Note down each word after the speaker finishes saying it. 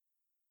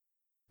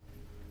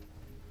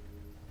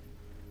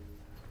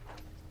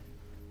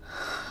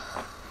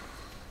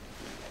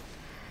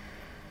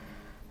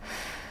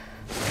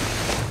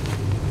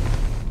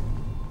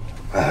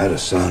had a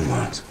son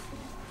once.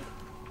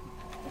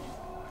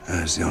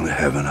 That's the only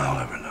heaven I'll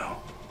ever know.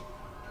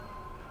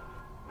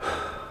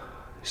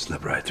 He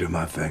slipped right through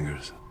my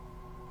fingers.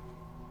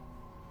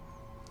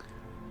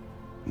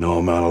 No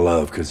amount of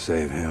love could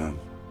save him.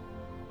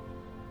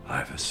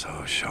 Life is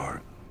so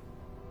short.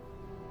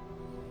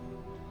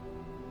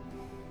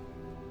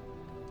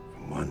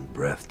 From one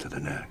breath to the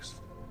next.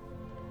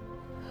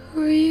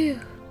 Who are you?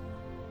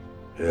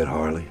 Ed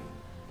Harley.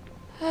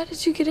 How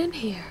did you get in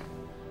here?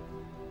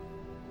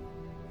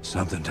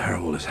 Something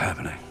terrible is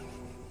happening.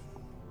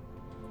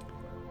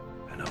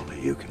 And only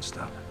you can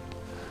stop it.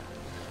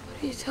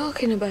 What are you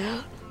talking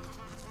about?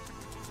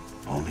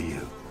 Only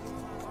you.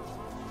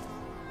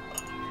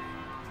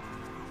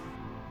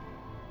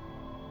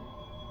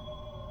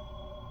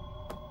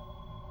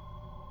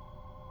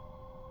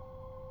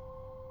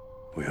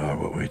 We are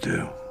what we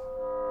do.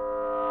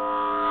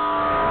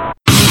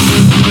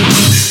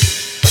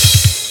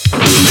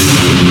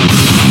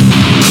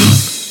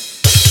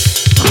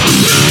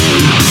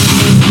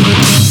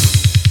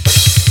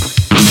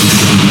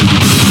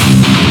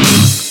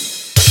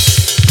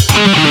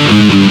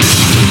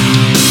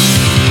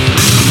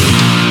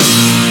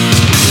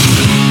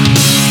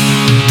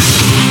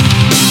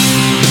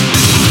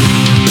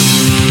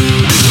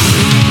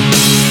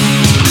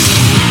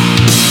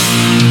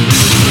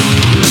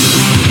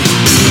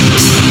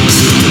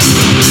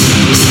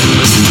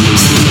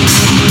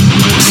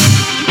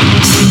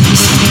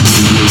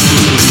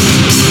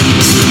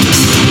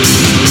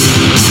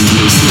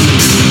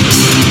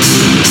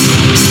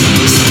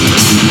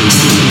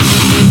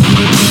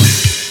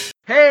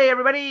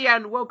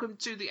 And welcome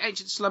to the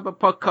Ancient Slumber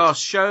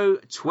Podcast, show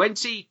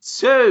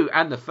 22,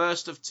 and the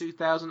first of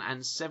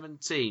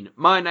 2017.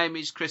 My name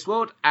is Chris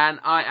Ward, and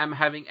I am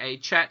having a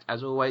chat,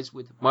 as always,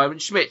 with Myron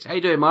Schmidt. How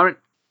you doing, Myron?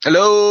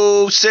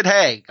 Hello, Sid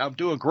Haig. I'm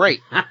doing great.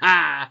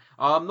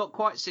 I'm not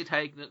quite Sid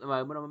Hagen at the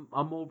moment.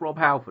 I'm more Rob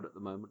Halford at the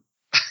moment.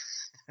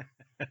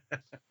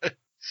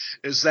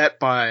 Is that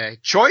by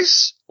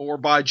choice or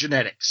by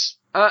genetics?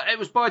 It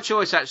was by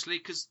choice, actually,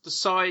 because the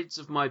sides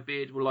of my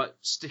beard were, like,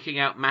 sticking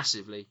out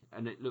massively,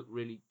 and it looked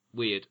really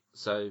weird.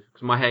 So,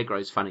 because my hair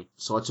grows funny.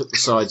 So I took the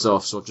sides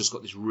off, so I've just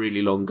got this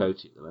really long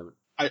goatee at the moment.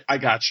 I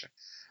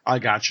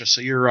gotcha.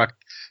 So you're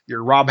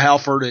Rob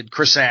Halford and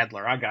Chris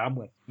Adler. I'm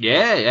with.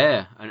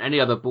 Yeah. And any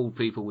other bald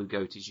people with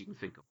goatees you can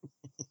think of.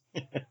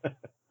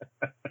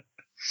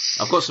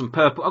 I've got some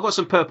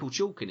purple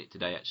chalk in it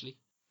today, actually.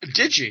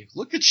 Did you?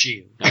 Look at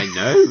you. I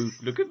know.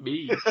 Look at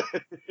me.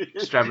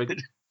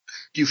 Extravagant.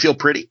 Do you feel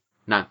pretty?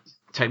 No.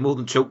 Take more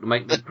than chalk to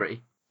make me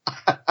pretty.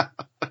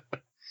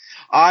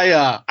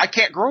 I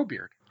can't grow a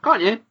beard.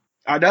 Can't you?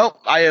 I know.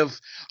 I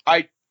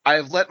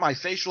have let my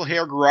facial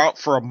hair grow out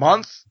for a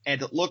month,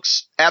 and it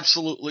looks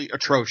absolutely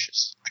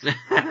atrocious.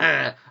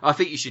 I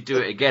think you should do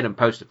it again and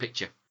post a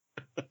picture.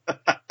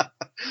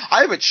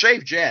 I haven't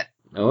shaved yet.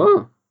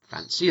 Oh,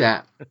 fancy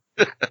that.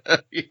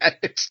 Yeah,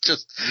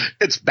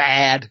 it's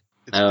bad.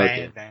 It's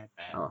bad.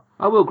 Oh,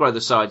 I will grow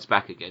the sides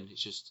back again.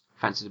 It's just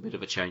fancied a bit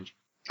of a change.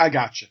 I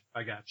gotcha.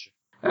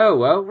 Oh,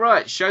 well,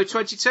 right. Show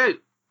 22.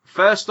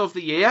 First of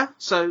the year.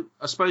 So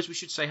I suppose we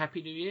should say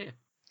Happy New Year.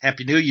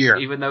 Happy New Year.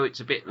 Even though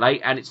it's a bit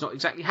late and it's not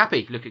exactly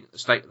happy looking at the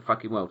state of the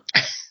fucking world.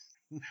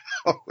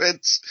 Oh,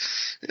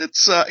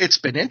 it's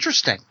been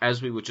interesting.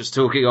 As we were just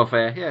talking off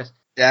air, yes.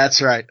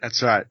 That's right.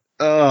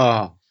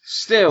 Oh.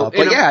 Still.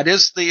 It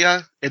is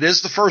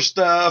the first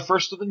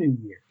of the new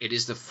year. It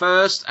is the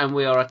first, and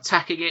we are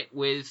attacking it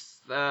with,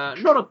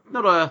 not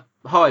a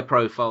high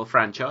profile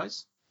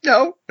franchise.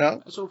 No.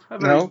 Sort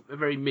of a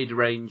very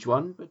mid-range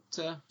one, but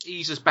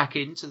ease us back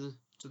into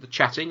the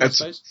chatting, I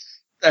suppose.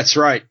 That's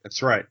right.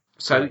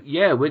 So,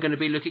 yeah, we're going to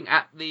be looking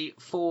at the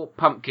 4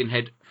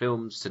 Pumpkinhead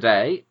films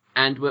today,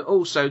 and we're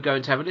also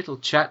going to have a little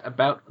chat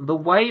about The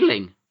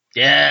Wailing.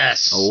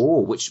 Yes.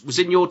 Oh, which was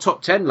in your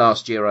top 10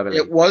 last year, I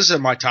believe. It was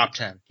in my top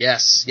 10.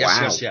 Yes.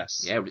 Wow.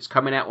 Yes. Yeah, but it's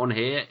coming out on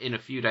here in a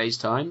few days'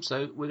 time,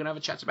 so we're going to have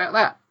a chat about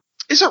that.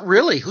 Is it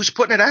really? Who's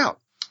putting it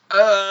out?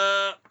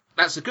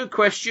 That's a good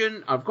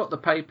question. I've got the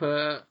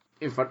paper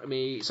in front of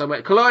me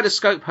somewhere.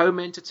 Kaleidoscope Home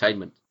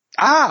Entertainment.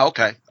 Ah,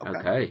 okay.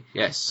 Okay,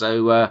 yes.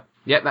 So,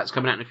 that's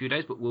coming out in a few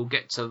days, but we'll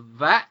get to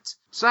that.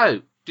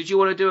 So, did you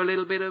want to do a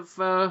little bit of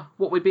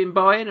what we've been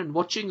buying and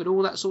watching and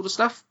all that sort of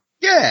stuff?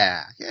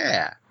 Yeah.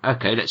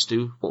 Okay, let's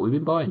do what we've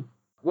been buying.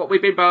 What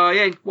we've been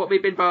buying.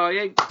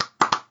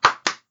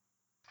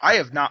 I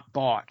have not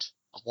bought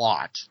a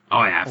lot.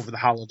 I have. Over the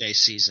holiday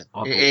season.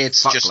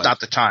 It's just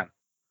not the time.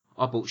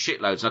 I bought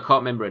shitloads and I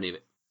can't remember any of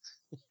it.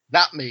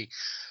 Not me.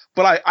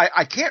 But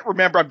I can't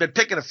remember. I've been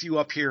picking a few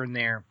up here and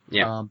there.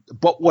 Yeah.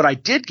 But what I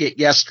did get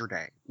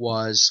yesterday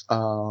was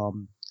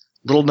little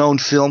known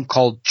film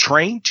called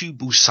Train to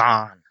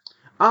Busan.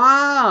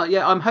 Ah,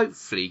 yeah, I'm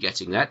hopefully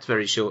getting that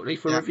very shortly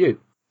for review.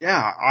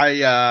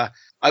 Yeah,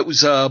 it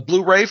was a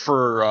Blu-ray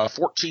for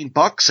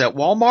 $14 at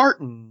Walmart,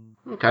 and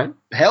okay,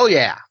 hell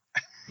yeah.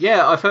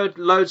 Yeah, I've heard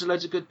loads and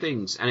loads of good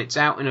things, and it's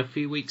out in a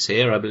few weeks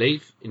here, I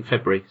believe, in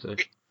February. So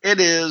it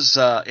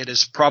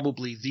is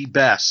probably the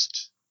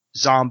best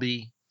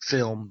zombie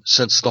film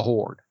since The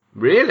Horde.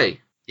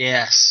 Really?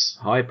 Yes.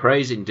 High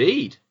praise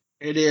indeed.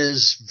 It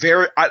is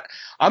very...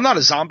 I'm not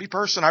a zombie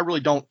person. I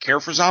really don't care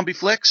for zombie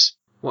flicks.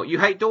 What, you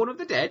hate Dawn of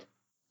the Dead?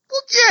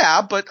 Well,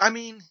 yeah, but I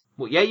mean...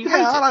 Well, yeah, you hate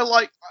it. I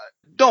like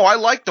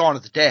Dawn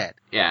of the Dead.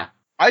 Yeah.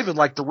 I even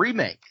like the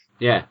remake.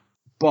 Yeah.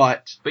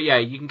 But yeah,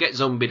 you can get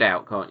zombied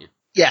out, can't you?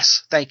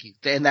 Yes, thank you.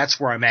 And that's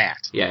where I'm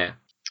at. Yeah.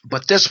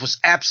 But this was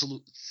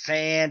absolutely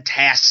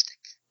fantastic.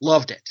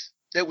 Loved it.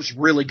 It was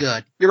really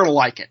good. You're going to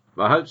like it.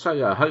 I hope so,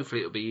 yeah.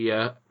 Hopefully it'll be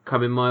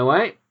coming my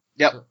way.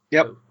 Yep.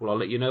 Well, I'll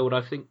let you know what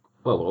I think.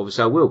 Well,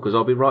 obviously I will, because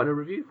I'll be writing a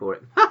review for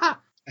it.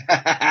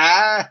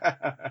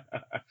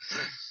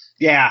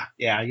 Yeah,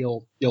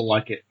 you'll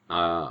like it.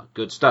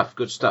 Good stuff.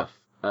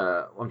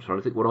 I'm trying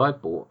to think what I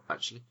bought,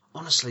 actually.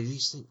 Honestly,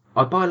 these things...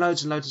 I buy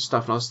loads and loads of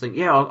stuff, and I was thinking,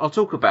 yeah, I'll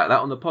talk about that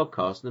on the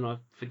podcast, and then I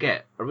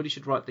forget. I really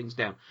should write things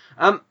down.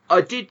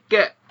 I did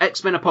get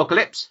X-Men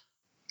Apocalypse.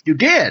 You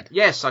did?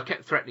 Yes, I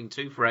kept threatening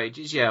to for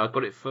ages. Yeah, I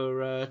got it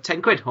for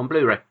 10 quid on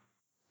Blu-ray.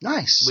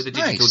 Nice. With a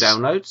digital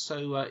download.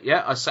 So,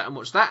 yeah, I sat and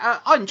watched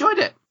that. I enjoyed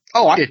it.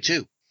 Oh, I did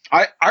too.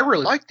 I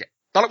really liked it.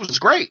 Thought it was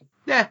great.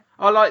 Yeah,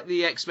 I like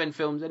the X-Men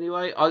films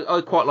anyway.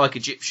 I quite like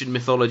Egyptian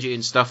mythology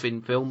and stuff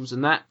in films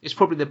and that. It's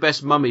probably the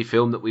best mummy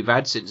film that we've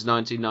had since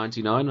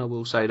 1999, I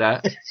will say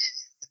that.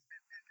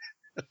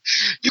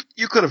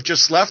 You could have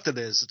just left it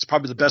as it's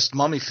probably the best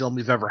mummy film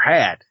we've ever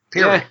had.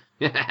 Period.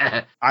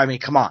 Yeah. I mean,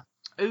 come on.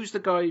 Who's the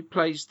guy who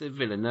plays the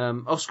villain?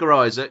 Oscar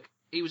Isaac.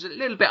 He was a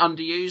little bit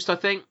underused, I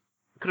think.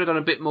 Could have done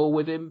a bit more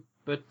with him,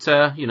 but,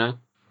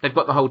 they've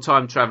got the whole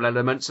time travel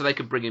element, so they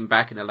could bring him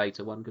back in a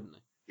later one, couldn't they?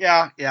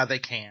 Yeah, they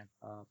can.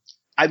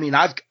 I mean,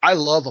 I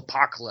love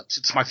Apocalypse.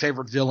 It's my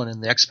favorite villain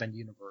in the X-Men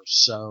universe.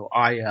 So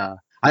I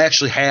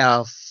actually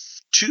have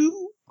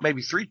 2,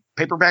 maybe 3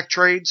 paperback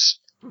trades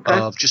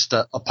of just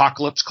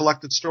Apocalypse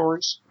collected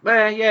stories.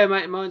 Yeah,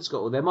 mate, mine's got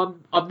all them.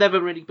 I've never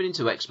really been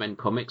into X-Men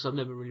comics. I've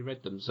never really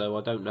read them, so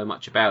I don't know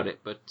much about it.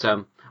 But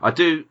I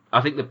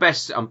think the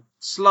best,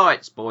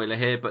 slight spoiler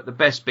here, but the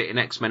best bit in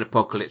X-Men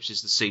Apocalypse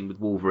is the scene with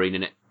Wolverine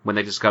in it, when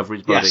they discover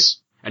his body. Yes.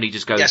 And he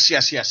just goes...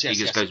 Yes. He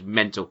just goes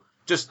mental.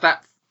 Just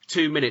that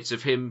 2 minutes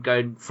of him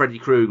going Freddy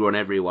Krueger on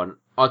everyone,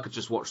 I could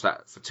just watch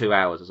that for 2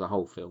 hours as a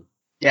whole film.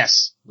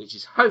 Yes. Which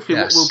is hopefully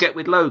what we'll get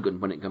with Logan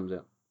when it comes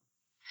out.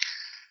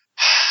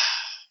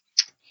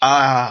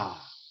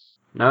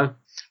 No?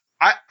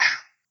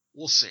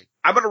 We'll see.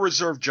 I'm going to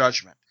reserve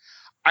judgment.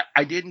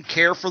 I didn't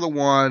care for the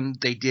one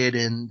they did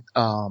in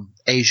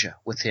Asia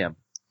with him.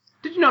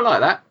 Did you not like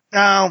that?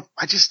 No,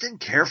 I just didn't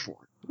care for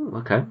it. Ooh,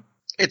 okay.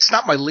 It's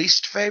not my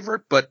least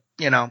favorite, but,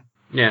 Yeah.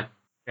 Yeah.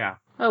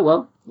 Oh,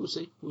 well, we'll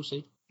see. We'll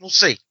see.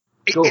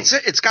 Cool.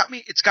 It's got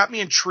me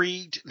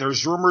intrigued.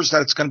 There's rumors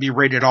that it's going to be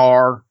rated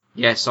R.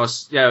 Yes,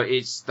 that's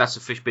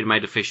been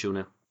made official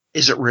now.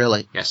 Is it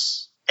really?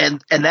 Yes.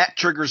 And that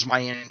triggers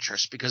my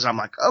interest because I'm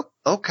like, oh,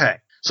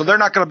 okay. So they're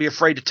not going to be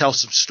afraid to tell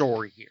some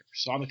story here.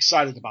 So I'm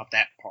excited about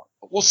that part.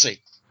 But we'll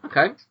see.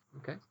 Okay.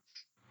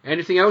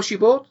 Anything else you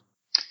bought?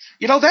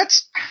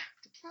 That's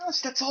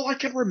all I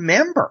can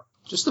remember.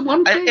 Just the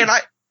one thing.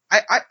 I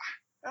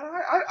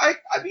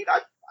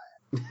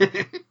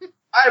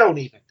don't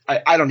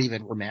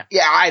even remember.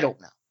 Yeah, I don't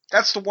know.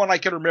 That's the one I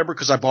can remember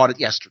because I bought it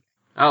yesterday.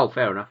 Oh,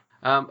 fair enough.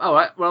 All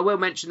right. Well, I will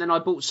mention then I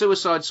bought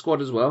Suicide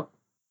Squad as well.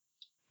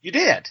 You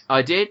did?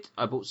 I did.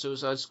 I bought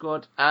Suicide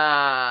Squad.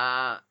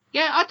 Yeah,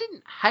 I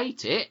didn't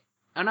hate it.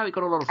 I know it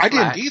got a lot of flack.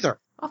 I didn't either.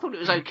 I thought it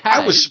was okay.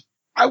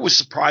 I was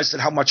surprised at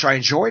how much I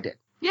enjoyed it.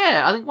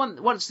 Yeah, I think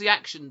once the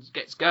action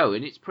gets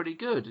going, it's pretty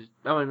good.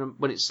 I mean,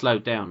 when it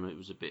slowed down, it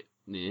was a bit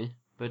near.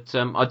 But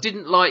I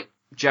didn't like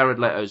Jared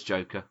Leto's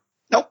Joker.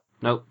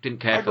 Nope, didn't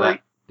care for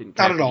that. Didn't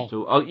care Not at all.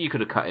 Oh, you could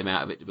have cut him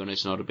out of it, to be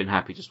honest, and I'd have been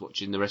happy just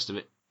watching the rest of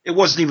it. It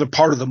wasn't even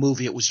part of the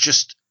movie. It was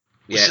just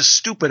a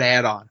stupid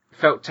add-on.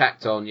 Felt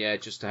tacked on,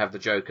 just to have the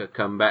Joker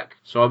come back.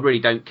 So I really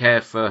don't care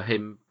for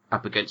him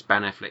up against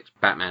Ben Affleck's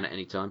Batman at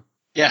any time.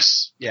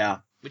 Yes, yeah.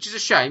 Which is a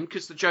shame,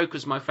 because the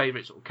Joker's my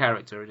favourite sort of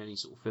character in any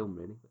sort of film,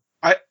 really.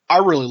 I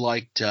really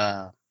liked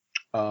Margot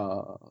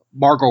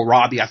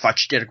Robbie. I thought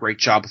she did a great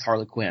job with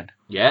Harley Quinn.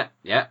 Yeah.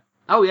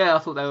 Oh, yeah, I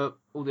thought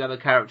all the other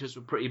characters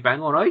were pretty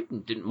bang on. I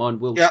didn't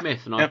mind Will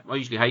Smith, and I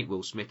usually hate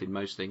Will Smith in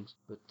most things,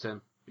 but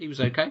he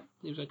was okay.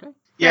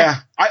 Yeah,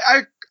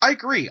 I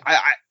agree.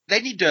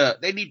 They need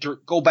to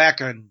go back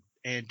and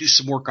do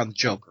some work on the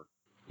Joker.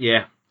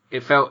 Yeah,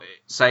 it felt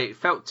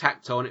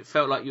tacked on. It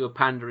felt like you were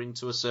pandering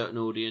to a certain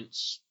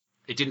audience.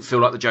 It didn't feel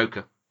like the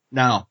Joker.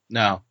 No.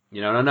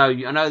 I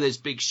know there's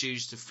big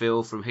shoes to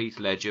fill from Heath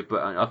Ledger,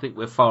 but I think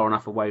we're far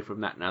enough away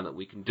from that now that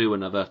we can do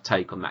another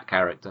take on that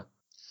character.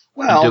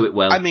 Well, do it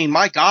well. I mean,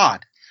 my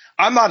God,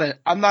 I'm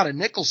not a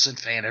Nicholson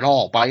fan at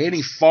all by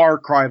any far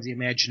cry of the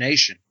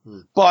imagination.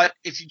 But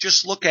if you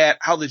just look at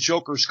how the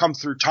Joker's come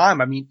through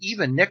time, I mean,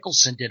 even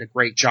Nicholson did a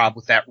great job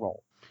with that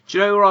role. Do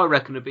you know who I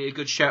reckon would be a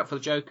good shout for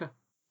the Joker?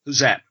 Who's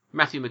that?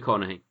 Matthew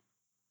McConaughey.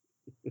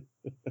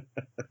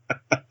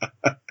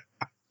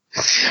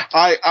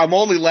 I'm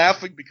only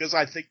laughing because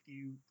I think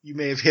you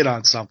may have hit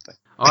on something.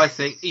 I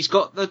think he's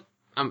got the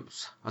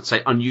I'd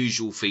say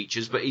unusual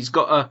features, but he's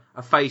got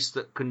a face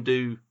that can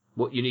do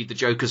what you need the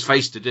Joker's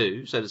face to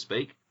do, so to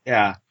speak.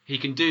 Yeah. He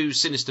can do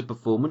sinister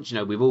performance.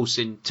 We've all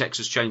seen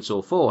Texas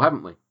Chainsaw 4,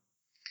 haven't we?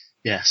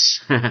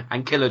 Yes.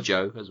 And Killer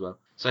Joe as well.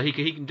 So he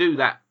can do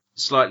that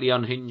slightly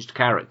unhinged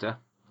character.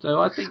 So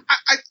I think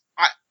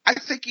I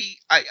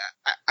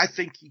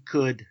think he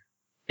could.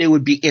 It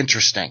would be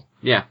interesting.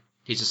 Yeah,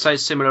 he's a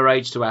similar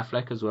age to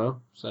Affleck as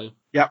well. So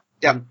yep.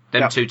 Them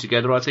two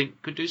together, I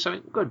think, could do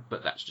something good.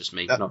 But that's just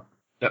me.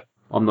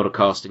 I'm not a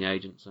casting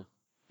agent. So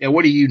yeah,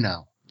 what do you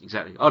know?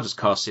 Exactly. I'll just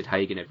cast Sid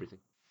Haig and everything.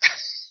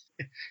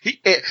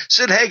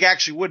 Sid Haig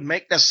actually wouldn't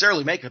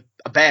necessarily make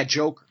a bad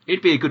Joker.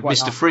 He'd be a good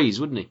Mr. Freeze,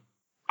 wouldn't he?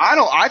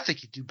 I think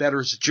he'd do better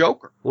as a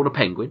Joker. Or a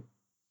Penguin.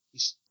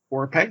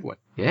 Or a Penguin.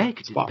 Yeah, he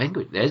could do the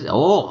Penguin. There's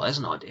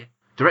an idea.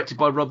 Directed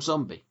by Rob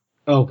Zombie.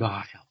 Oh,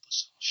 God help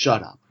us.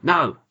 Shut up.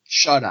 No.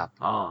 Shut up.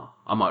 Oh,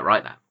 I might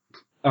write that.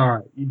 All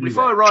right. If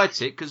I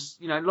write it, because,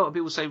 a lot of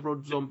people say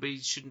Rob Zombie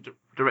shouldn't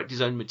direct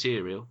his own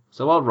material.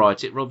 So I'll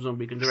write it, Rob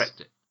Zombie can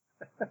direct it.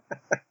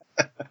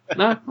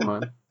 No? All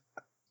right.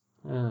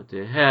 Oh,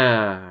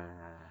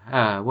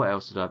 dear. What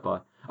else did I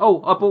buy?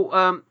 Oh, I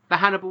bought the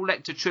Hannibal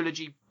Lecter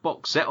trilogy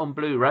box set on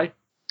Blu-ray.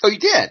 Oh, you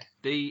did?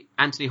 The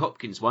Anthony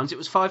Hopkins ones. It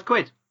was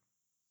 £5.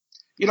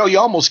 You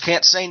almost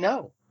can't say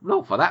no.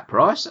 Not for that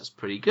price. That's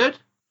pretty good.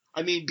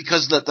 I mean,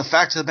 because the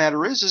fact of the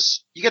matter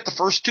is you get the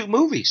first 2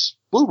 movies.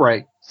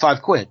 Blu-ray,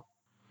 £5.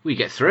 We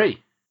get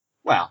 3.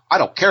 Well, I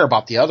don't care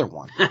about the other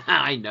one.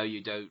 I know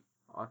you don't.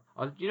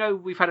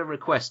 We've had a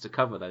request to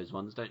cover those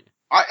ones, don't you?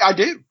 I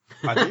do.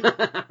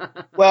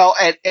 Well,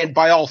 and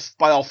by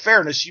all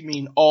fairness, you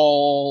mean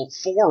all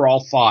 4 or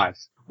all 5?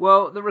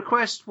 Well, the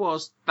request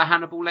was the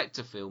Hannibal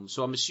Lecter film,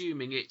 so I'm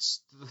assuming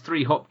it's the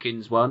 3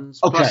 Hopkins ones,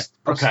 plus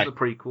the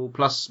prequel,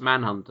 plus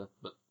Manhunter.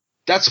 But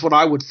that's what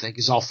I would think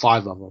is all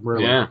 5 of them,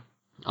 really. Yeah,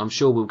 I'm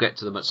sure we'll get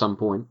to them at some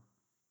point,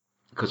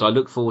 because I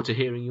look forward to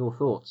hearing your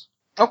thoughts.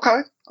 Okay.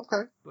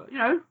 But,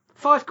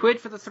 £5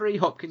 for the 3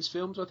 Hopkins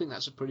films, I think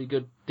that's a pretty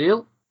good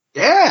deal.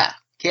 Yeah,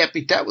 can't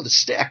beat that with a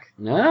stick.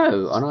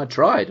 No, and I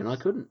tried, and I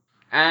couldn't.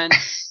 And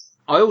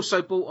I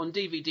also bought on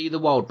DVD The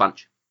Wild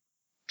Bunch.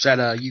 Is that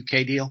a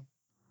UK deal?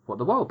 What,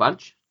 The Wild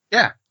Bunch?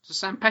 Yeah. It's a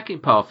Sam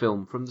Peckinpah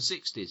film from the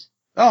 60s.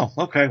 Oh,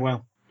 okay,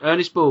 well.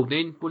 Ernest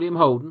Borgnine, William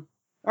Holden.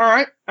 All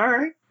right.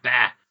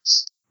 Damn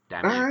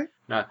you. Right.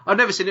 No, I've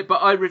never seen it,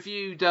 but I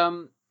reviewed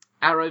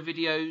Arrow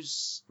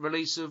Video's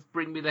release of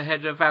Bring Me the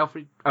Head of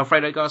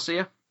Alfredo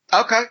Garcia.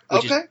 Okay.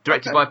 Which is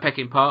directed by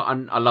Peckinpah,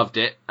 and I loved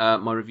it.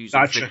 My reviews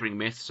on Flickering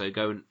Myth, so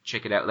go and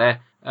check it out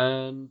there.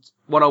 And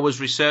when I was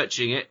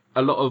researching it,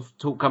 a lot of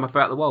talk come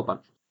about The Wild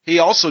Bunch. He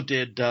also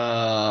did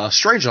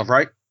Strangelove,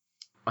 right?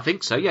 I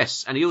think so,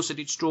 yes. And he also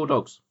did Straw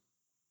Dogs.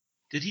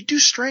 Did he do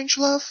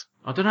Strangelove?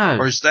 I don't know.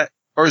 Or is that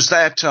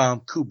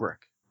Kubrick?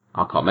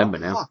 I can't remember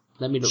now.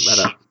 Let me look that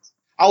up.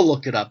 I'll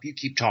look it up. You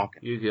keep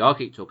talking. I'll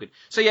keep talking.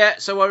 So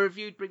I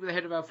reviewed Bring Me the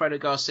Head of Alfredo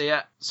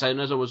Garcia. So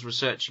as I was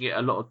researching it,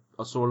 I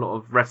saw a lot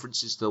of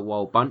references to The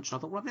Wild Bunch. And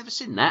I thought, well, I've never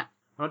seen that.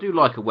 And I do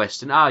like a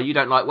Western. You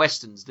don't like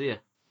Westerns, do you?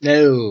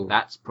 No.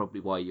 That's probably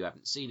why you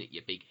haven't seen it,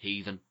 you big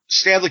heathen.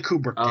 Stanley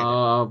Kubrick did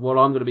it. Well,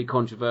 I'm going to be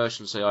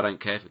controversial and say I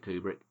don't care for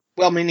Kubrick.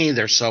 Well, me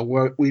neither,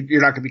 so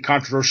you're not going to be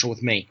controversial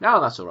with me.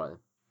 No, that's all right then.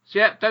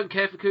 So, don't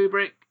care for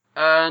Kubrick,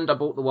 and I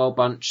bought The Wild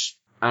Bunch,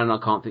 and I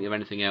can't think of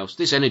anything else.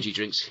 This energy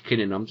drink's kicking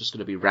in. I'm just going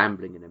to be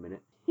rambling in a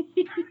minute.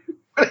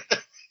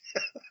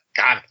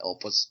 God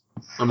help us.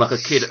 I'm like a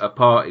kid at a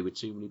party with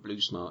too many blue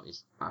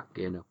Smarties.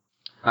 No.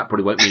 That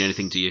probably won't mean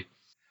anything to you.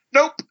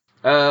 Nope.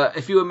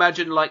 If you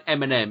imagine like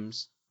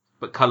M&Ms,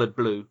 but coloured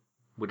blue,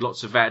 with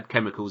lots of bad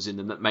chemicals in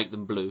them that make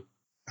them blue,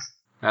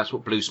 that's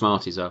what blue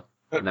Smarties are.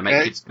 And they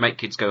make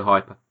kids go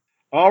hyper.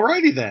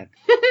 Alrighty then.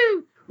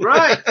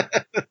 Right.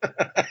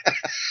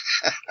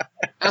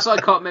 As I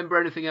can't remember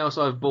anything else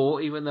I've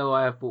bought, even though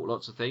I have bought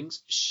lots of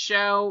things,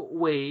 shall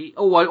we...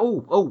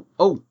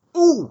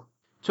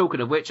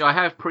 Talking of which, I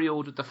have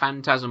pre-ordered the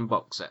Phantasm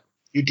box set.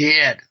 You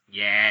did?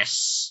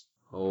 Yes.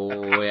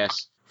 Oh,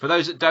 yes. For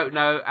those that don't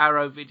know,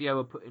 Arrow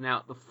Video are putting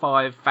out the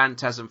 5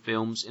 Phantasm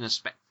films in a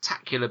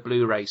spectacular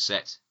Blu-ray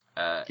set.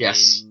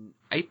 Yes. In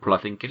April, I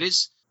think it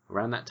is.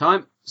 Around that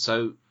time.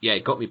 So,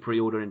 it got me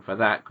pre-ordering for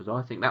that, because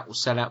I think that will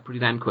sell out pretty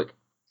damn quick.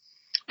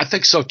 I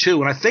think so, too.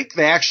 And I think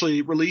they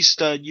actually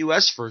released a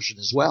US version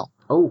as well.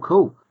 Oh,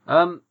 cool.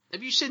 Have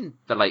you seen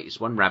the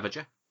latest one,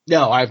 Ravager?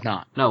 No, I have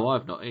not. No,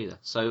 I've not either.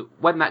 So,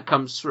 when that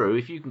comes through,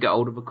 if you can get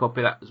hold of a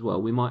copy of that as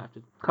well, we might have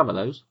to cover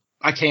those.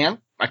 I can.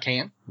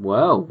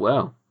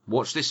 Well.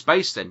 Watch this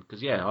space then,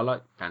 because, I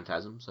like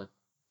Phantasm, so.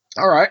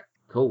 All right.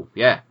 Cool.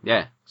 Yeah.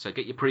 So,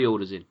 get your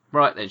pre-orders in.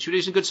 Right then, should we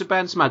do some good, some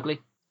bad, some ugly?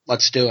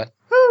 Let's do it.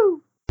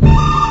 Woo!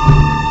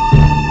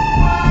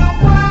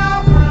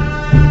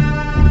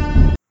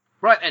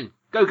 Right then,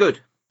 go good.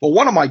 Well,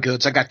 one of my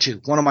goods, I got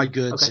 2. One of my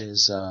goods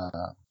is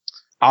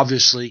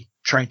obviously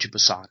Train to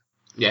Busan.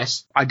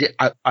 Yes.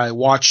 I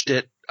watched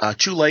it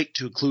too late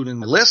to include in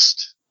my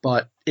list,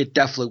 but it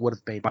definitely would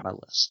have made my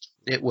list.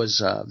 It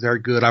was very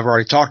good. I've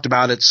already talked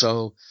about it,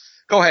 so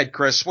go ahead,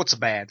 Chris. What's a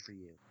bad for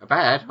you? A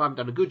bad? I haven't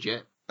done a good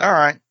yet. All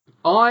right.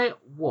 I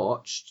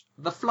watched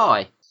The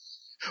Fly.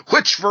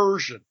 Which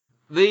version?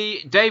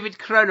 The David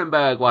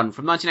Cronenberg one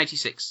from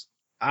 1986.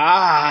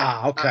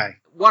 Ah, okay.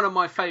 One of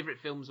my favourite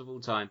films of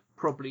all time.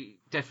 Probably,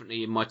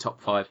 definitely in my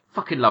top 5.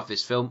 Fucking love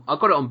this film. I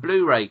got it on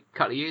Blu-ray a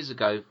couple of years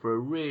ago for a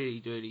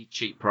really, really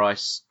cheap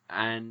price,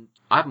 and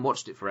I haven't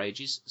watched it for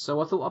ages, so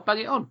I thought I'd bang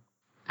it on.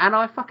 And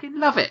I fucking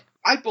love it.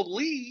 I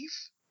believe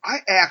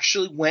I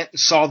actually went and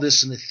saw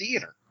this in the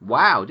theater.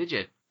 Wow, did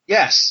you?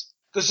 Yes,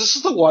 because this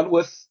is the one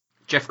with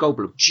Jeff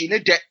Goldblum.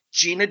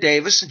 Gina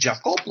Davis and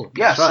Jeff Goldblum.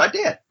 Yes, right. I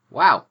did.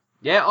 Wow.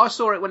 Yeah, I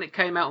saw it when it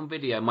came out on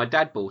video. My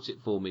dad bought it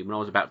for me when I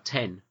was about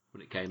 10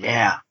 when it came out.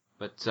 Yeah.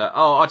 But,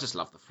 I just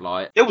love The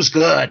Fly. It was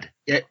good.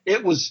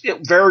 It was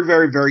very,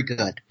 very, very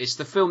good. It's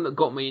the film that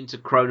got me into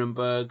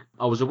Cronenberg.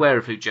 I was aware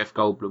of who Jeff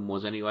Goldblum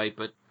was anyway,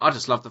 but I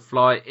just love The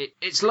Fly.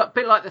 It's a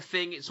bit like The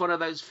Thing. It's one of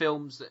those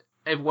films that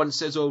everyone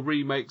says,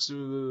 remakes are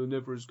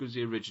never as good as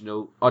the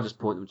original. I just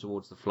point them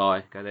towards The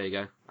Fly. Go, there you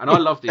go. And I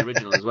love the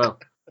original as well.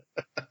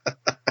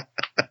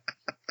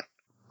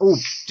 Oh,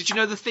 did you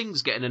know The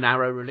Thing's getting an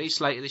Arrow release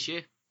later this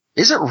year?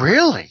 Is it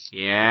really?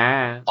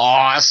 Yeah.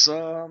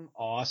 Awesome.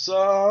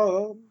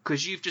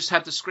 Because you've just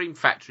had the Scream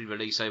Factory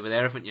release over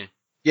there, haven't you?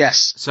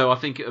 Yes. So I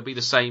think it would be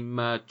the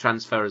same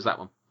transfer as that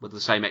one, with the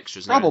same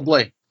extras.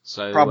 Probably.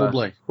 So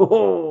probably.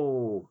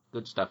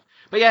 Good stuff.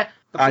 But yeah,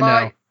 The Fly,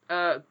 I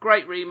know.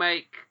 Great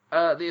remake.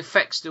 The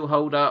effects still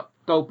hold up.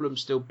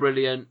 Goldblum's still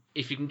brilliant.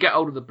 If you can get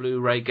hold of the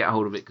Blu-ray, get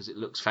hold of it because it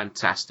looks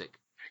fantastic.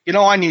 You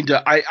know, I need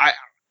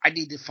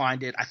to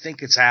find it. I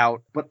think it's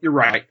out, but you're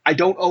right. I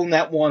don't own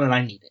that one, and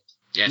I need it.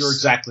 Yes. You're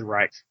exactly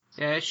right.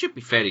 Yeah, it should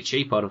be fairly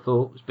cheap, I'd have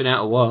thought. It's been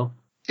out a while.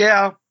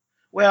 Yeah.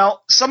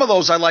 Well, some of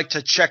those I like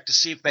to check to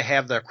see if they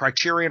have the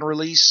Criterion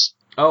release.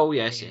 Oh,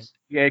 yes.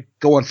 Yeah,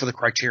 going for the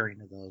Criterion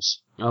of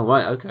those. Oh,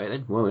 right. Okay,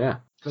 then. Well, yeah.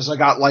 Because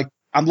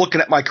I'm looking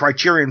at my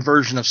Criterion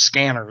version of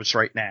Scanners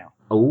right now.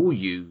 Oh,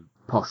 you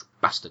posh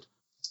bastard.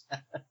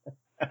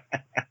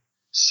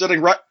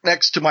 Sitting right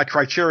next to my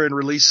Criterion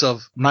release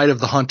of Night of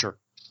the Hunter.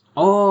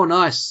 Oh,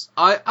 nice.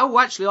 I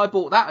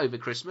bought that over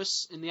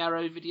Christmas in the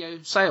Arrow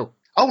video sale.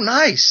 Oh,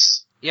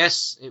 nice.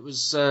 Yes, it was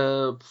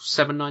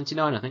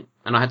 $7.99, I think,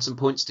 and I had some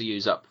points to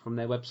use up from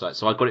their website,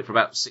 so I got it for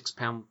about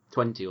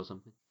 £6.20 or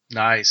something.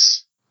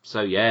 Nice.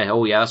 So yeah,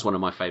 that's one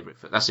of my favourite.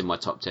 That's in my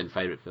top 10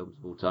 favourite films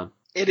of all time.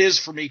 It is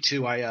for me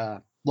too. I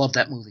love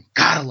that movie.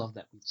 God, I love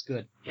that movie. It's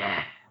good.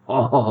 Yeah.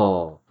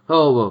 Well,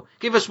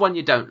 give us one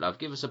you don't love.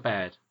 Give us a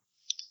bad.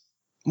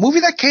 A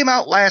movie that came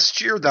out last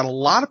year that a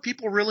lot of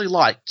people really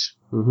liked.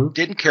 Mm-hmm.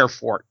 Didn't care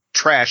for it.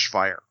 Trash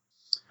Fire.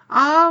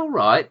 All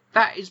right.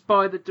 That is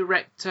by the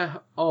director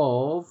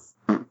of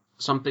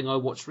something I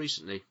watched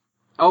recently.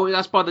 Oh,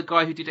 that's by the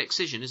guy who did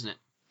Excision, isn't it?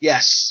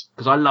 Yes.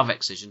 Because I love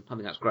Excision. I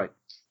think that's great.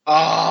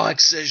 Oh,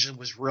 Excision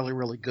was really,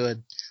 really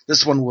good.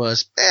 This one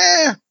was,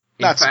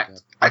 not so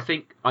good. I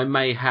think I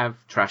may have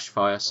Trash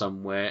Fire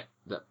somewhere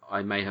that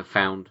I may have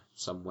found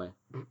somewhere,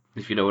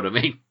 if you know what I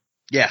mean.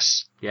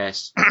 Yes.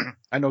 Yes.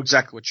 I know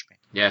exactly what you mean.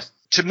 Yes.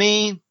 To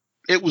me,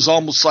 it was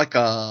almost like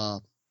I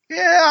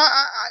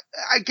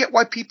get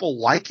why people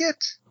like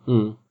it,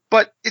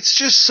 but it's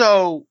just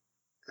so,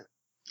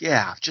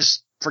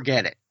 just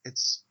forget it.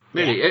 It's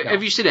really.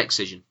 Have you seen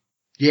Excision?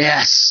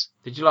 Yes.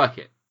 Did you like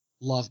it?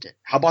 Loved it.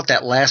 How about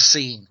that last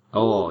scene?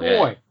 Oh, yeah.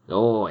 Boy.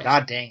 Oh, yeah.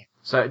 God dang it.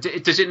 So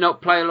does it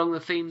not play along the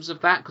themes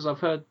of that? Because I've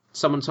heard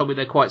someone told me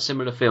they're quite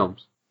similar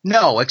films.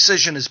 No,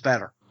 Excision is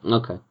better.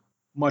 Okay.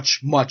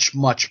 Much, much,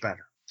 much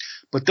better.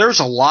 But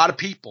there's a lot of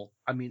people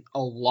who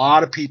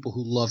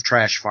love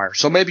Trash Fire.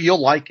 So maybe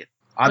you'll like it.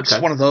 I'm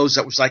just one of those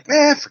that was like,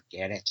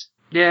 forget it.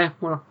 Yeah,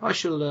 well, I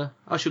shall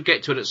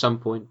get to it at some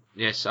point.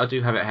 Yes, I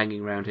do have it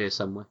hanging around here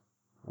somewhere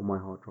on my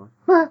hard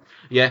drive.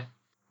 Yeah.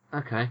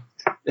 Okay.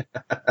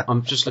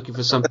 I'm just looking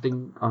for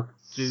something I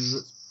do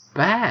that's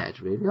bad,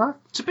 really.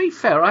 To be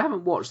fair, I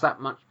haven't watched that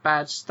much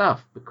bad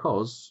stuff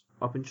because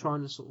I've been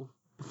trying to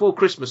before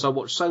Christmas I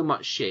watched so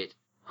much shit.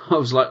 I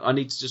was like, I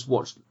need to just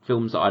watch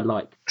films that I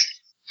like.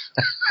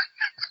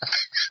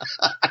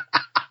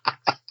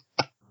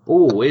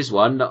 Oh, here's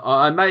one.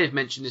 I may have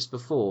mentioned this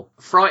before.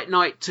 Fright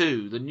Night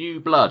 2, The New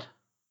Blood.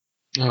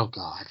 Oh,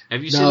 God.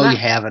 Have you seen that? No, you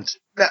haven't.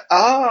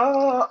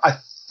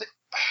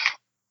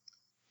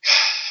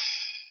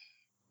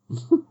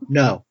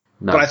 No.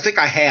 But I think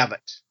I have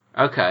it.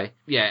 Okay.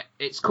 Yeah,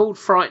 it's called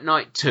Fright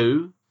Night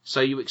 2,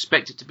 so you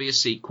expect it to be a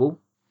sequel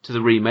to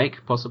the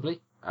remake,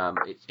 possibly.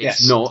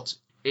 It's not.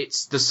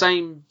 It's the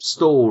same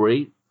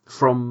story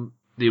from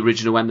the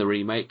original and the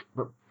remake,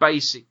 but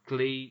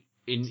basically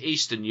in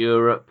Eastern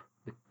Europe,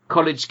 the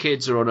college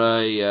kids are on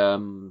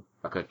a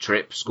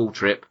school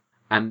trip,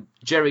 and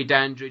Jerry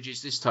Dandridge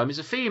is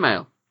a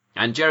female.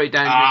 And Jerry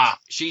Dandridge,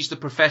 she's the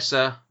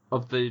professor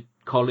of the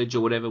college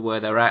or whatever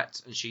where they're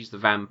at, and she's the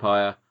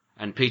vampire,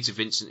 and Peter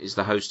Vincent is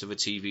the host of a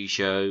TV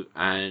show,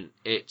 and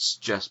it's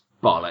just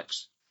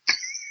bollocks.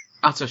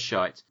 Utter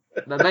shite.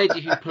 The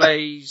lady who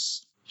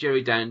plays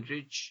Jerry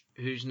Dandridge,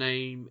 whose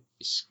name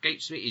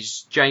escapes me,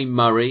 is Jane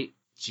Murray.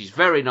 She's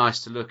very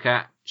nice to look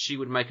at. She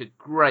would make a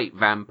great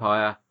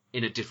vampire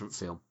in a different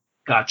film.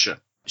 Gotcha.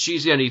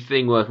 she's the only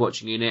thing worth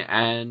watching in it,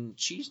 and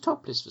she's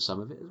topless for some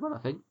of it as well. I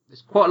think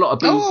there's quite a lot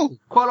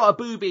of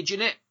boobage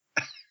in it.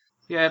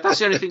 Yeah, that's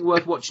the only thing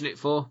worth watching it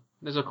for.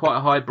 There's quite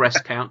a high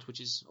breast count,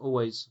 which is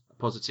always a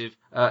positive.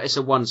 It's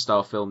a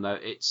 1-star film though.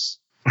 It's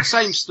the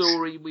same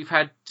story we've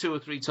had 2 or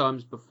 3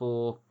 times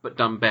before, but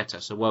done better.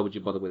 So why would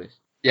you bother with it?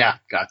 Yeah,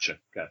 gotcha.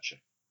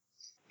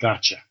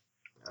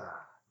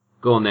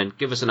 Go on then,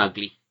 give us an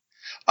ugly.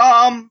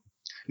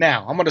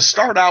 Now I'm going to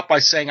start out by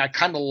saying I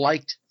kind of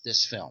liked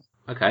this film.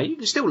 Okay, you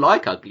can still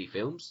like ugly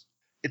films.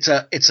 It's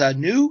a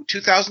new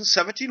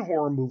 2017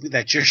 horror movie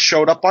that just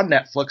showed up on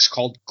Netflix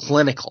called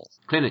Clinical.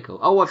 Clinical.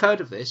 Oh, I've heard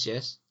of this.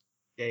 Yes.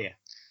 Yeah.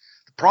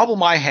 The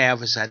problem I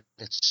have is that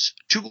it's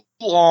too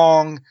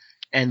long,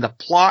 and the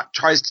plot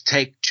tries to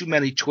take too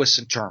many twists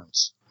and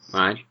turns.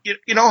 Right.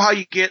 You know how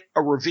you get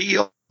a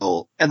reveal,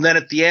 and then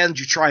at the end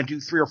you try and do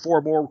 3 or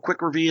 4 more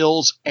quick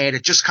reveals, and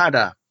it just kind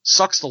of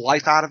sucks the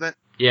life out of it.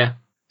 Yeah.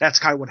 That's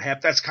kind of what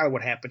happened. That's kind of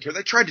what happened here.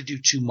 They tried to do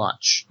too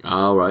much.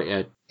 Oh, right.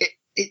 Yeah.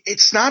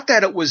 It's not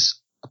that it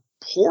was a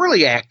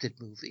poorly acted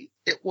movie.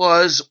 It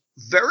was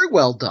very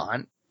well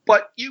done,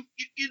 but you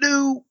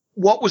knew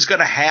what was going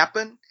to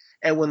happen,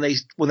 and when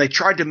they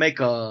tried to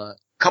make a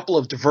couple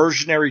of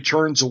diversionary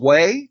turns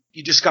away,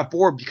 you just got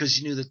bored because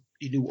you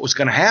knew what was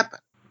going to happen.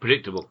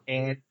 Predictable.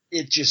 And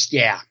it just,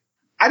 yeah.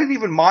 I didn't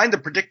even mind the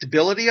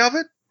predictability of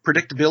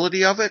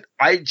it.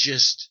 I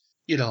just,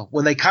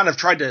 when they kind of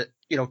tried to,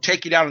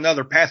 take you down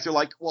another path, you're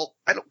like, well,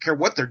 I don't care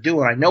what they're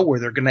doing. I know where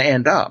they're going to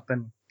end up.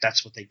 And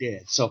that's what they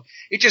did. So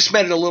it just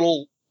made it a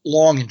little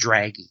long and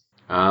draggy.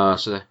 So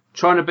they're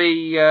trying to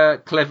be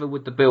clever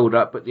with the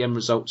build-up, but the end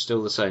result's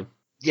still the same.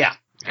 Yeah.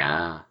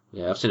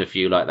 Yeah, I've seen a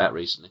few like that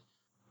recently.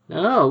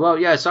 Oh, well,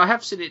 yeah, so I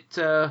have seen it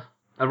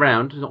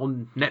around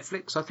on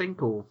Netflix, I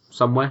think, or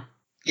somewhere.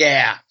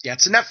 Yeah,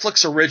 it's a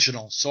Netflix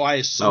original, so I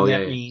assume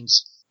that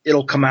means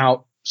it'll come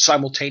out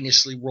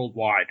simultaneously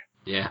worldwide.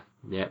 Yeah.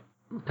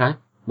 Okay.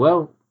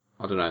 Well,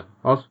 I don't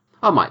know.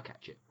 I might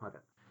catch it. I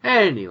don't.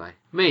 Anyway,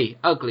 me,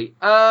 ugly.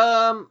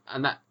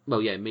 And that,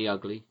 well, yeah, me,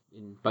 ugly,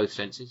 in both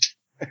senses.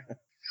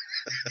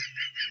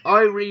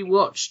 I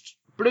rewatched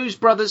Blues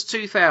Brothers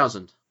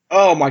 2000.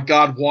 Oh my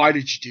God, why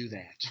did you do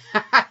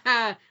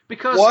that?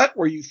 Because what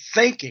were you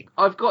thinking?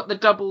 I've got the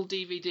double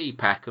DVD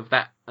pack of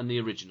that and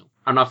the original.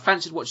 And I've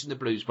fancied watching the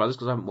Blues Brothers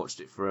because I haven't watched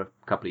it for a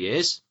couple of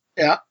years.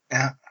 Yeah.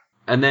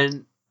 And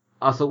then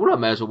I thought, well, I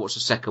may as well watch the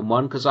second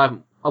one because I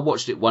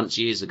watched it once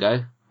years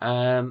ago.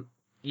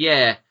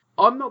 Yeah.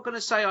 I'm not going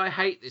to say I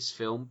hate this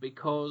film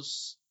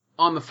because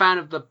I'm a fan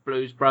of the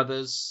Blues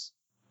Brothers.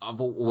 I've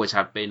always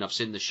have been. I've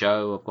seen the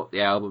show. I've got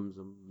the albums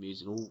and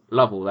music.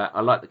 Love all that.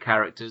 I like the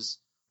characters.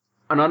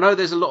 And I know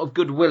there's a lot of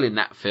goodwill in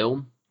that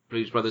film,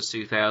 Blues Brothers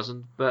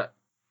 2000, but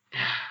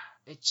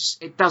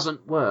it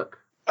doesn't work.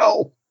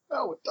 No,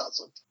 it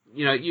doesn't.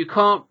 You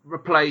can't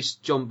replace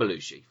John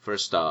Belushi for a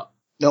start.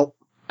 Nope.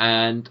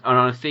 And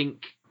I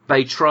think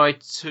they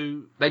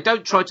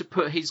don't try to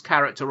put his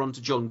character onto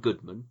John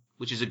Goodman,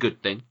 which is a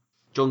good thing.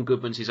 John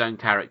Goodman's his own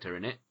character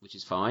in it, which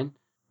is fine.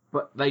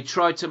 But they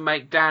try to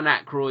make Dan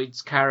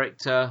Aykroyd's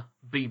character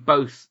be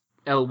both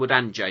Elwood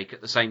and Jake at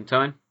the same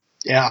time.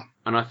 Yeah.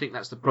 And I think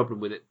that's the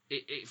problem with it.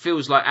 It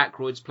feels like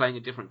Aykroyd's playing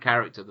a different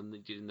character than they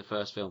did in the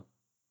first film.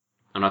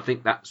 And I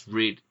think that's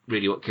really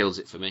what kills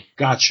it for me.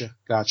 Gotcha.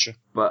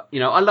 But,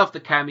 I love the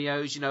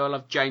cameos. I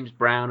love James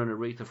Brown and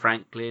Aretha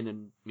Franklin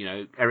and,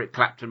 Eric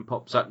Clapton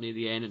pops up near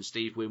the end and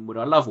Steve Winwood.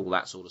 I love all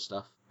that sort of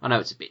stuff. I know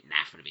it's a bit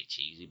naff and a bit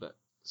cheesy, but...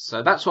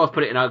 So that's why I've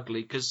put it in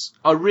ugly, because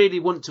I really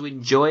want to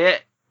enjoy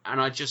it, and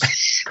I just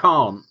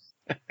can't.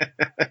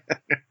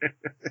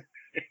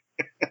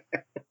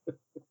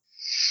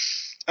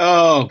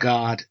 Oh,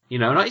 God.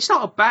 And it's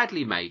not a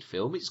badly made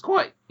film. It's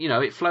quite,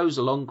 it flows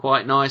along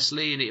quite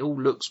nicely and it all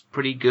looks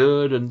pretty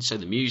good. And so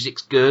the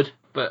music's good,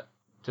 but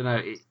I don't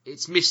know,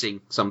 it's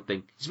missing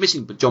something. It's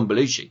missing John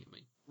Belushi.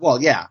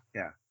 Well, yeah.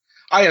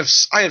 I have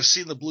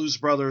seen the Blues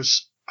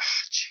Brothers.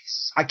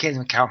 Jeez, I can't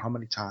even count how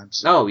many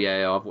times. Oh,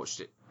 yeah, I've watched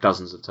it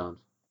dozens of times.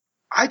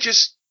 I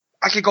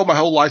could go my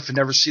whole life and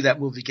never see that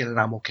movie again and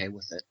I'm okay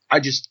with it.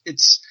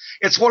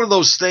 It's one of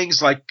those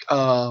things like,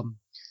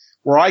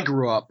 where I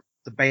grew up,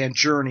 the band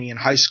Journey in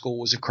high school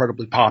was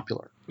incredibly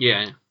popular.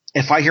 Yeah.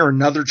 If I hear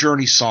another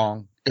Journey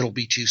song, it'll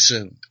be too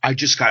soon. I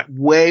just got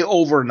way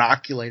over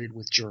inoculated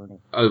with Journey.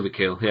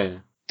 Overkill, yeah.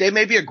 They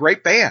may be a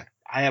great band.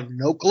 I have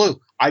no clue.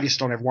 I just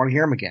don't ever want to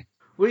hear them again.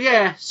 Well,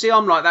 yeah. See,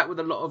 I'm like that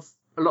with a lot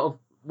of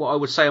what I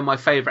would say are my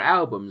favourite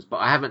albums, but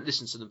I haven't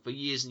listened to them for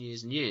years and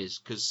years and years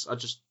because I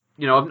just,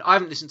 I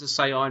haven't listened to,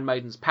 say, Iron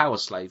Maiden's Power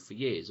Slave for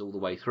years all the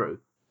way through.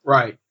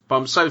 Right. But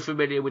I'm so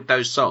familiar with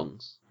those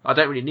songs, I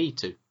don't really need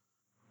to.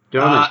 Do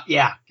you know what I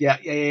mean?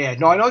 Yeah.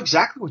 No, I know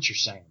exactly what you're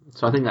saying.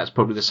 So I think that's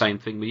probably the same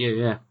thing with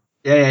you,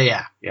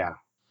 yeah. Yeah.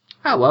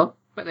 Oh, well,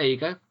 but there you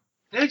go.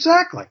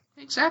 Exactly.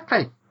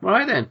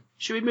 Right then,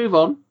 should we move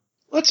on?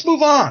 Let's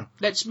move on.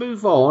 Let's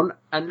move on,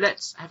 and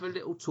let's have a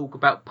little talk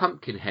about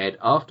Pumpkinhead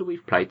after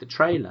we've played the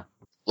trailer.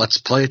 Let's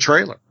play a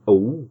trailer.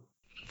 Oh.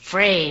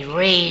 Afraid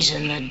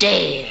raising the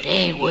dead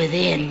ain't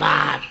within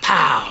my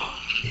power.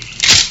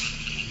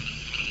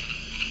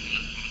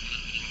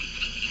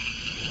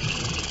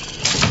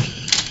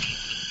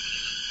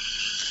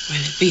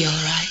 be all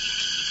right.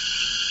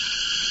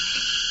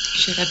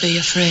 Should I be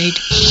afraid?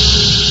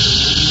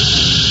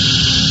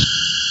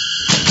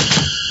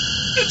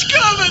 It's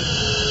coming!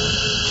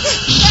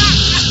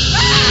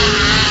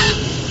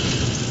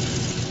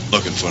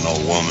 Looking for an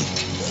old woman.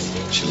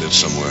 She lives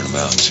somewhere in the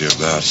mountains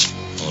hereabouts.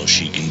 All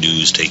she can do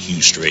is take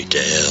you straight to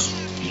hell.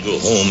 You go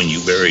home and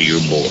you bury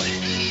your boy.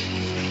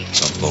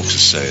 Some folks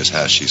say as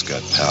how she's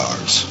got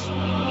powers.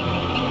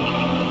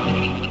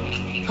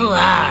 Who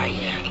are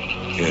you?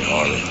 Ed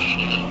Harley.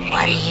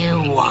 What do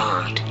you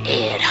want,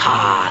 Ed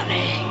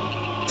Harley?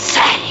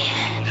 Say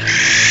it.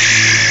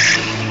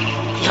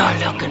 You're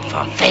looking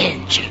for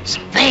vengeance.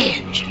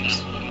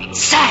 Vengeance.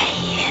 Say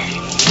it.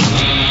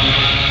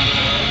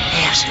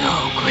 There's an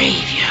old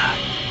graveyard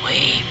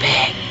way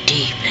back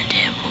deep in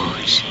them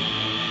woods.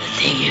 The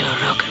thing you're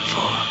looking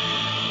for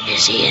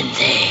is in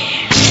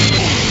there.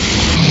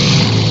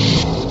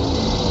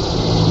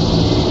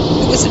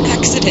 It was an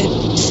accident.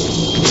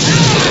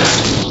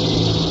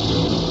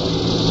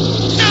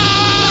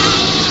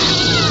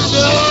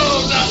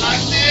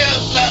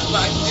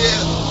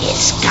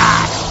 It's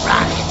gotta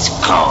run its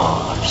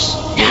course.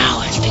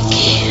 Now it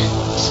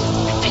begins.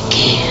 It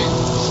begins.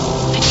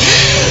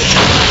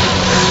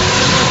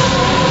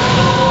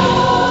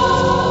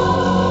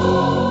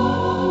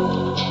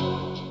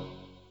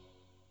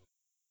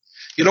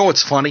 You know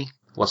what's funny?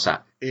 What's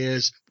that?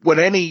 Is when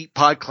any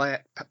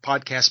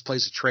podcast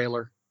plays a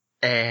trailer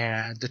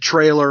and the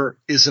trailer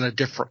is in a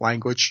different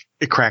language,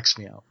 it cracks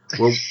me up.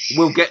 Well,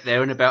 we'll get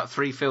there in about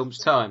 3 films'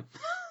 time.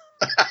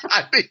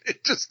 I mean,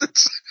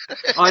 it's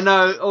I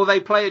know. Or they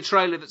play a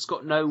trailer that's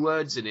got no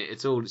words in it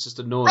at all. It's just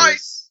a noise. Right.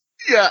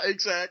 Yeah,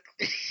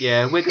 exactly.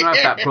 Yeah, we're going to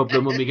have that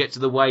problem when we get to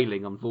the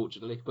wailing,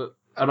 unfortunately.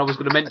 And I was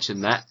going to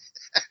mention that.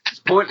 It's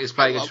pointless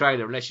playing a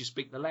trailer unless you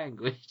speak the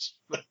language.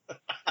 You've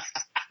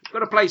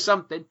got to play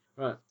something.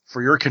 Right.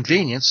 For your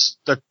convenience,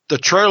 the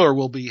trailer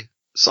will be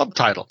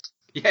subtitled.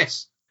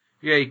 Yes.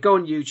 Yeah, you go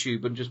on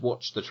YouTube and just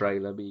watch the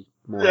trailer. Yeah,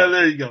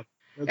 there you go.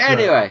 That's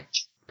anyway. Right.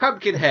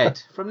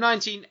 Pumpkinhead from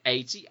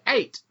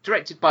 1988,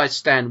 directed by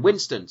Stan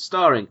Winston,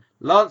 starring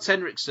Lance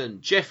Henriksen,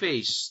 Jeff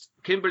East,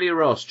 Kimberly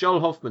Ross, Joel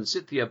Hoffman,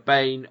 Cynthia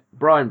Bain,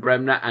 Brian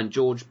Bremner, and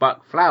George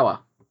Buck Flower.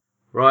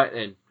 Right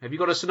then, have you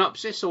got a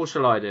synopsis or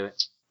shall I do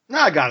it? No,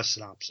 I got a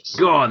synopsis.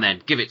 Go on then,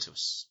 give it to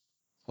us.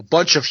 A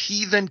bunch of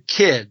heathen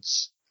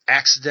kids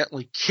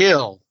accidentally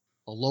kill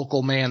a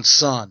local man's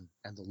son,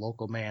 and the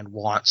local man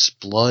wants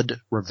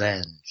blood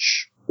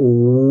revenge.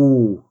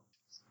 Ooh,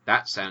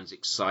 that sounds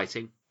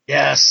exciting.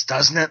 Yes,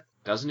 doesn't it?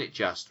 Doesn't it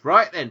just?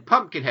 Right then,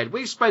 Pumpkinhead.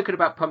 We've spoken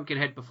about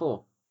Pumpkinhead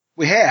before.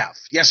 We have.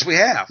 Yes, we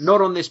have.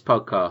 Not on this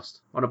podcast.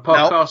 On a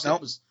podcast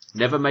that was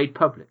never made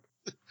public.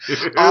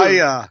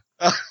 I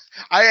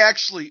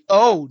actually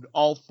own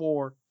all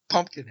 4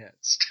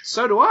 Pumpkinheads.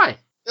 So do I.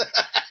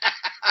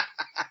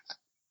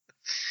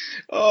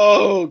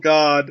 Oh,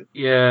 God.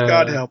 Yeah.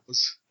 God help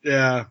us.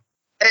 Yeah.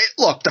 Hey,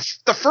 look,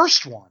 the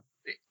first one,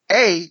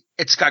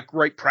 it's got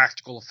great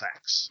practical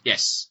effects.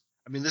 Yes.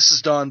 I mean, this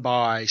is done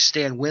by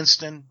Stan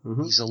Winston.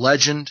 Mm-hmm. He's a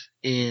legend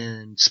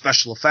in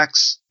special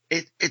effects.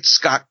 It's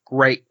got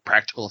great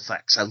practical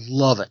effects. I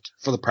love it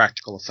for the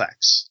practical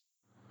effects.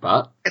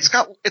 But it's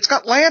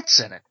got Lance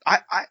in it.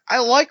 I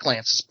like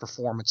Lance's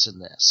performance in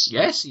this.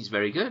 Yes, he's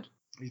very good.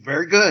 He's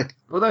very good.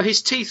 Although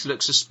his teeth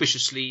look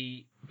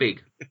suspiciously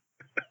big.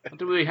 I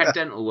don't know if he had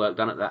dental work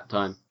done at that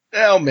time.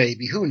 Well,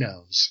 maybe. Who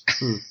knows?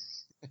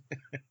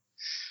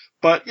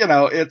 But, you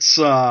know, it's,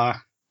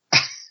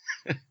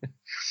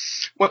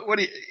 what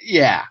do you,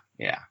 yeah.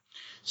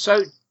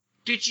 So,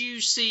 did you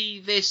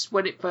see this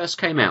when it first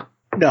came out?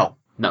 No.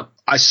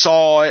 I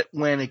saw it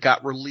when it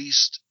got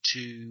released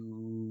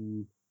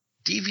to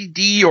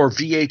DVD or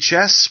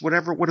VHS,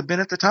 whatever it would have been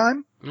at the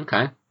time.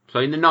 Okay. So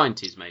in the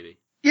 90s, maybe?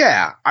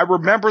 Yeah. I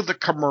remember the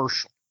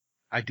commercial.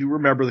 I do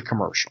remember the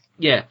commercial.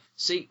 Yeah.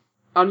 See,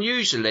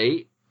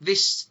 unusually,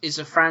 this is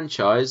a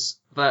franchise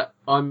that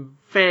I'm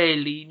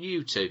fairly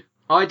new to.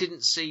 I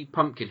didn't see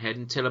Pumpkinhead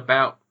until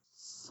about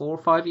 4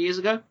 or 5 years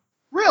ago.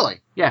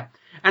 Really? Yeah.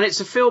 And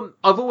it's a film,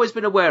 I've always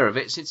been aware of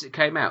it since it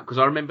came out, because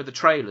I remember the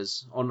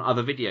trailers on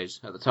other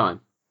videos at the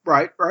time.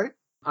 Right.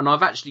 And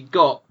I've actually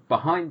got,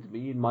 behind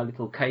me in my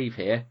little cave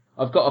here,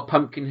 I've got a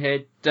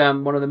Pumpkinhead,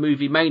 one of the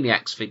Movie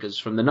Maniacs figures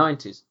from the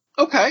 90s.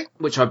 Okay.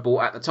 Which I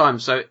bought at the time.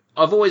 So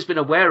I've always been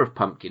aware of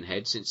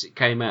Pumpkinhead since it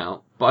came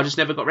out, but I just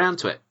never got round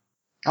to it.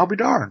 I'll be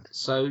darned.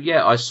 So,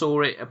 yeah, I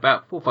saw it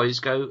about 4 or 5 years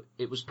ago.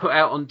 It was put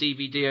out on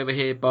DVD over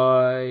here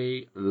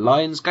by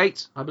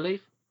Lionsgate, I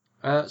believe.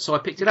 So I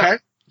picked it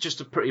up. Just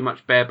a pretty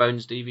much bare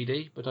bones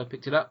DVD, but I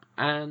picked it up.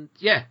 And,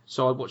 yeah,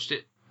 so I watched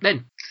it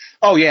then.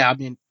 Oh, yeah. I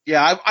mean,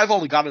 yeah, I've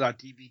only got it on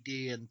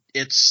DVD, and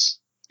it's,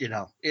 you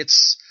know,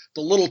 it's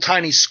the little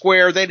tiny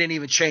square. They didn't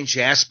even change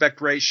the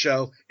aspect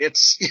ratio.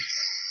 It's...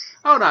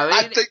 Oh, no.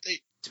 I think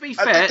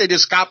they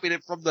just copied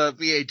it from the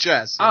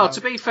VHS. Oh, know?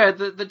 To be fair,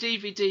 the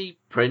DVD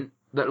print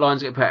that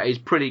Lionsgate put out is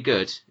pretty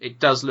good. It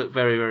does look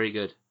very, very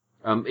good.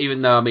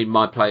 Even though, I mean,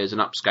 my player's an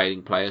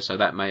upscaling player, so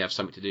that may have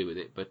something to do with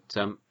it. But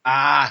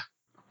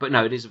But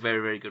no, it is a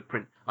very, very good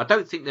print. I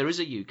don't think there is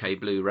a UK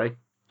Blu-ray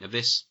of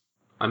this.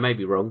 I may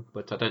be wrong,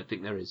 but I don't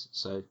think there is.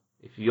 So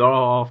if you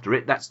are after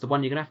it, that's the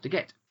one you're going to have to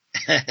get.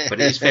 But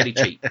it is fairly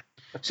cheap.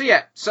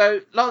 So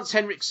Lance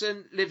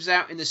Henriksen lives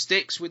out in the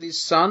sticks with his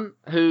son,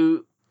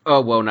 who...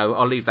 Oh, well, no,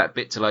 I'll leave that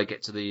bit till I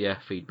get to the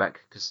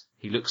feedback, because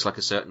he looks like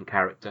a certain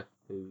character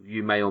who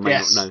you may or may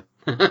not know.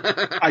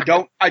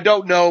 I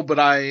don't know, but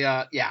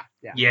yeah.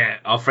 Yeah,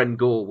 our friend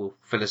Gore will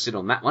fill us in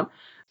on that one.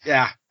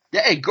 Yeah.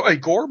 Yeah,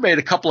 Gore made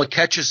a couple of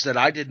catches that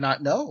I did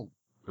not know.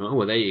 Oh,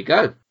 well, there you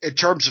go. In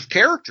terms of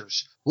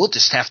characters, we'll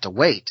just have to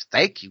wait.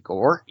 Thank you,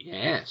 Gore.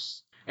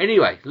 Yes.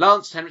 Anyway,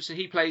 Lance Henriksen,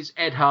 he plays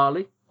Ed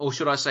Harley, or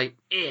should I say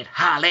Ed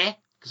Harley,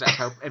 because that's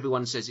how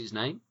everyone says his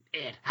name.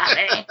 Ed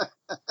Harley.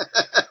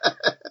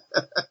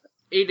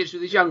 He lives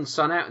with his young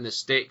son out in the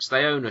sticks.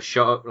 They own a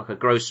shop, like a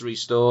grocery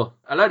store.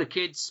 A load of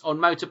kids on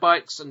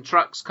motorbikes and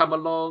trucks come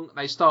along.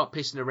 They start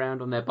pissing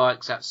around on their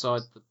bikes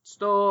outside the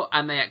store,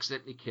 and they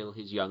accidentally kill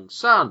his young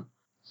son.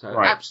 So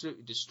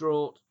absolutely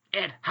distraught,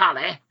 Ed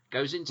Harley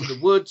goes into the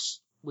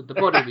woods with the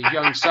body of his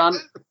young son,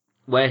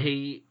 where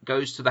he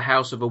goes to the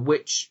house of a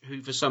witch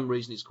who for some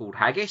reason is called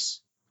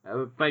Haggis.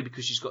 Maybe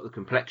because she's got the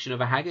complexion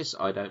of a haggis,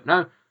 I don't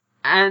know.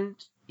 And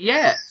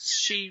yeah,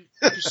 she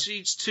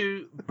proceeds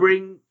to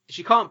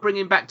she can't bring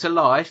him back to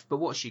life, but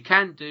what she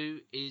can do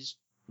is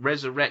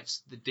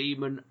resurrect the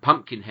demon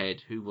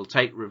Pumpkinhead, who will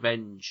take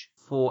revenge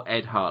for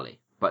Ed Harley.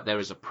 But there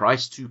is a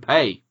price to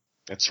pay.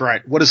 That's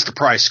right. What is the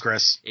price,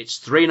 Chris? It's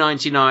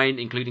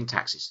 $3.99, including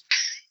taxes.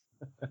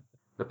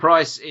 The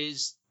price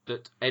is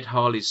that Ed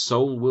Harley's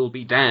soul will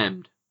be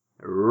damned.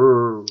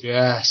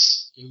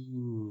 Yes.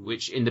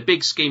 Which, in the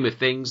big scheme of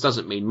things,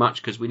 doesn't mean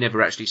much, because we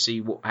never actually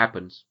see what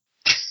happens.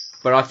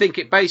 But I think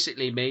it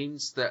basically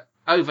means that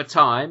over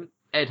time,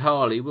 Ed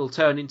Harley will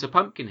turn into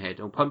Pumpkinhead,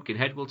 or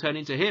Pumpkinhead will turn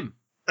into him.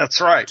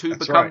 That's right. To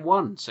become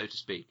one, so to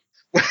speak.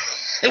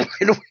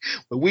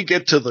 When we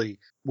get to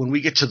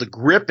the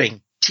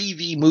gripping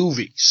TV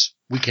movies,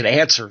 we can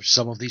answer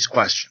some of these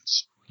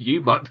questions.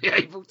 You might be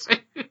able to.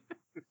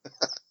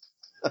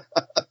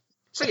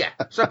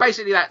 So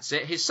basically that's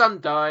it. His son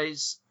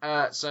dies,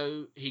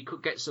 so he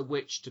gets a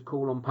witch to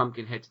call on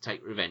Pumpkinhead to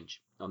take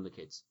revenge on the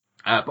kids.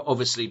 But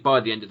obviously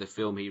by the end of the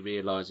film he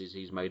realises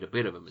he's made a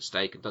bit of a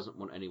mistake and doesn't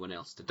want anyone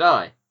else to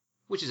die.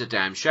 Which is a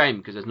damn shame,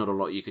 because there's not a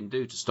lot you can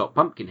do to stop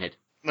Pumpkinhead.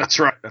 That's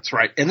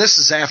right. And this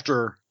is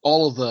after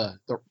all of the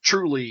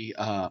truly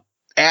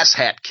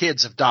asshat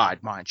kids have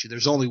died, mind you.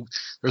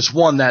 There's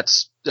one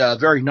that's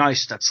very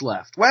nice that's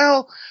left.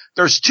 Well,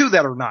 there's two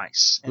that are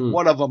nice, and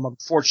one of them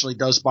unfortunately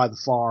does buy the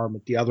farm,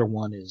 but the other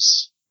one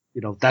is,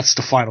 that's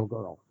the final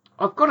girl.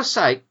 I've got to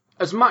say,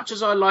 as much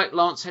as I like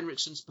Lance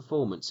Henriksen's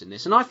performance in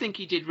this, and I think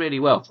he did really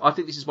well, I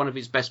think this is one of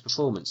his best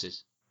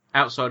performances.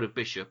 Outside of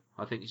Bishop,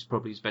 I think this is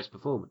probably his best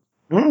performance.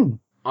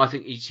 I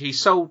think he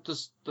sold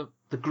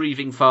the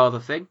grieving father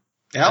thing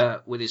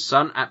with his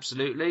son,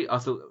 absolutely. I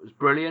thought it was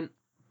brilliant.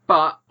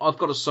 But I've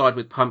got to side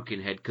with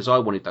Pumpkinhead, because I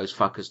wanted those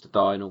fuckers to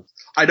die and all.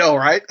 I know,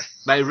 right?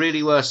 They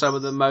really were some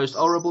of the most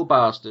horrible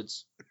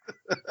bastards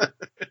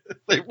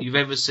you've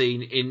ever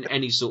seen in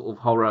any sort of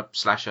horror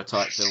slasher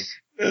type film.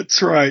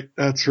 That's right.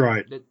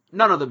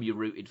 None of them you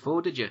rooted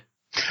for, did you?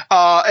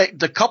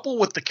 The couple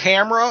with the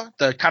camera,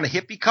 the kind of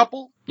hippie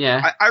couple.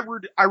 Yeah.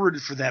 I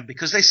rooted for them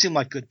because they seem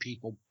like good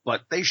people,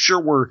 but they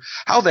sure were.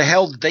 How the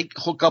hell did they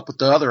hook up with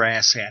the other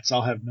asshats?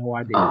 I'll have no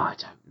idea. I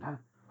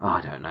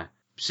don't know.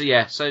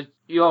 So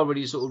you are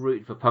really sort of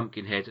rooting for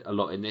Pumpkinhead a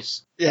lot in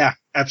this. Yeah,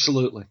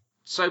 absolutely.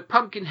 So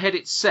Pumpkinhead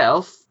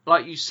itself,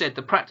 like you said,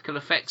 the practical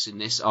effects in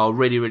this are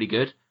really, really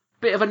good.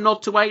 Bit of a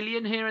nod to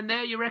Alien here and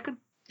there, you reckon?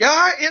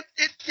 Yeah,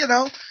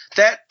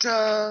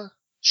 that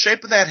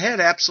shape of that head,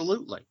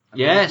 absolutely.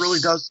 Yes. It really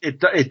does.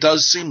 It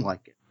does seem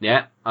like it.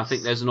 Yeah, I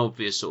think there's an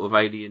obvious sort of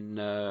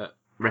Alien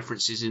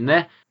references in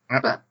there.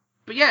 Yep.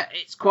 But yeah,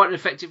 it's quite an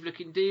effective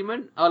looking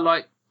demon. I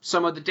like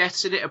some of the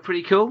deaths in it are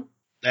pretty cool.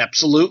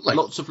 Absolutely.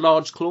 Lots of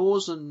large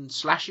claws and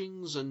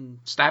slashings and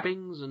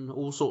stabbings and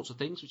all sorts of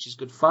things, which is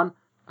good fun.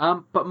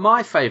 But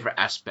my favourite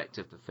aspect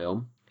of the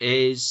film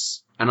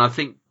is, and I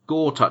think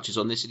Gore touches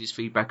on this in his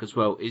feedback as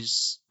well,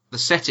 is the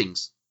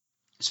settings.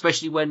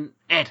 Especially when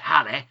Ed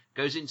Harley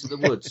goes into the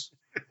woods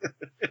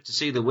to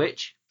see the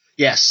witch.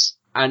 Yes.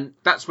 And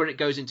that's where it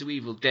goes into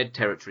Evil Dead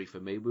territory for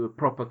me. We were a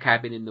proper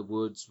cabin in the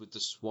woods with the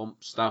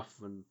swamp stuff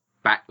and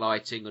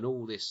backlighting and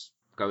all this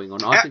going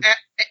on. I think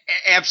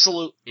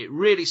absolutely. It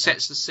really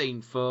sets the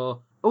scene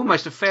for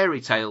almost a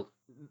fairy tale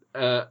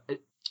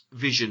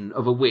vision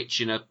of a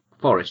witch in a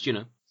forest,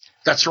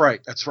 That's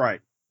right.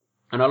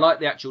 And I like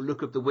the actual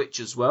look of the witch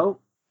as well.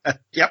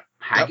 Yep.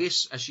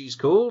 Haggis, as she's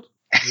called.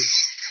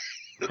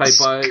 Played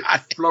by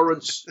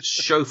Florence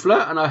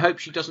Schoeffler, and I hope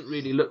she doesn't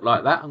really look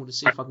like that. I'm going to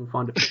see if I can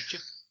find a picture.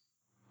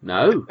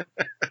 No.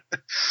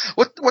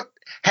 What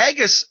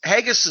haggis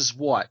is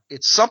what?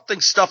 It's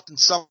something stuffed in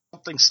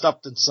something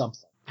stuffed in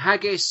something.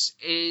 Haggis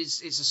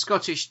it's a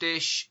Scottish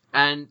dish,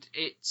 and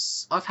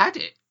I've had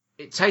it.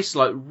 It tastes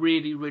like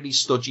really, really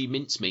stodgy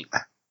mincemeat.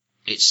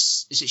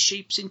 Is it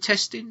sheep's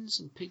intestines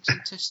and pig's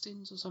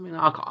intestines or something?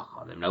 I can't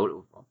even know what it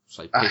was. I'm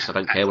so pissed I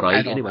don't care what I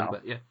eat anyway,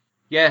 but yeah.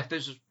 Yeah,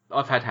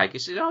 I've had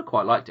haggis, and I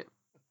quite liked it.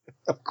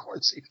 Of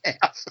course you have.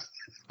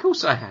 Of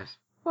course I have.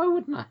 Why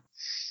wouldn't I?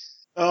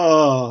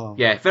 Oh.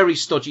 Yeah, very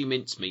stodgy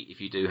mincemeat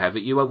if you do have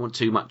it. You won't want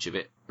too much of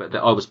it. But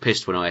I was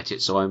pissed when I ate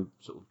it, so I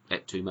sort of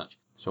ate too much.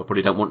 So I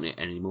probably don't want it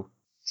anymore.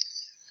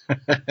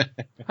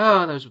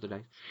 Oh, those were the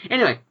days.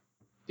 Anyway,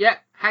 yeah,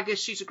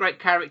 Haggis, she's a great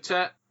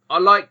character. I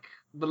like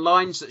the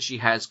lines that she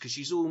has because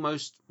she's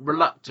almost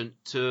reluctant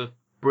to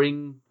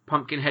bring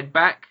Pumpkinhead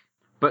back.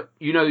 But,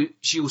 you know,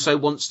 she also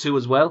wants to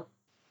as well.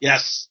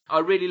 Yes. I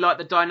really like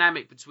the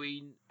dynamic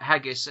between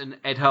Haggis and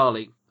Ed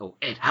Harley, or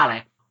Ed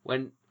Harley,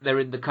 when they're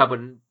in the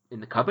cabin.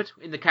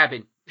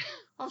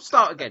 I'll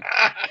start again.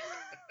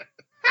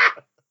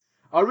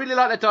 I really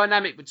like the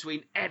dynamic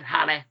between Ed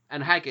Harley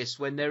and Haggis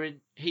when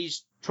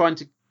he's trying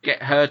to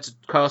get her to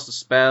cast a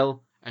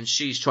spell, and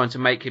she's trying to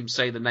make him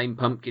say the name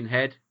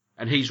Pumpkinhead,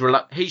 and she's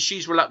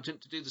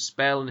reluctant to do the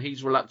spell, and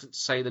he's reluctant to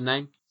say the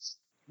name.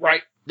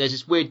 Right. There's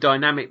this weird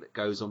dynamic that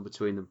goes on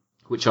between them,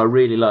 which I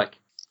really like.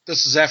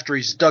 This is after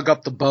he's dug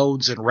up the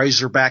bones in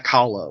Razorback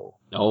Hollow.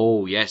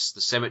 Oh, yes,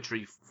 the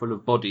cemetery full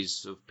of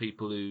bodies of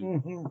people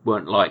who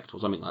weren't liked, or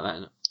something like that,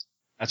 isn't it?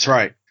 That's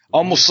right.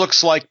 Almost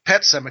looks like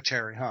Pet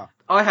Sematary, huh?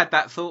 I had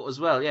that thought as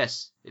well,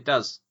 yes, it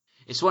does.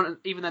 It's one,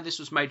 even though this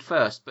was made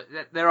first, but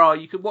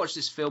you could watch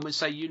this film and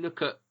say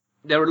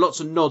there are lots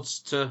of nods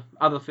to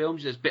other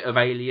films. There's a bit of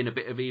Alien, a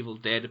bit of Evil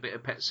Dead, a bit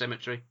of Pet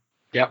Sematary.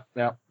 Yep.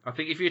 I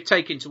think if you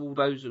take all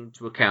those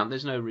into account,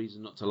 there's no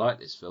reason not to like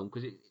this film,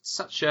 because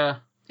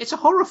it's a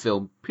horror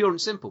film, pure and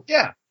simple.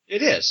 Yeah,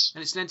 it is.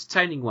 And it's an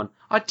entertaining one.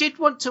 I did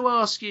want to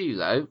ask you,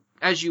 though,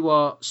 as you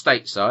are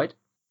stateside,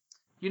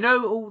 you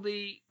know all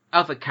the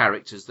other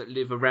characters that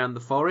live around the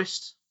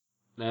forest?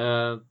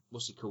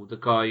 What's he called? The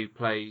guy who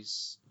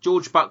plays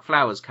George Buck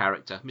Flowers'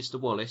 character, Mr.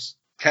 Wallace.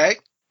 Okay,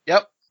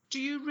 yep.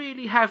 Do you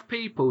really have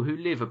people who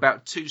live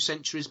about 2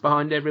 centuries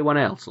behind everyone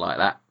else like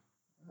that?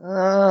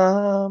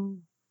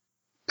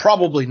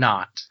 Probably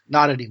not.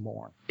 Not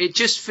anymore. It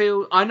just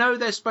feels... I know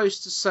they're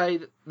supposed to say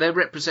that they're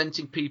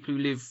representing people who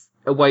live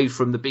away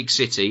from the big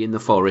city in the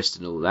forest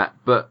and all that,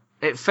 but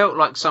it felt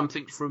like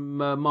something from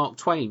Mark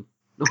Twain.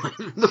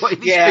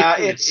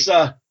 It's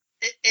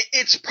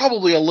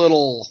probably a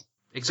little...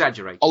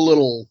 exaggerated. A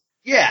little...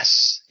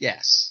 Yes.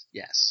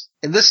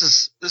 And this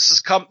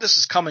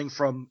is coming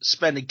from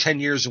spending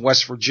 10 years in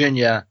West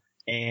Virginia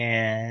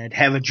and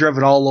having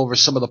driven all over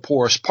some of the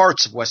poorest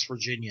parts of West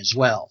Virginia as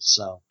well,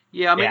 so...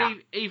 Yeah, I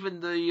mean,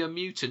 even the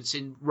mutants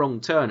in Wrong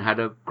Turn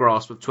had a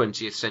grasp of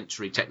 20th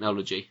century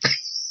technology.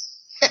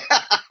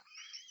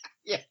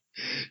 Yeah.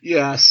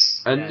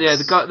 Yes. And yes.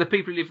 The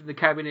people who live in the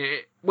cabin,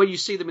 when you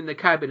see them in the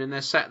cabin and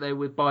they're sat there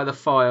by the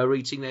fire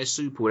eating their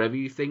soup or whatever,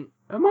 you think,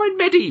 am I in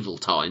medieval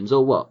times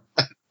or what?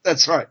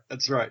 That's right.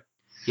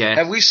 Yeah.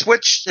 Have we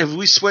switched to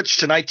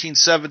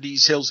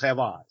 1970s Hills Have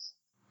Eyes?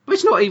 But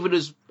it's not even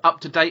as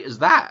up to date as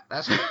that.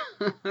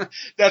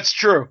 That's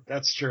true.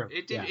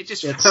 It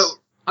just felt...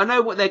 I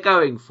know what they're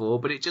going for,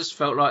 but it just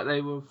felt like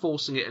they were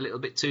forcing it a little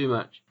bit too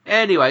much.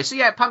 Anyway, so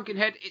yeah,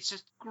 Pumpkinhead, it's a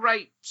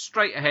great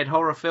straight-ahead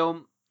horror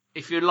film.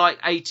 If you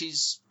like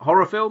 80s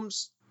horror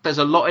films, there's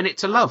a lot in it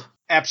to love.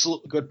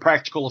 Absolutely good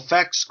practical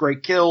effects,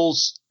 great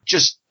kills,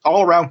 just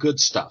all-around good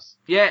stuff.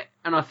 Yeah,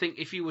 and I think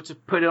if you were to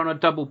put it on a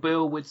double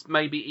bill with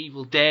maybe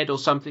Evil Dead or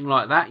something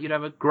like that, you'd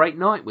have a great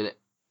night with it.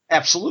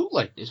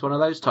 Absolutely. It's one of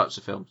those types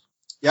of films.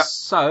 Yep.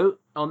 So,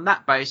 on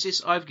that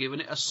basis, I've given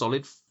it a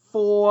solid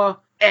 4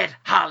 Ed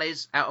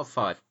Harleys out of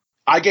 5.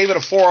 I gave it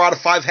a 4 out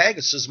of 5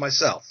 Haggises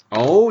myself.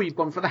 Oh, you've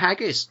gone for the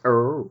haggis.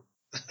 Oh.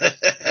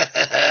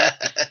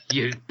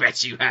 You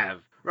bet you have.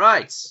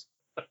 Right.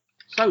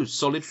 So,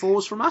 solid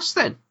 4s from us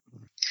then.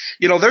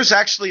 You know, there's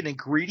actually an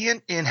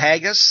ingredient in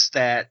haggis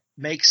that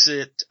makes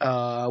it,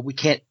 we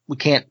can't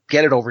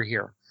get it over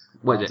here.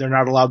 What is it? They're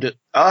not allowed to,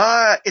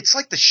 it's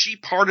like the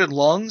sheep-hearted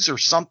lungs or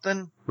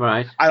something.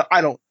 Right.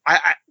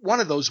 One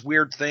of those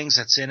weird things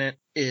that's in it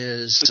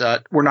is,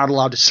 we're not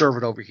allowed to serve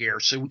it over here,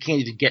 so we can't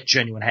even get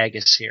genuine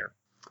haggis here.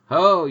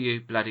 Oh,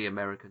 you bloody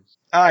Americans.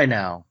 I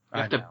know.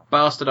 You have to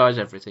bastardize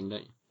everything,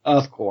 don't you?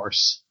 Of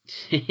course.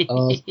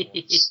 Oh,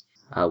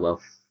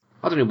 well.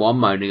 I don't know what I'm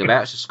moaning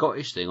about. It's a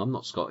Scottish thing. I'm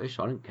not Scottish.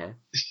 I don't care.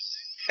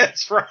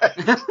 That's right.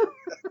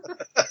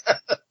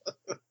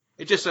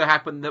 It just so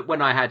happened that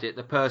when I had it,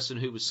 the person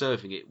who was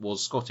serving it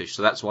was Scottish,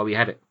 so that's why we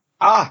had it.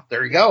 Ah,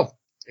 there you go.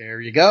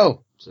 There you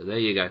go. So there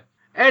you go.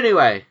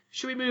 Anyway,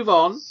 should we move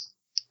on?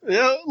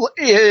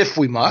 If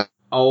we must.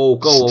 Oh,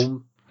 go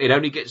on. It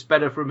only gets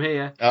better from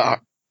here.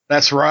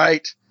 That's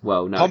right.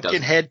 Well, no,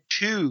 Pumpkinhead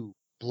 2,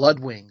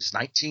 Bloodwings,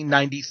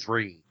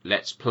 1993.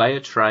 Let's play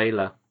a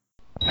trailer.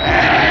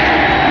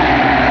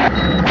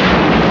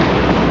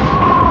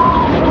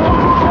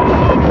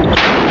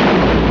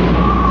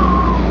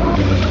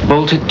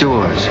 Bolted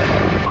doors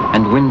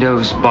and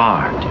windows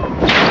barred.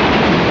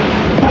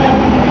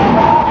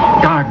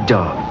 Guard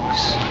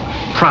dogs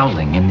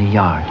prowling in the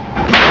yard.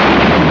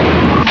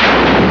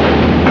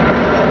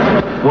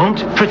 Won't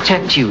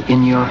protect you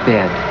in your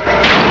bed.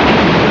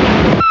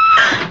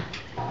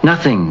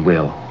 Nothing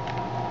will.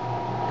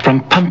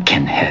 From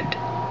Pumpkinhead.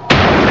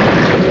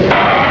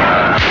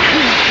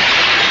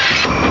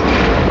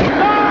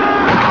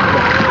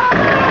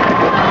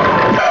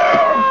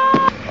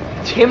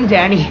 him,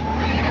 Danny.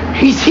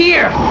 He's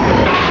here!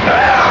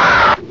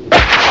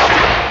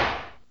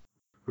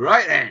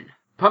 Right then.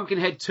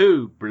 Pumpkinhead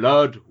 2,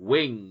 Blood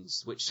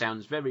Wings, which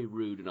sounds very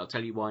rude, and I'll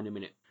tell you why in a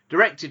minute.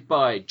 Directed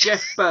by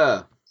Jeff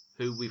Burr,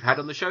 who we've had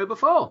on the show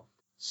before.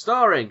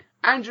 Starring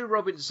Andrew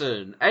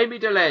Robinson, Amy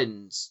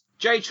Delenz,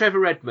 J. Trevor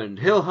Redmond,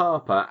 Hill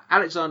Harper,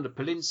 Alexander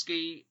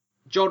Polinsky,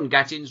 John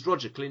Gattins,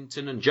 Roger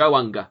Clinton, and Joe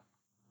Unger.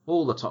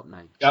 All the top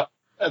names. Yep,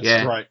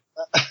 that's right.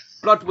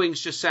 Blood Wings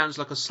just sounds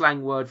like a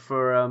slang word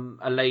for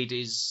a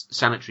lady's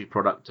sanitary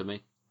product to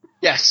me.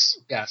 Yes.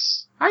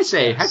 I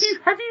say, yes.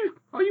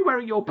 Are you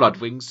wearing your blood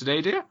wings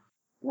today, dear?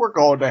 We're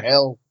going to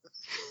hell.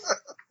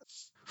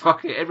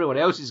 Fuck it, everyone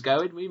else is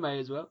going, we may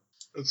as well.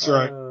 That's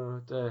right.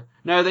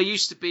 No, there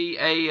used to be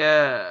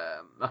a,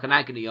 like an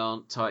agony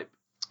aunt type,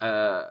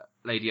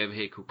 lady over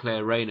here called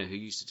Claire Rayner who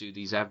used to do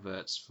these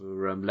adverts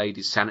for,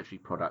 ladies' sanitary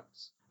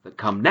products that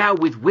come now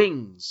with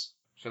wings.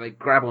 So they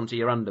grab onto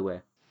your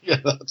underwear. Yeah,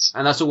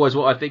 and that's always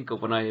what I think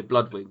of when I hear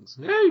blood wings.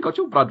 Yeah, you got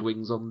your blood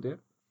wings on, dear.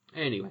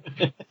 Anyway.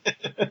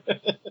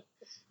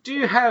 Do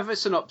you have a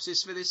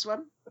synopsis for this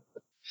one?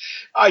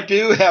 I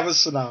do have a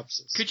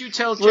synopsis. Could you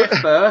tell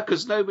Jeff Burr?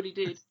 Because nobody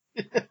did.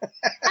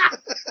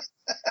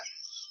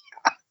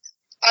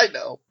 I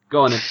know.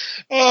 Go on then.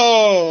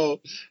 Oh,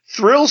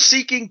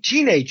 thrill-seeking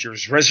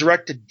teenagers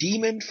resurrect a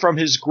demon from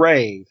his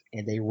grave,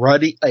 and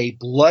a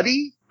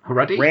bloody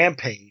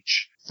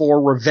rampage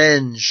for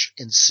revenge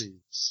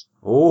ensues.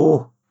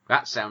 Oh,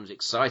 that sounds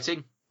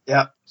exciting.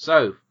 Yeah.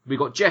 So, we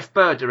got Jeff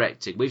Burr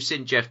directing. We've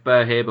seen Jeff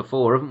Burr here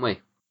before, haven't we?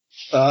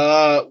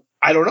 I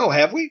don't know,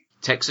 have we?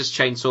 Texas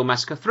Chainsaw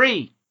Massacre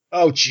 3.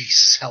 Oh,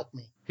 Jesus, help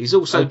me. He's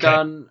also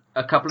done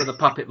a couple of the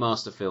Puppet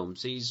Master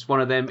films. He's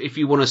one of them, if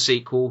you want a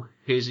sequel,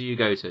 here's who you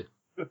go to.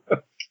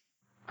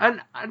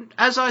 And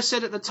as I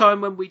said at the time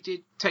when we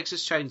did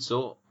Texas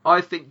Chainsaw,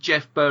 I think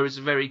Jeff Burr is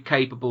a very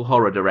capable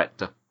horror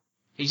director.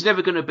 He's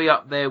never going to be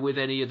up there with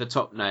any of the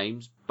top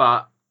names,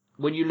 but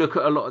when you look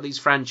at a lot of these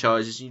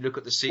franchises and you look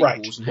at the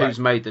sequels and who's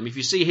made them, if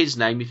you see his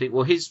name, you think,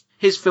 well, his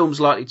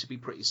film's likely to be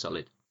pretty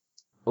solid.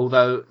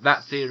 Although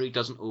that theory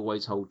doesn't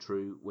always hold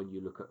true when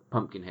you look at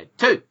Pumpkinhead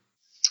 2.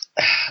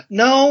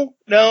 No,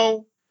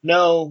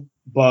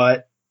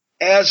 but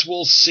as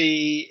we'll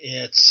see,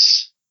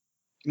 it's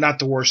not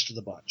the worst of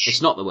the bunch.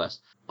 It's not the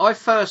worst. I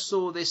first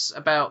saw this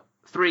about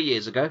 3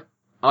 years ago.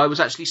 I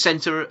was actually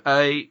sent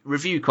a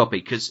review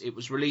copy because it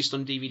was released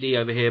on DVD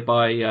over here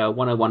by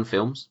 101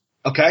 Films.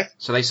 Okay.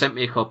 So they sent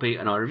me a copy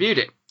and I reviewed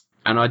it.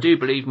 And I do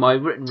believe my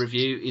written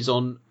review is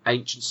on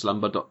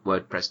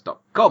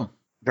ancientslumber.wordpress.com.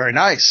 Very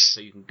nice.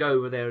 So you can go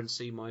over there and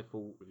see my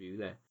full review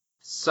there.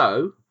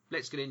 So,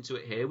 let's get into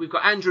it here. We've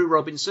got Andrew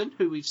Robinson,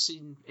 who we've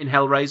seen in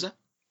Hellraiser.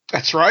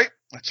 That's right.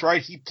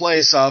 He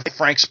plays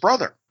Frank's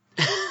brother.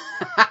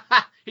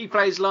 He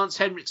plays Lance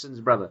Henriksen's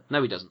brother.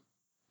 No, he doesn't.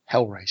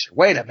 Hellraiser.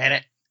 Wait a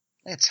minute.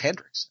 That's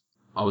Henriksen.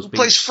 Who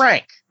plays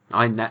Frank?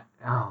 I know.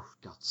 Oh, for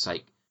God's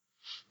sake.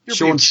 You're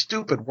being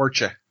stupid,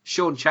 weren't you?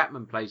 Sean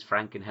Chapman plays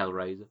Frank in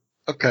Hellraiser.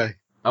 Okay.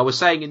 I was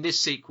saying in this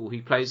sequel he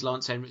plays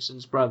Lance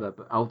Henriksen's brother,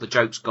 but the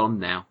joke's gone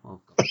now.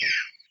 Oh,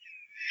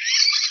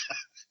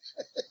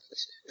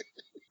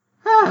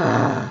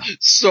 God.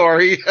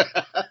 Sorry.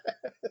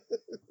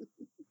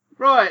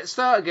 Right,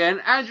 start again.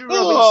 Andrew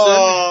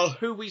Robinson,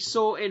 who we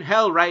saw in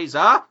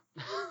Hellraiser.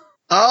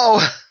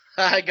 Oh,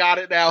 I got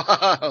it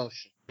now.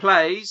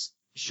 Plays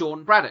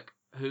Sean Braddock,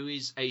 who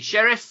is a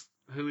sheriff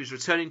who is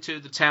returning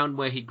to the town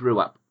where he grew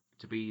up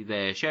to be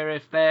their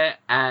sheriff there,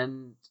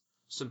 and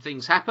some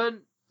things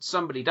happen.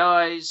 Somebody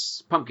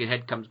dies,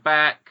 Pumpkinhead comes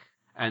back,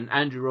 and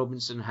Andrew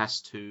Robinson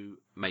has to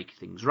make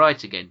things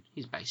right again.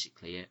 He's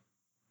basically it.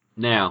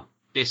 Now,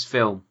 this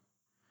film.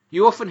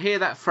 You often hear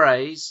that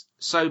phrase,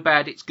 so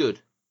bad it's good.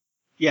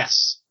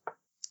 Yes.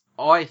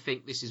 I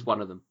think this is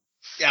one of them.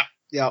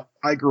 Yeah,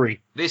 I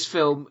agree. This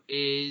film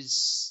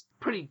is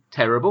pretty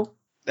terrible.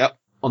 Yep.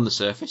 On the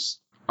surface.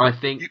 I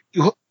think...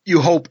 You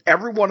hope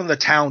everyone in the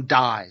town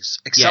dies,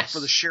 except for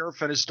the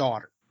sheriff and his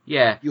daughter.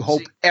 Yeah. You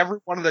hope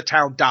everyone in the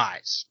town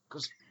dies.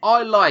 Because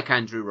I like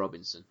Andrew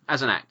Robinson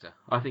as an actor.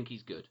 I think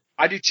he's good.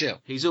 I do too.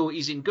 He's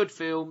in good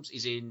films.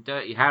 He's in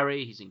Dirty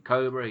Harry. He's in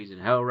Cobra. He's in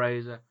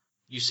Hellraiser.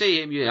 You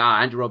see him,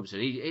 Andrew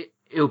Robinson.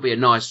 He'll be a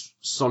nice,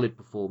 solid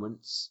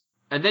performance.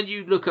 And then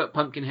you look at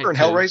Pumpkinhead 2. In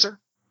Hellraiser?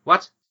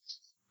 What?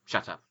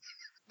 Shut up.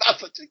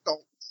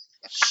 Don't.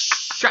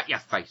 Shut your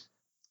face.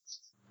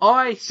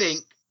 I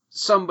think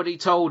somebody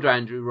told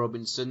Andrew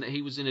Robinson that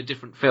he was in a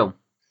different film.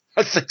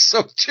 I think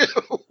so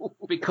too.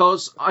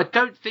 Because I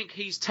don't think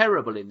he's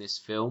terrible in this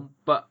film,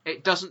 but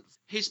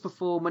his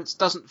performance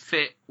doesn't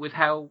fit with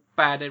how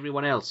bad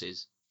everyone else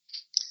is.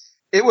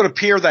 It would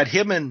appear that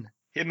him and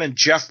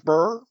Jeff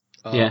Burr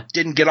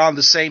didn't get on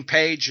the same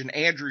page, and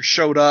Andrew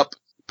showed up,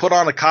 put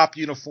on a cop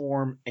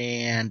uniform,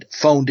 and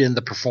phoned in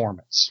the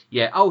performance.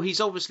 Yeah. Oh, he's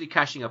obviously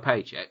cashing a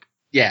paycheck.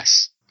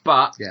 Yes.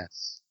 But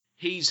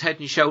he's head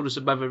and shoulders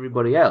above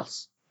everybody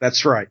else.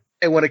 That's right.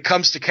 And when it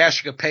comes to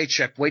cashing a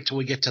paycheck, wait till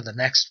we get to the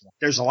next one.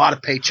 There's a lot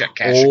of paycheck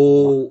cashing.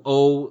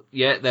 Oh,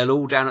 yeah, they're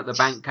all down at the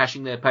bank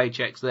cashing their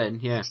paychecks then,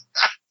 yeah.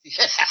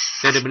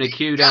 There'd have been a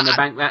queue down the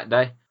bank that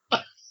day.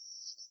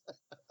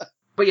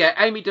 But yeah,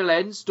 Amy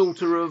Delenz,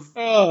 daughter of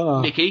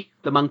Mickey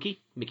the monkey.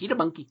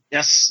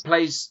 Yes.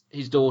 Plays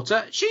his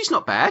daughter. She's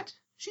not bad.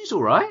 She's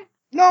all right.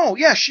 No,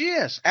 yeah, she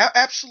is.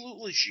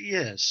 Absolutely, she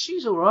is.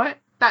 She's all right.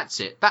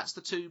 That's it. That's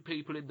the two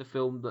people in the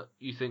film that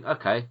you think,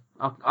 okay,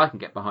 I can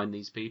get behind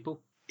these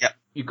people. Yep.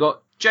 You've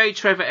got J.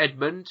 Trevor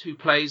Edmund, who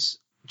plays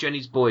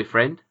Jenny's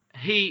boyfriend.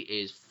 He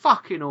is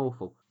fucking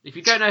awful. If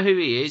you don't know who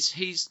he is,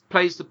 he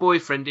plays the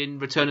boyfriend in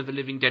Return of the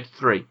Living Dead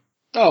 3.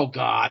 Oh,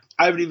 God.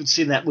 I haven't even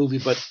seen that movie,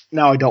 but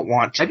now I don't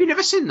want to. Have you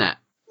never seen that?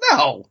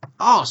 No.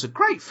 Oh, it's a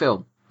great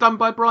film. Done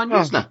by Brian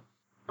Yuzna.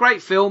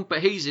 Great film,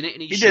 but he's in it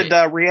and he's shit. He did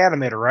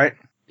Reanimator, right?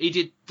 He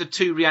did the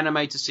 2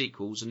 Reanimator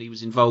sequels and he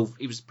was involved.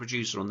 He was the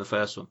producer on the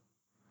first one.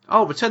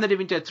 Oh, Return of the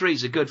Living Dead 3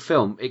 is a good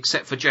film,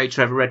 except for J.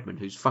 Trevor Edmund,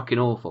 who's fucking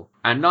awful.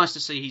 And nice to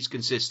see he's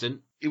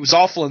consistent. He was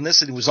awful in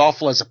this, and he was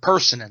awful as a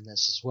person in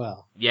this as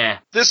well. Yeah.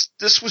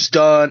 This was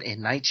done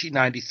in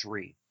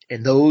 1993.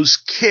 And those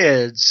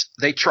kids,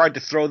 they tried to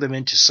throw them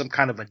into some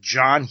kind of a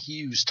John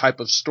Hughes type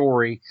of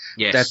story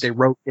that they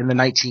wrote in the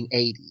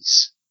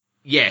 1980s.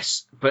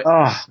 Yes, but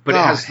it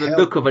has the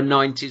look of a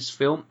 90s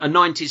film, a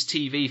 90s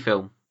TV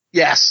film.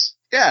 Yes.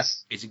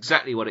 It's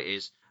exactly what it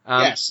is.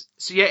 Yes.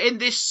 So yeah, in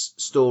this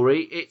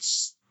story,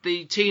 it's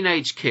the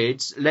teenage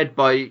kids, led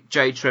by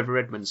J. Trevor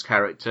Edmund's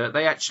character.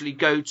 They actually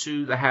go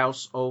to the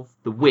house of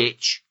the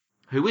witch,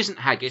 who isn't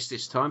Haggis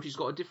this time. She's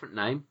got a different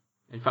name.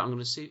 In fact, I'm going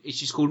to see.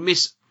 She's called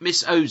Miss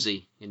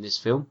Ozzy in this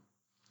film.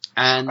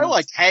 And I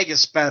like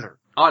Haggis better.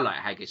 I like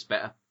Haggis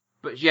better.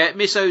 But yeah,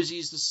 Miss Ozzy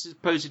is the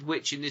supposed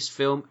witch in this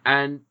film,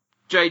 and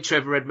J.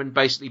 Trevor Edmund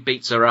basically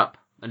beats her up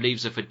and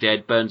leaves her for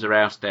dead, burns her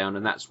house down,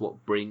 and that's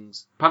what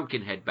brings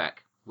Pumpkinhead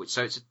back.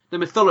 The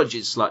mythology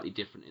is slightly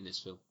different in this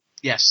film.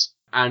 Yes.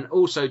 And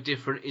also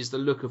different is the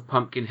look of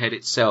Pumpkinhead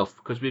itself,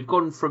 because we've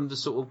gone from the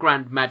sort of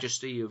grand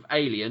majesty of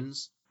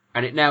Aliens,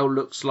 and it now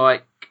looks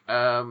like,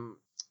 I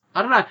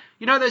don't know,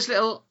 you know those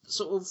little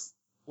sort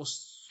of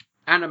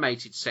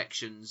animated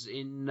sections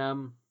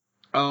in,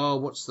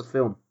 what's the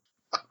film?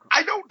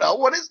 I don't know.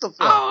 What is the film?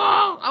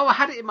 Oh, I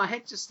had it in my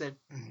head just then.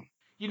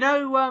 You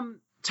know,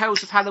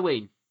 Tales of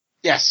Halloween?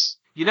 Yes.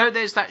 You know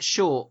there's that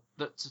short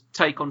that's a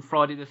take on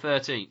Friday the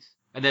 13th,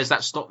 and there's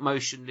that stop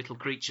motion little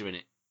creature in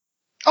it.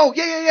 Oh,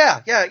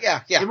 yeah.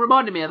 It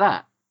reminded me of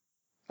that.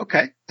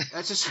 Okay.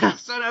 I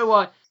don't know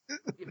why.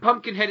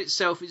 Pumpkinhead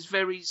itself is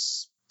very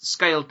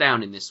scaled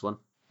down in this one.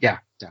 Yeah.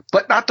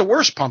 But not the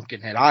worst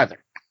Pumpkinhead either.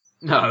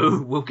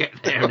 No, we'll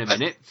get there in a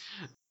minute.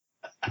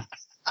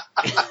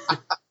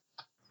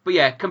 But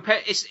yeah,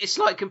 it's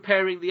like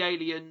comparing the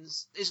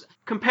aliens.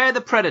 Compare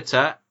the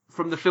Predator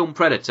from the film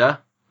Predator,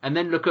 and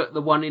then look at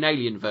the one in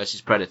Alien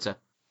vs Predator.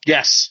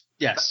 Yes.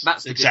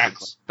 That's the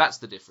difference. That's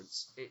the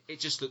difference. It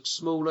just looks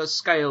smaller,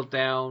 scaled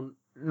down,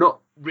 not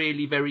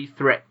really very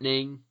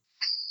threatening.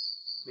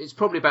 It's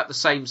probably about the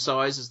same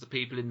size as the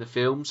people in the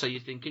film, so you're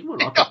thinking, well,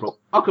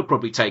 I could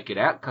probably take it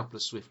out. A couple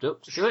of swift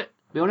ups to it,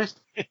 to be honest.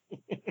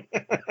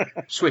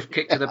 Swift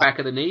kick to the back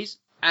of the knees.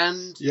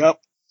 And yep.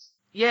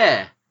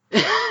 Yeah.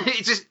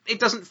 It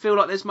doesn't feel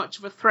like there's much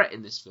of a threat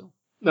in this film.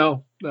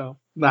 No,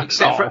 not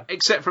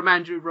except from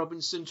Andrew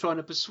Robinson trying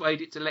to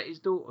persuade it to let his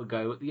daughter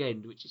go at the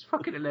end, which is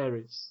fucking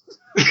hilarious.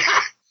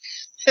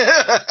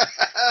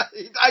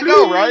 I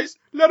know, right?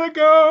 Let her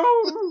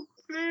go,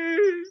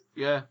 please.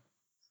 Yeah.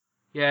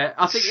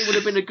 I think it would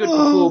have been a good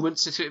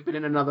performance if it had been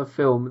in another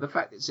film. The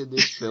fact it's in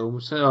this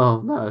film,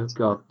 oh no,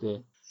 God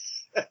dear.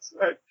 That's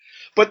right.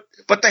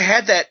 But they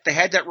had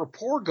that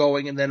rapport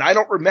going, and then I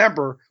don't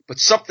remember, but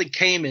something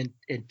came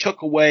and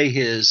took away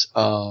his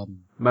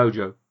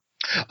mojo.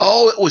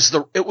 Oh, it was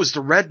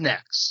the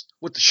rednecks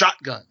with the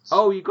shotguns.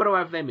 Oh, you got to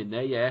have them in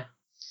there, yeah.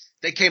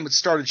 They came and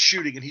started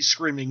shooting, and he's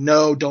screaming,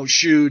 "No, don't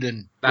shoot!"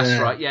 And that's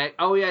right, yeah.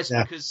 Oh, yes,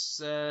 yeah.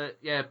 Because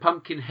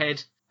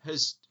Pumpkinhead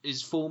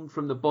is formed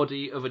from the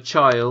body of a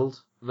child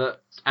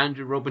that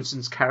Andrew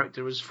Robinson's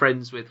character was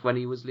friends with when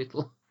he was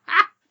little.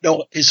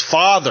 No, his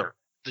father,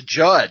 the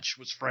judge,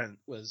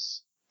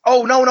 was.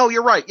 Oh no,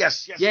 you're right.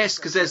 Yes,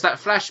 because there's that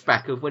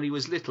flashback of when he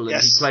was little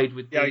and he played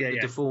with the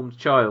deformed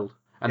child.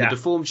 And the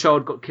deformed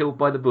child got killed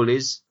by the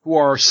bullies.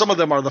 Some of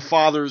them are the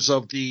fathers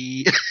of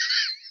the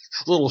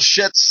little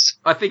shits.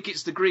 I think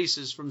it's the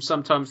greasers from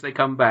Sometimes They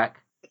Come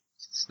Back.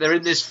 They're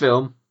in this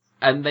film,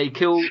 and they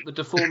kill the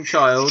deformed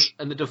child,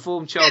 and the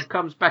deformed child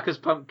comes back as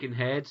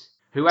Pumpkinhead,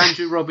 who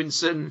Andrew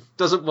Robinson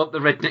doesn't want the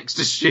rednecks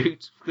to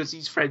shoot because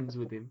he's friends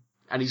with him.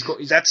 And he's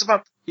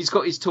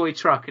got his toy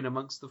truck in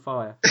amongst the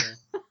fire. Yeah.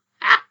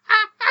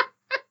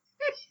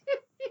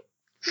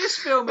 This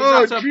film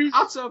is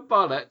utter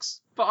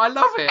bollocks, but I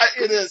love it.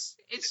 It is.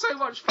 It's so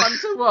much fun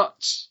to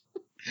watch.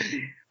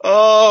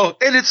 Oh,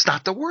 and it's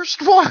not the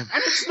worst one.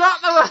 And it's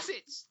not the worst.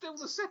 It's still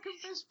the second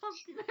best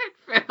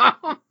Pumpkinhead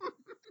film.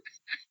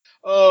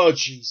 Oh,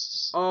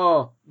 Jesus.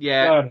 Oh,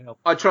 yeah.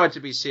 I tried to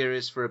be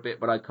serious for a bit,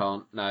 but I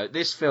can't. No,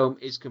 this film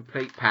is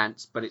complete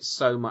pants, but it's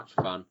so much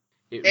fun.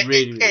 It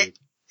really is.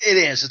 It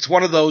is. It's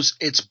one of those,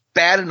 it's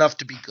bad enough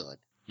to be good.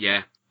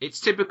 Yeah. It's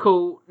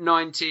typical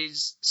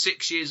 90s,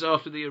 6 years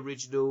after the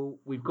original.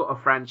 We've got a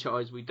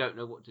franchise. We don't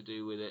know what to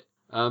do with it.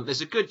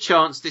 There's a good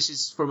chance this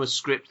is from a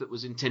script that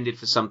was intended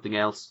for something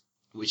else,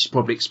 which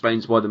probably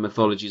explains why the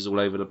mythology is all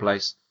over the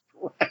place.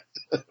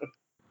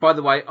 By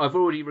the way, I've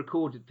already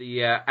recorded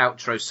the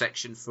outro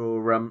section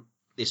for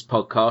this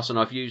podcast, and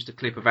I've used a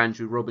clip of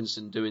Andrew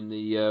Robinson doing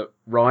the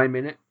rhyme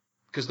in it,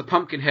 because the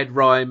Pumpkinhead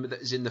rhyme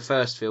that is in the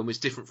first film is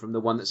different from the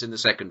one that's in the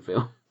second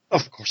film.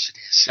 Of course it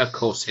is. Of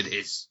course it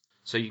is.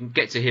 So you can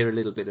get to hear a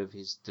little bit of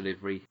his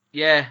delivery.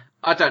 Yeah,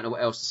 I don't know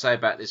what else to say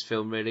about this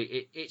film,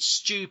 really. It's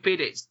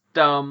stupid, it's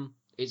dumb,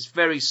 it's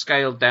very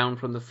scaled down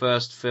from the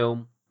first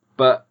film,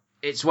 but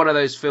it's one of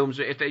those films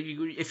where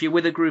if you're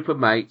with a group of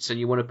mates and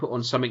you want to put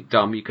on something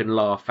dumb you can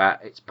laugh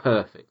at, it's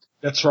perfect.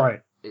 That's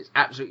right. It's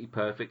absolutely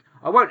perfect.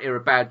 I won't hear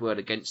a bad word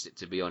against it,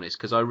 to be honest,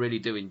 because I really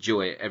do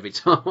enjoy it every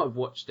time I've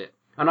watched it.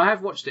 And I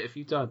have watched it a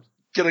few times.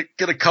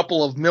 Get a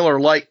couple of Miller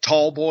Lite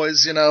tall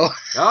boys, you know.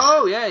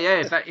 Oh yeah.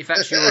 If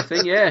that's your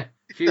thing, yeah.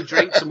 A few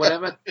drinks and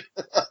whatever.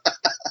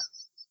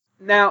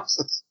 Now,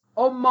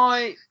 on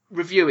my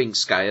reviewing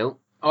scale,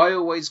 I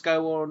always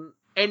go on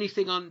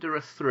anything under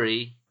a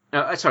 3.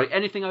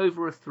 Anything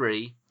over a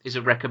 3 is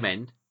a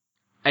recommend.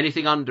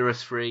 Anything under a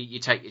 3, you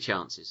take your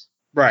chances.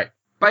 Right.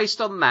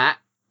 Based on that,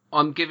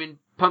 I'm giving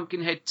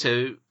Pumpkinhead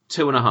 2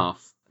 2.5.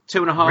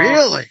 2.5.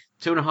 Really?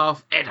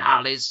 2.5 Ed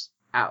Harleys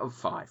out of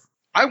 5.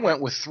 I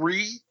went with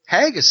 3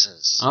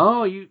 Haggises.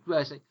 Oh,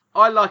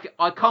 I like it.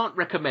 I can't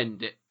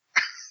recommend it.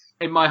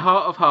 In my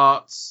heart of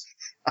hearts,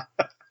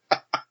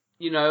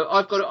 you know,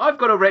 I've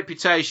got a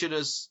reputation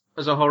as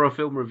a horror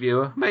film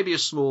reviewer, maybe a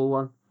small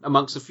one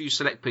amongst a few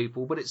select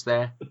people, but it's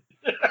there.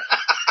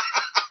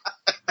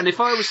 And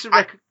if I was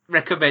to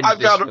recommend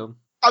this film,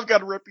 I've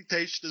got a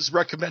reputation as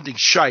recommending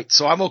shite,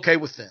 so I'm okay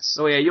with this.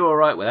 Oh yeah, you're all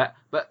right with that,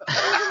 but.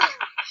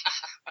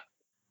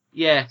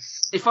 Yeah,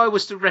 if I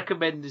was to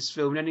recommend this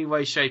film in any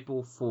way, shape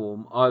or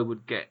form, I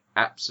would get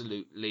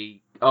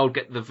I'll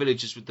get the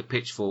villagers with the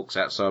pitchforks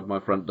outside my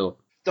front door.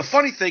 The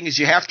funny thing is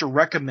you have to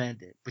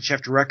recommend it, but you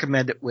have to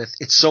recommend it with,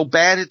 it's so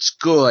bad it's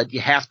good,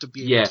 you have to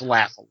be able to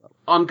laugh a little.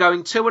 I'm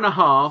going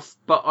 2.5,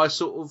 but I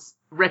sort of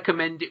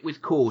recommend it with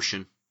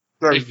caution.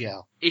 There you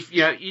go. If,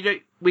 you know,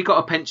 we got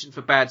a penchant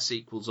for bad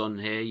sequels on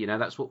here, you know,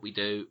 that's what we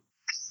do.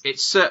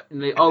 It's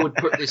certainly, I would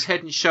put this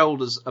head and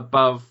shoulders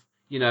above,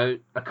 you know,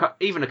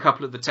 even a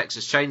couple of the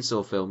Texas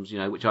Chainsaw films, you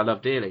know, which I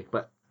love dearly,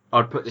 but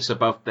I'd put this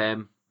above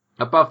them,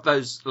 above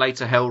those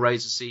later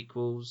Hellraiser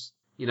sequels,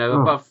 you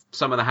know, above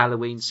some of the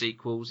Halloween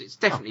sequels. It's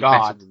definitely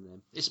better than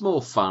them. It's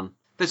more fun.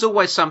 There's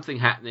always something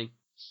happening,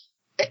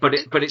 but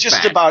it's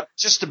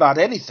just about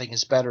anything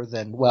is better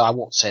than, well, I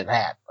won't say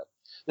that, but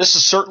this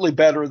is certainly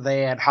better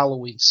than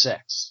Halloween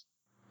 6.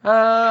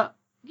 Yeah,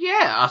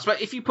 I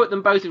suppose if you put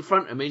them both in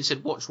front of me and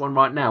said, watch one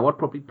right now, I'd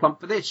probably plump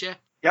for this, yeah.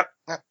 Yep,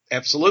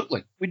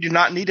 absolutely. We do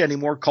not need any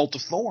more Cult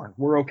of Thorn.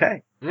 We're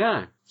okay.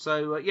 Yeah.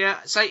 So,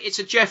 say it's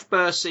a Jeff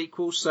Burr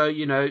sequel, so,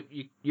 you know,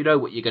 you know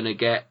what you're going to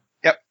get.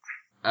 Yep.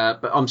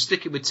 But I'm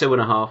sticking with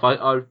 2.5.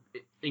 I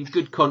in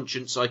good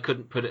conscience, I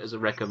couldn't put it as a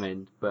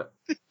recommend, but.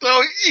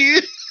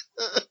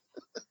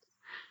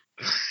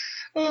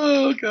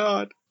 Oh,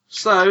 God.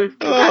 So,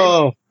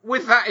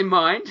 with that in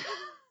mind.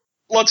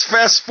 Let's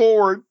fast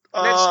forward.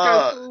 Let's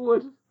go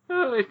forward.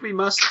 Oh, if we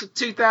must, to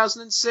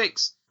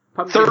 2006.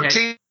 Pumpkinhead.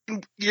 13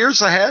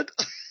 years ahead.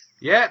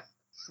 Yeah,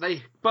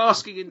 they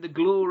basking in the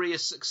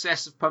glorious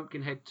success of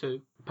Pumpkinhead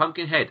 2.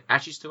 Pumpkinhead,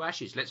 Ashes to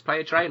Ashes. Let's play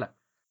a trailer.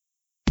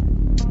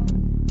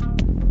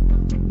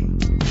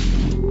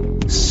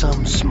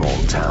 Some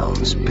small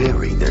towns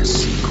bury their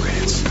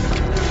secrets,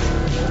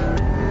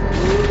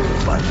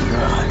 but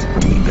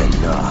not deep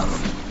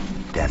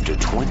enough. After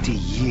 20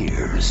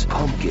 years,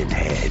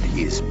 Pumpkinhead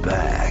is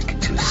back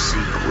to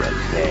seek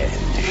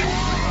revenge.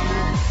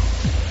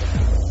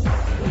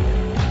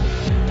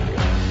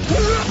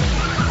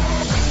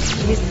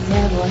 He's the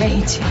devil,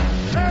 ain't you?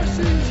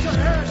 Ashes to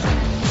ashes!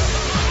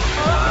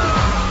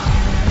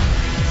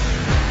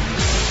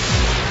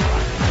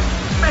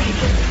 Make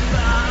it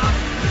stop!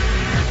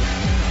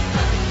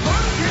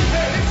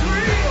 Pumpkinhead, it's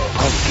real!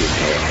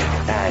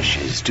 Pumpkinhead,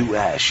 Ashes to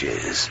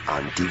Ashes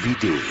on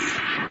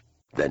DVD.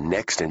 The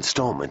next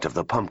installment of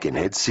the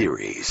Pumpkinhead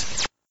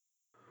series.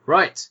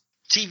 Right.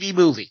 TV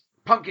movie.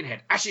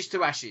 Pumpkinhead, Ashes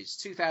to Ashes,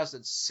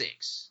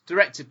 2006.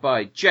 Directed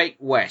by Jake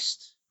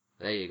West.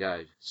 There you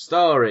go.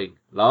 Starring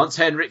Lance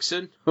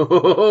Henriksen.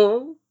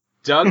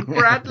 Doug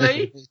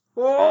Bradley.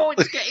 Oh,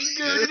 it's getting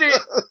good, isn't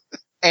it?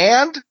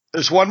 And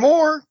there's one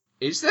more.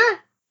 Is there?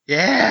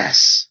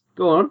 Yes.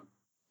 Go on.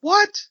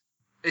 What?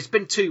 It's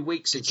been 2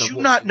 weeks since Did you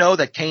not know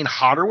that Kane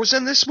Hodder was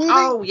in this movie?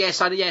 Oh, yes,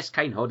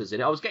 Kane Hodder's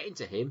in it. I was getting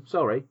to him.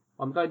 Sorry.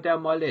 I'm going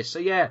down my list. So,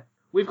 yeah,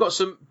 we've got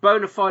some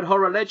bona fide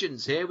horror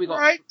legends here. We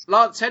got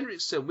Lance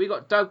Henriksen. We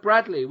got Doug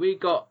Bradley. We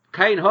got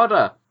Kane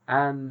Hodder.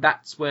 And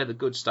that's where the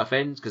good stuff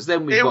ends, because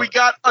then we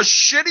got a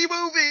shitty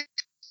movie.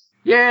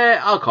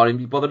 Yeah, I can't even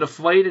be bothered to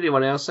find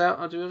anyone else out.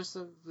 I'll do honest.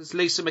 There's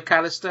Lisa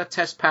McAllister,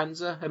 Tess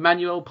Panzer,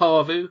 Emmanuel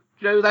Parvu. Do you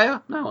know who they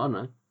are? No, I don't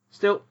know.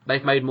 Still,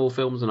 they've made more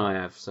films than I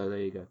have, so there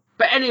you go.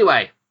 But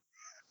anyway,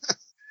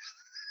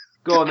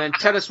 Go on then,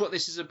 tell us what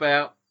this is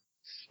about.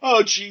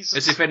 Oh, Jesus.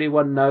 As if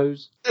anyone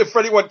knows. If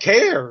anyone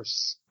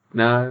cares.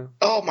 No.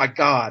 Oh, my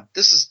God.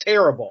 This is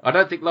terrible. I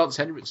don't think Lance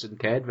Henriksen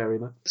cared very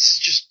much. This is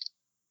just...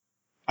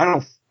 I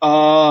don't...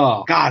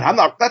 Oh, God, I'm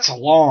not... That's a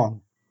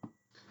long...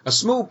 A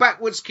small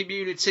backwoods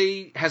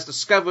community has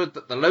discovered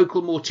that the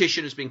local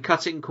mortician has been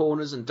cutting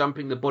corners and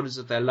dumping the bodies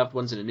of their loved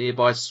ones in a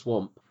nearby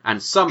swamp.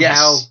 And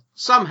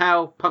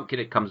somehow,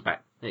 Pumpkinhead comes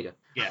back. There you go.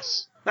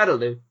 Yes. That'll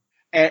do.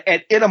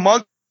 And in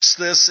amongst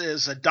this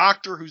is a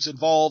doctor who's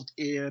involved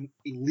in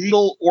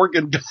illegal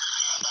organ donor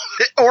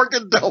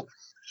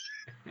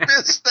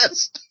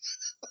business.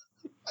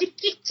 I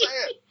can't say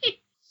it.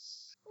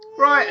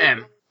 Right,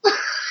 Em.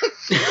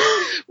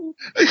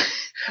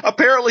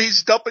 Apparently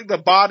he's dumping the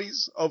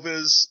bodies of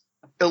his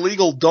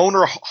illegal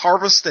donor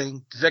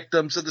harvesting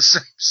victims in the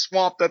same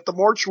swamp that the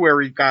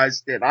mortuary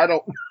guys did. I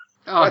don't...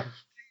 Oh,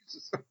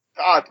 Jesus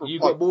God. You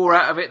got more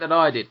out of it than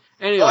I did.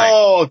 Anyway.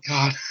 Oh,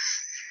 God.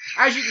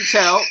 As you can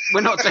tell,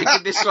 we're not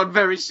taking this one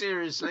very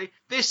seriously.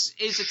 This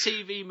is a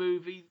TV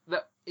movie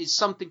that is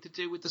something to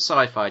do with the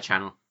Sci-Fi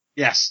Channel.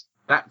 Yes.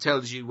 That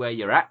tells you where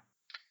you're at.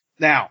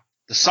 Now,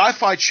 the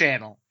Sci-Fi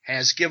Channel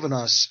has given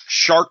us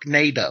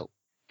Sharknado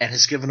and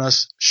has given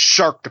us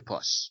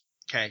Sharktopus.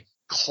 Okay?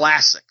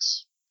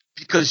 Classics.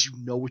 Because you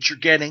know what you're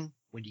getting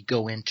when you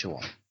go into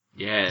them.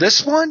 Yeah.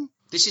 This one?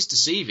 This is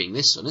deceiving,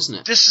 this one, isn't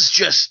it? This is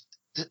just...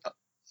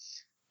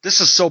 This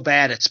is so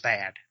bad it's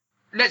bad.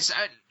 Let's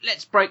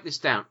break this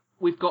down.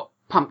 We've got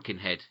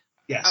Pumpkinhead.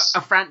 Yes.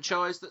 A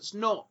franchise that's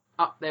not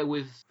up there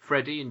with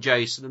Freddy and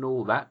Jason and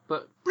all that,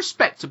 but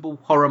respectable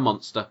horror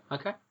monster,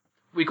 okay?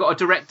 We've got a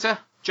director,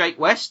 Jake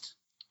West,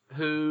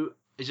 who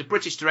is a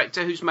British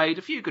director who's made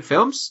a few good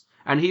films,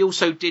 and he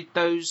also did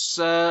those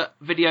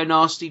Video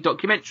Nasty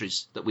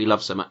documentaries that we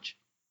love so much.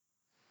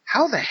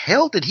 How the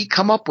hell did he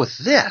come up with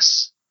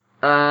this?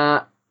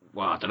 Well,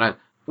 I don't know.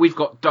 We've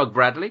got Doug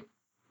Bradley,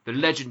 the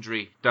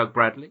legendary Doug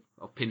Bradley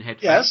of Pinhead.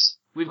 Yes.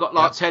 We've got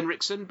Lance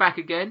Henriksen back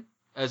again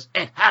as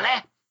Ed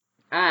Harley.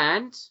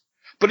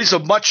 But he's a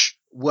much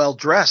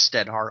well-dressed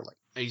Ed Harley.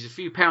 He's a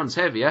few pounds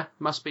heavier.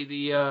 Must be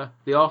the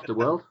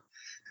afterworld.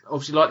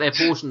 Obviously like their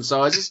portion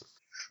sizes.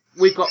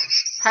 We've got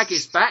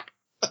Haggis back.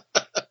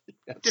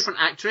 Yes. Different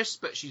actress,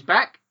 but she's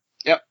back.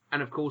 Yep.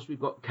 And of course we've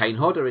got Kane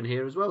Hodder in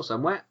here as well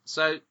somewhere.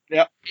 So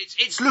yep.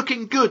 It's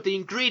looking good. The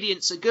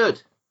ingredients are good.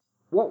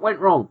 What went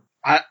wrong?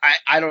 I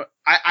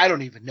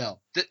don't even know.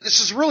 This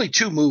is really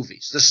two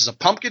movies. This is a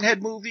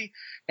Pumpkinhead movie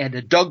and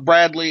a Doug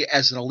Bradley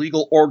as an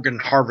illegal organ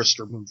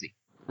harvester movie.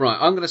 Right,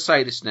 I'm going to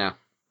say this now.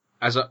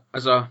 As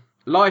a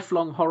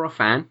lifelong horror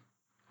fan,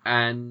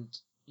 and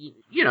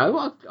you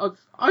know,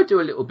 I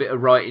do a little bit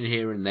of writing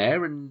here and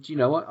there, and you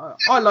know,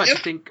 I like to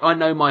think I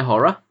know my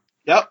horror.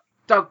 Yep.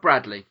 Doug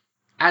Bradley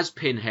as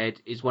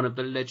Pinhead is one of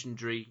the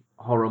legendary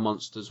horror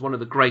monsters, one of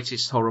the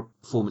greatest horror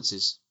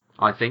performances,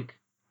 I think.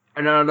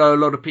 And I know a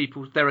lot of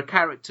people, there are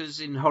characters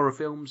in horror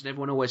films and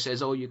everyone always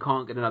says, oh, you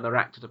can't get another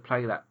actor to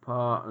play that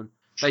part. And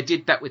they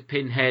did that with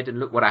Pinhead and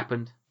look what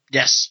happened.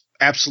 Yes,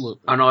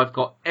 absolutely. And I've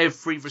got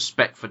every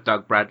respect for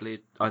Doug Bradley.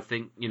 I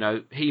think, you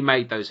know, he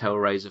made those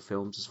Hellraiser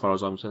films as far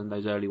as I'm concerned,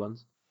 those early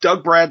ones.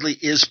 Doug Bradley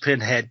is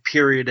Pinhead,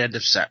 period, end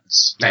of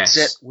sentence. That's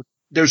it.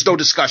 There's no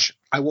discussion.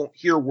 I won't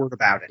hear a word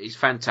about it. He's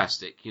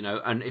fantastic, you know,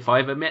 and if I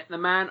ever met the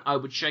man, I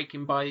would shake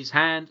him by his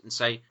hand and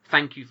say,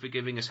 thank you for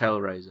giving us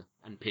Hellraiser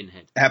and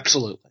Pinhead.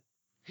 Absolutely.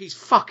 He's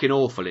fucking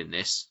awful in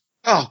this.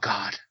 Oh,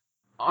 God.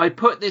 I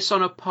put this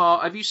on a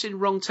par. Have you seen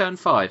Wrong Turn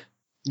 5?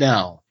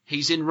 No.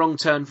 He's in Wrong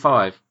Turn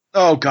 5.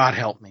 Oh, God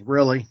help me.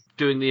 Really?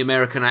 Doing the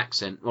American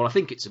accent. Well, I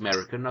think it's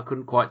American. I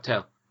couldn't quite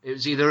tell. It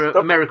was either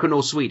American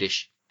or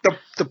Swedish.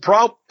 The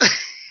problem...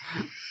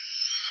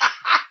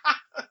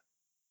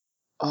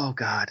 Oh,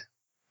 God.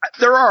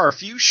 There are a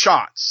few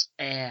shots,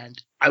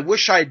 and I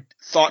wish I'd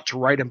thought to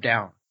write them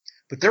down,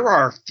 but there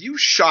are a few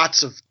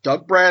shots of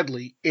Doug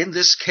Bradley in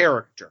this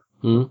character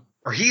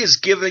where he is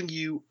giving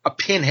you a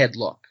Pinhead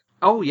look.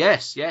 Oh,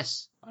 yes.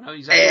 I know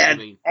exactly what you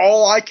mean.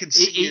 All I can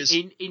see is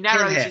he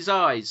narrows Pinhead. his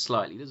eyes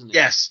slightly, doesn't he?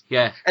 Yes.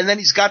 Yeah. And then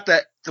he's got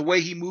the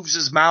way he moves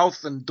his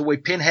mouth and the way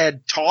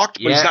Pinhead talked,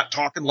 but he's not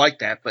talking like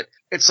that, but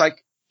it's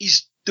like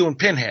he's doing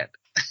Pinhead.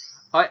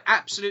 I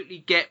absolutely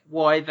get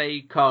why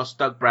they cast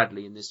Doug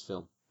Bradley in this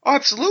film. Oh,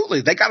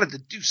 absolutely. They got to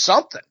do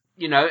something.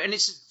 You know, and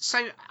it's the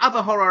same.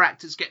 Other horror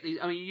actors get these.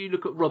 I mean, you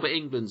look at Robert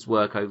Englund's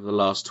work over the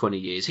last 20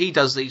 years. He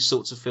does these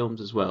sorts of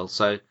films as well.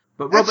 So,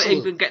 but Robert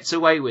Englund gets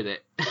away with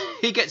it.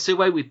 He gets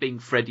away with being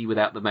Freddy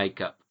without the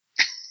makeup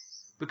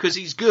because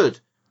he's good.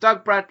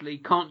 Doug Bradley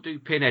can't do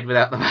Pinhead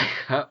without the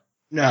makeup.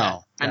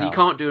 No. And he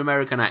can't do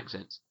American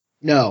accents.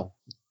 No.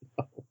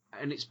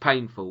 And it's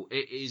painful.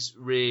 It is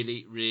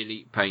really,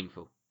 really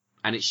painful.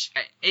 And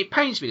it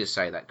pains me to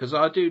say that because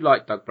I do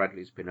like Doug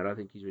Bradley's Pinhead. I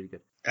think he's really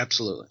good.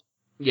 Absolutely.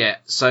 Yeah,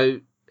 so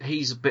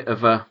he's a bit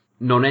of a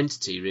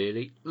non-entity,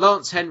 really.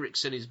 Lance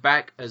Henriksen is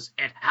back as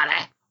Ed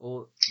Harley,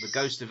 or the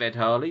ghost of Ed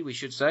Harley, we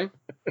should say.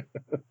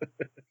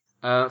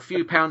 A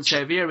few pounds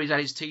heavier. He's had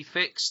his teeth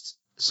fixed,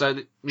 so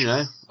that, you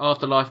know,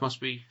 Afterlife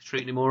must be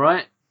treating him all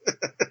right.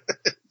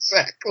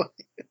 Exactly.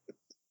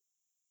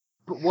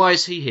 But why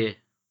is he here?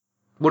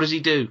 What does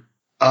he do?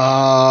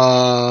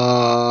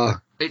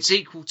 It's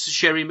equal to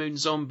Sherry Moon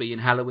Zombie in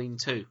Halloween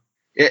 2.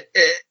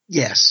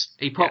 Yes.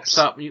 He pops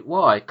up.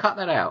 Why? Cut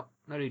that out.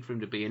 No need for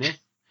him to be in here.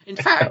 In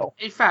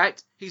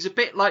fact, he's a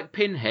bit like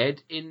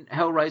Pinhead in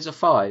Hellraiser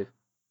 5.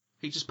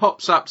 He just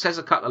pops up, says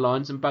a couple of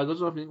lines, and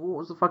buggers off. What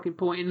was the fucking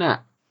point in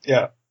that?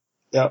 Yeah.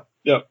 Yeah,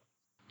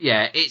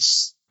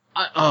 it's...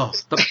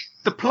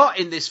 The plot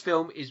in this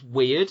film is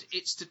weird.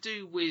 It's to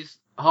do with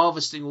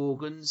harvesting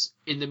organs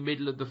in the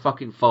middle of the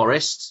fucking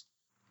forest.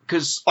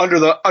 Cause, under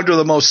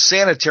the most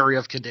sanitary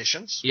of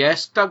conditions.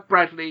 Yes, Doug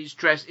Bradley's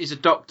is a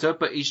doctor,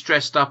 but he's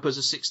dressed up as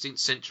a 16th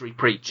century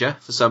preacher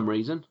for some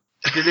reason,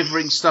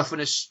 delivering stuff in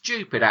a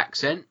stupid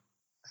accent.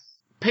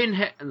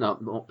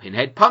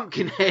 Pumpkinhead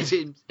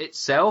in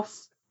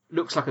itself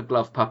looks like a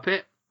glove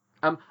puppet.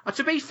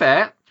 To be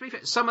fair,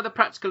 some of the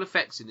practical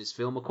effects in this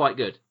film are quite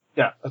good.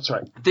 Yeah, that's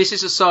right. This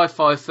is a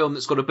sci-fi film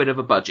that's got a bit of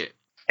a budget.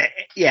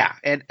 Yeah,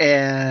 and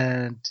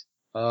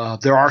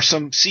there are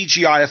some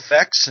CGI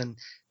effects, and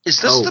is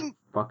this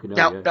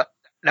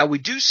now we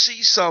do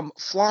see some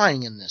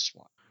flying in this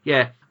one.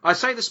 Yeah, I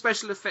say the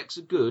special effects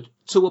are good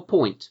to a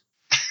point.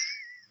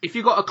 If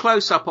you got a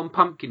close-up on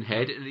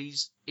Pumpkinhead and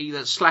he's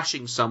either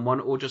slashing someone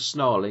or just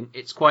snarling,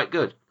 it's quite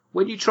good.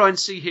 When you try and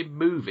see him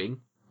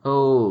moving,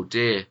 oh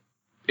dear,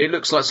 it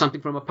looks like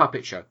something from a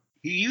puppet show.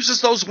 He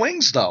uses those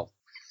wings, though.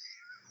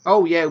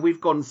 Oh yeah,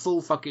 we've gone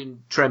full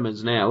fucking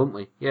Tremors now, haven't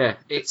we? Yeah,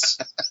 it's...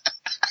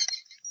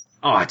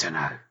 I don't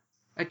know.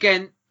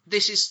 Again,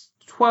 this is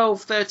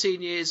 12,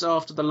 13 years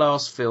after the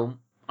last film.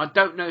 I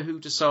don't know who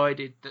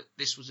decided that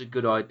this was a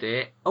good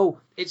idea. Oh,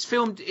 it's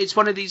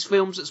one of these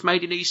films that's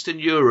made in Eastern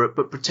Europe,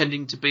 but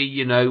pretending to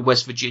be,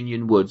 West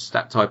Virginian woods,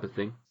 that type of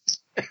thing.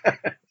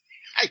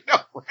 I know,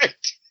 right?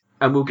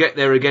 And we'll get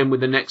there again with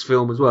the next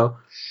film as well.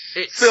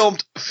 It's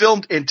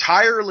filmed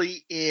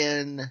entirely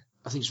in...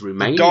 I think it's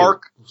Romania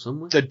or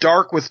somewhere. The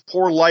dark with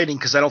poor lighting,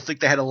 because I don't think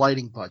they had a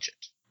lighting budget.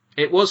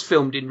 It was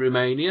filmed in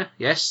Romania,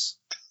 yes.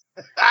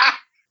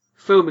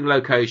 Filming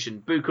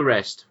location,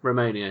 Bucharest,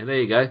 Romania.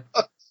 There you go.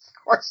 Of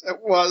course it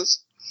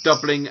was.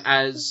 Doubling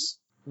as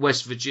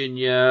West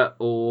Virginia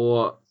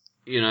or,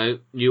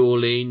 New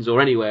Orleans or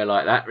anywhere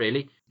like that,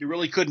 really. You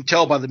really couldn't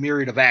tell by the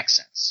myriad of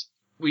accents.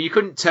 Well, you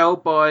couldn't tell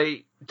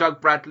by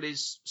Doug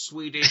Bradley's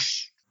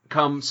Swedish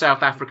come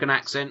South African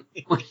accent.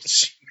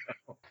 Which...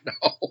 No.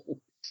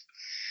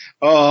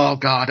 Oh,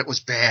 God, it was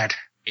bad.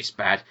 It's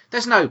bad.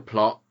 There's no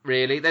plot,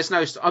 really.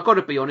 I've got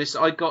to be honest,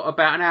 I got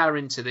about an hour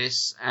into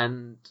this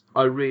and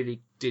I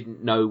really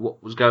didn't know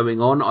what was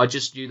going on. I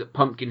just knew that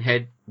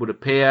Pumpkinhead would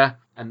appear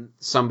and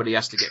somebody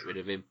has to get rid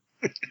of him.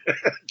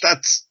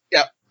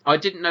 Yeah. I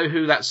didn't know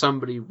who that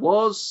somebody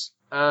was.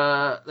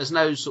 There's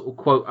no sort of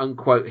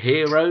quote-unquote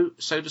hero,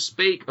 so to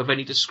speak, of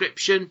any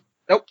description.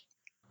 Nope.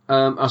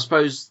 I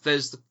suppose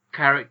there's the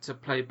character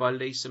played by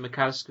Lisa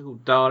McAllister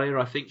called Dahlia.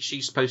 I think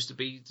she's supposed to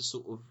be the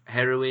sort of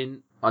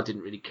heroine. I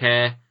didn't really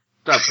care.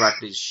 Doug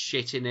Bradley's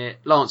shit in it.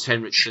 Lance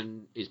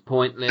Henriksen is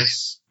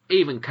pointless.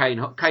 Even Kane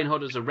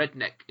Hodder's a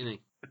redneck, isn't he?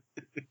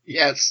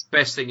 Yes.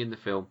 Best thing in the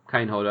film,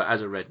 Kane Hodder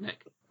as a redneck.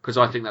 Because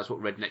I think that's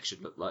what redneck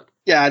should look like.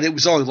 Yeah, and it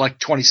was only like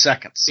 20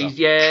 seconds. So.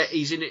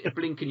 He's in it, a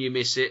blink and you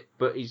miss it,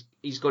 but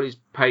he's got his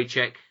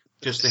paycheck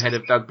just ahead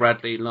of Doug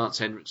Bradley and Lance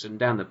Henriksen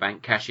down the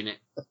bank cashing it.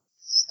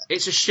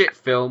 It's a shit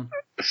film.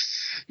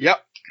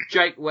 Yep.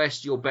 Jake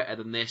West, you're better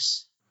than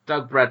this.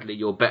 Doug Bradley,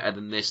 you're better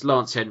than this.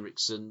 Lance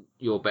Henriksen,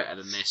 you're better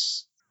than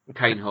this.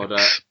 Kane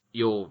Hodder,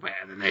 you're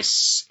better than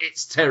this.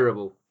 It's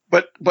terrible.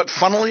 But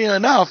funnily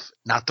enough,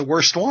 not the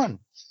worst one.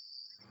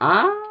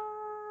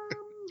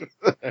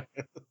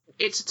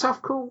 It's a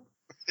tough call.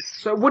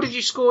 So what did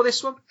you score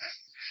this one?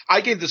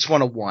 I gave this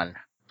one a 1.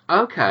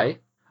 Okay.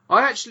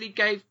 I actually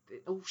gave...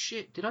 Oh,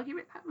 shit. Did I give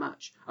it that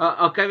much?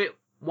 I gave it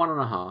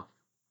 1.5.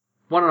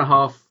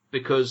 1.5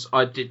 because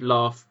I did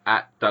laugh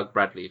at Doug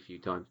Bradley a few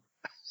times.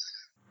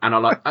 And I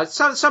like...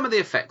 some of the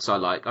effects I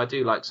like. I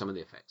do like some of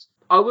the effects.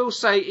 I will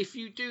say, if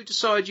you do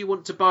decide you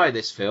want to buy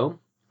this film,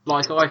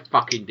 like I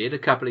fucking did a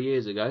couple of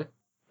years ago,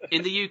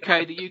 in the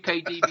UK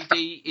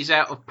DVD is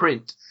out of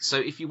print. So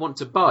if you want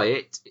to buy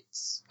it,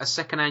 it's a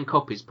second-hand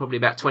copy is probably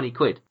about 20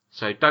 quid.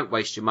 So don't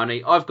waste your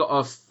money. I've got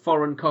a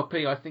foreign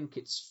copy. I think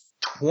it's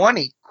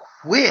 20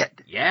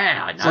 quid.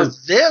 Yeah, I know. For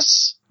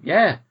this?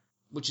 Yeah.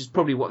 Which is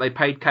probably what they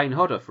paid Kane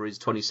Hodder for his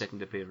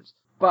 22nd appearance.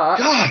 But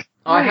God,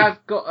 I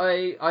have got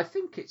I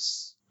think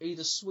it's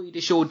either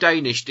Swedish or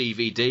Danish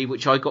DVD,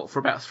 which I got for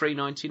about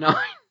 $3.99.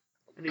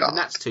 And even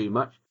that's too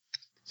much.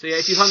 So yeah,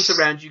 if you hunt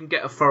around, you can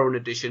get a foreign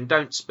edition.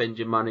 Don't spend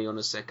your money on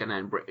a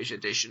second-hand British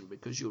edition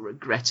because you'll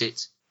regret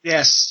it.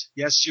 Yes,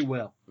 you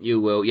will. You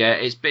will, yeah.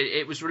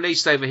 It was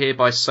released over here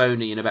by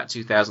Sony in about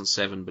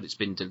 2007, but it's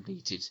been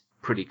deleted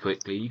pretty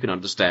quickly. You can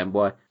understand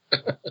why.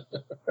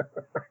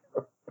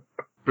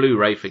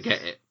 Blu-ray,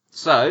 forget it.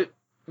 So,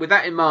 with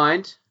that in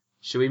mind,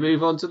 shall we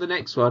move on to the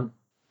next one?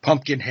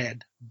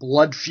 Pumpkinhead,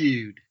 Blood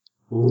Feud,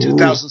 Ooh.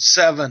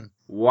 2007.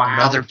 Wow.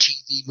 Another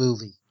TV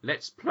movie.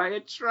 Let's play a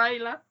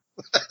trailer.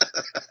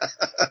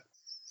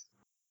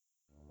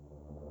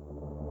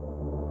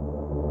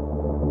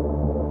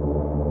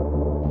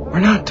 We're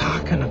not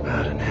talking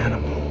about an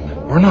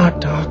animal. We're not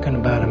talking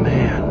about a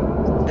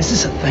man. This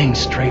is a thing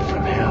straight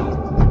from hell.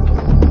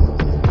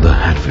 The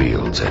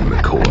Hatfields and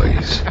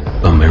McCoys,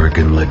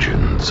 American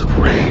legends of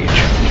rage,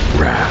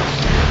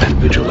 wrath, and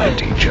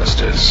vigilante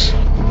justice.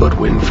 But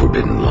when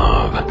forbidden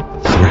love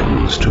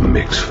threatens to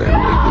mix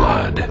family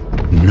blood,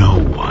 no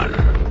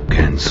one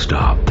can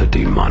stop the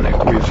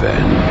demonic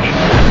revenge.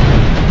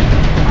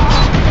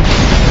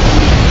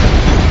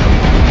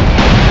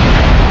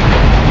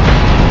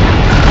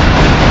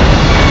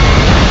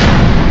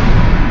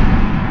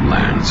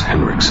 Lance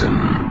Henriksen,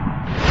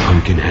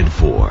 Pumpkinhead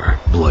 4,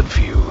 Blood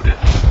Feud,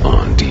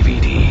 on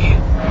DVD.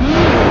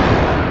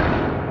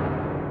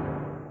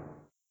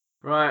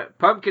 Right,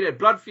 Pumpkinhead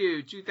Blood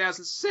Feud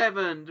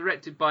 2007,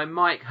 directed by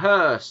Mike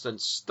Hurst and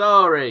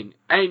starring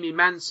Amy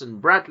Manson,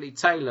 Bradley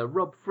Taylor,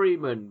 Rob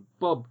Freeman,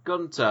 Bob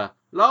Gunter,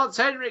 Lance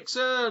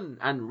Henriksen,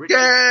 and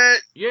Richard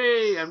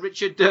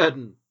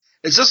Durden.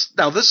 This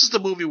is the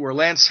movie where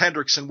Lance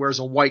Henriksen wears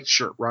a white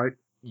shirt, right?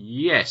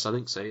 Yes, I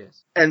think so,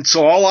 yes. And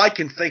so all I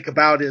can think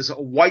about is a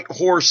white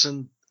horse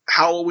in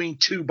Halloween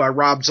 2 by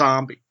Rob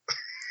Zombie.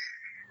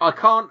 I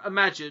can't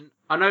imagine.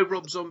 I know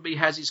Rob Zombie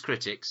has his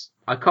critics.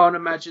 I can't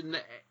imagine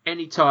that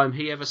any time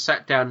he ever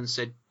sat down and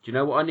said, do you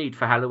know what I need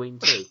for Halloween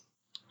 2?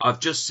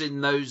 I've just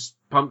seen those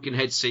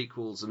Pumpkinhead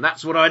sequels, and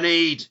that's what I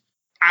need.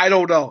 I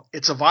don't know.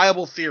 It's a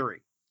viable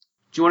theory.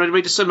 Do you want to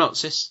read a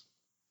synopsis?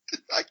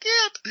 I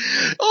can't.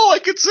 All I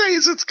can say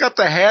is it's got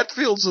the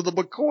Hatfields and the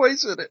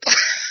McCoys in it.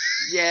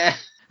 Yeah.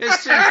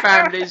 There's two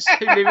families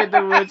who live in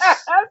the woods.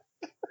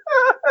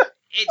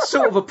 It's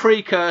sort of a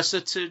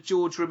precursor to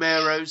George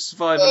Romero's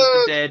Survival of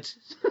the Dead.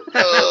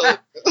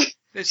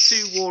 There's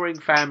two warring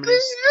families.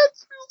 The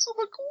Hatfields and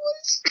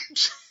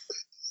McCoys.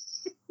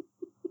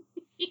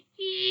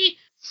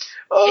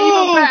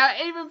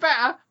 Even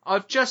better.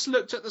 I've just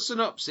looked at the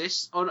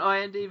synopsis on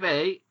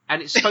IMDb,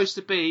 and it's supposed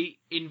to be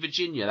in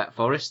Virginia, that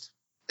forest.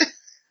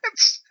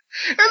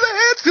 And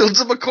the Hatfields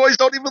and McCoys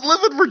don't even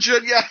live in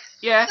Virginia.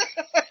 Yeah.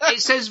 It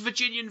says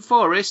Virginian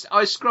forest.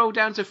 I scroll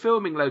down to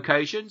filming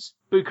locations.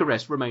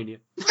 Bucharest, Romania.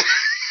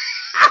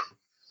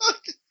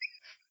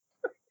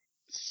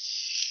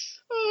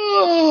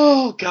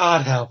 Oh,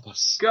 God help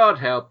us. God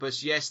help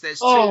us, yes. There's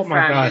two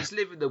families,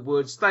 live in the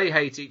woods. They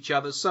hate each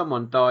other.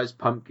 Someone dies.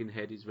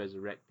 Pumpkinhead is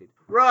resurrected.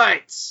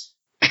 Right.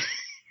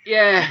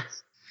 Yeah.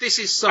 This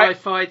is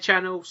Sci-Fi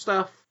Channel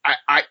stuff.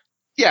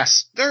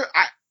 Yes.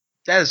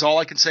 That is all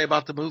I can say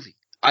about the movie.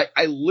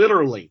 I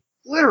literally.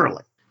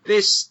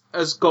 This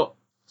has got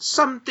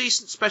some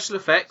decent special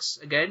effects,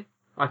 again,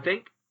 I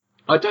think.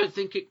 I don't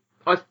think it...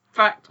 In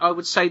fact, I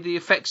would say the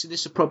effects in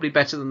this are probably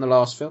better than the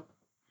last film.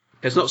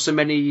 There's not so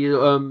many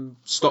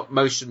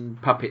stop-motion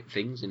puppet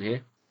things in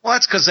here. Well,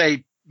 that's because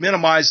they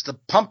minimized the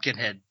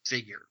Pumpkinhead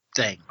figure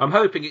thing. I'm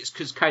hoping it's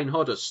because Kane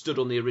Hodder stood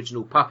on the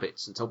original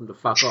puppets and told them to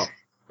fuck off.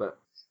 But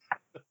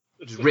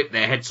just rip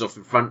their heads off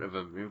in front of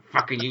them. You're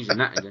fucking using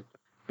that again.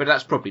 But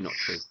that's probably not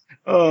true.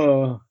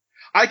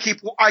 I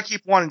keep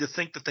wanting to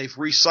think that they've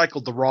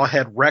recycled the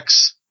Rawhead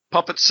Rex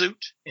puppet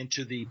suit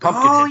into the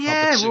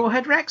Pumpkinhead puppet suit.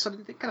 Rawhead Rex. I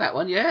didn't think of that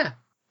one, yeah.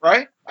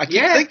 Right? I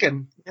keep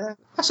thinking. Yeah.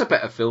 That's a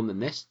better film than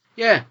this.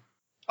 Yeah.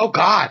 Oh,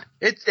 God.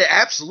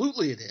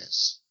 Absolutely it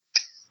is.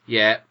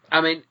 Yeah.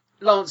 I mean,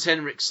 Lance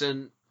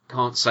Henriksen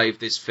can't save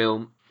this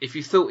film. If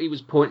you thought he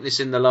was pointless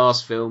in the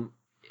last film,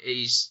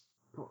 he's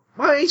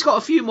got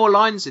a few more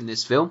lines in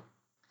this film.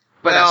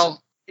 But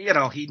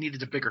he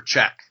needed a bigger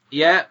check.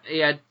 Yeah, he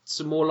had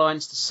some more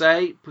lines to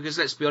say, because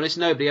let's be honest,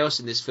 nobody else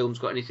in this film's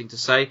got anything to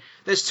say.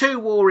 There's two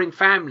warring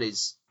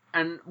families,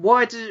 and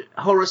why do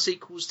horror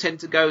sequels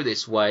tend to go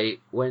this way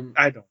when...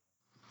 I don't.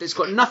 It's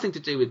got nothing to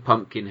do with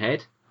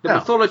Pumpkinhead. The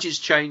mythology's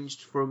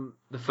changed from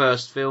the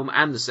first film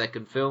and the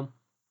second film.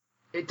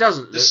 It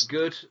doesn't look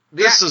good.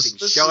 The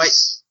acting's shite.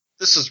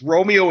 This is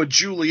Romeo and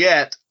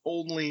Juliet,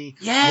 only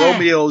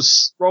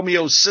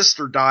Romeo's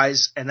sister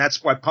dies, and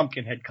that's why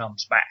Pumpkinhead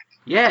comes back.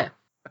 Yeah.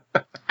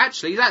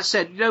 Actually, that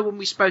said, when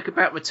we spoke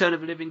about Return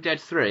of the Living Dead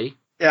 3?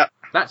 Yeah.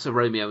 That's a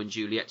Romeo and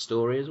Juliet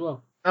story as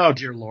well. Oh,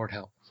 dear Lord,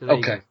 help. So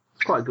okay.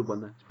 It's quite a good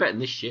one, though. It's better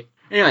than this shit.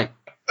 Anyway.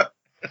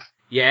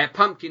 Yeah,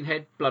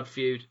 Pumpkinhead, Blood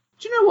Feud.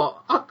 Do you know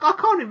what? I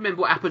can't even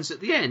remember what happens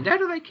at the end. How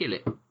do they kill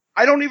it?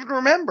 I don't even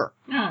remember.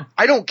 No.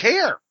 I don't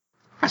care.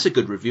 That's a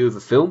good review of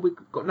a film. We've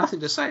got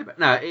nothing to say about it.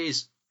 No, it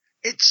is.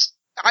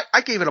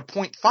 I gave it a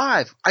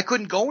 0.5. I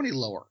couldn't go any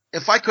lower.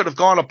 If I could have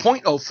gone a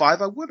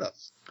 0.05, I would have.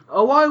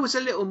 Oh, I was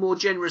a little more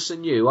generous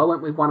than you. I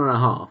went with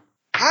 1.5.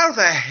 How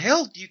the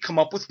hell do you come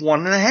up with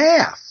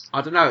 1.5?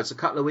 I don't know. It's a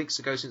couple of weeks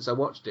ago since I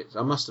watched it.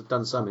 I must have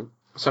done something.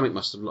 Something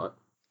must have like.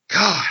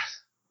 God.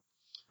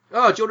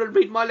 Oh, do you want to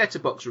read my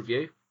letterbox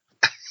review?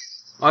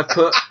 I've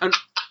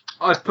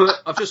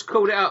just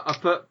called it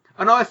out.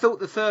 And I thought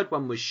the third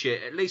one was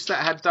shit. At least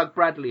that had Doug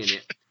Bradley in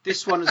it.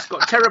 This one has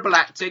got terrible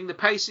acting, the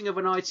pacing of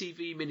an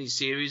ITV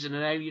miniseries, and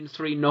an Alien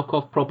 3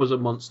 knockoff prop as a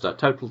monster.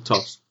 Total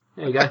toss.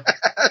 There you go.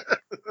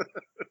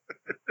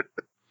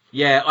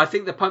 Yeah, I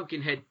think the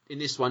Pumpkinhead in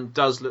this one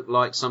does look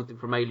like something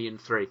from Alien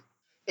 3.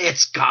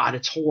 It's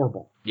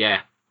horrible. Yeah.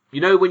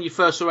 You know when you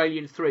first saw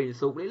Alien 3 and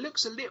thought, well, it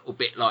looks a little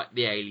bit like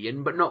the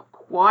Alien, but not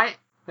quite.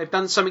 They've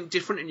done something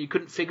different and you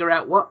couldn't figure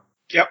out what.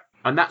 Yep.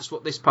 And that's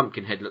what this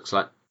Pumpkinhead looks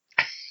like.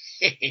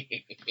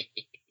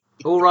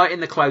 All right in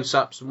the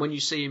close-ups, and when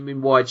you see him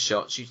in wide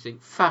shots, you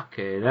think,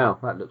 fucking hell,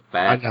 that looks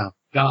bad. I know.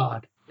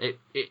 God.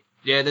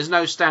 Yeah, there's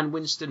no Stan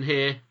Winston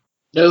here.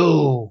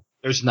 No,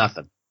 there's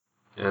nothing.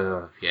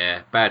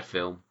 Yeah, bad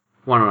film.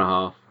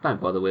 1.5.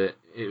 Don't bother with it.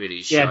 It really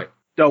is shite.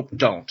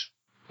 Don't.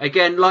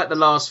 Again, like the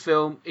last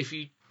film, if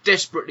you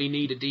desperately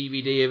need a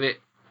DVD of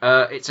it,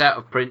 it's out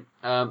of print.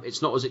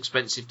 It's not as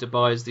expensive to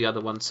buy as the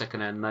other one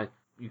second-hand, though.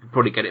 You could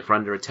probably get it for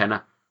under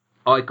 £10.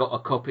 I got a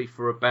copy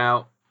for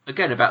about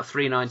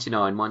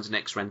 $3.99. Mine's an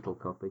ex-rental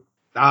copy.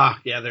 Ah,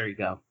 yeah, there you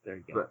go.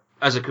 But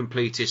as a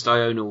completist,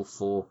 I own all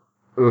 4.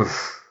 Ugh.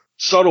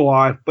 So do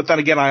I. But then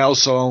again, I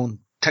also own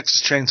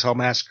Texas Chainsaw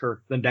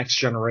Massacre: The Next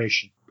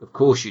Generation. Of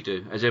course you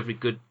do, as every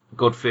good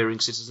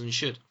God-fearing citizen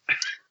should.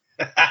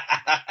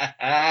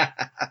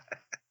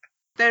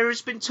 There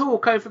has been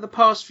talk over the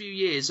past few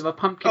years of a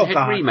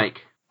Pumpkinhead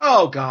remake.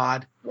 Oh,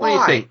 God. Why? What do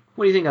you think?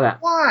 What do you think of that?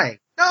 Why?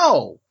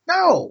 No.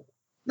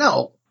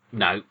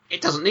 No,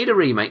 it doesn't need a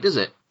remake, does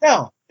it?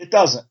 No, it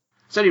doesn't.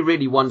 It's only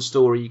really one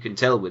story you can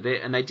tell with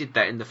it, and they did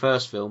that in the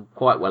first film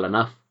quite well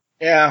enough.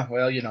 Yeah,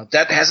 well,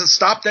 that hasn't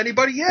stopped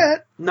anybody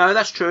yet. No,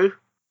 that's true.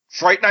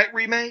 Fright Night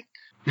remake,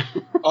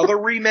 other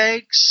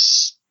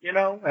remakes, it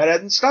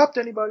hasn't stopped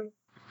anybody.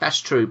 That's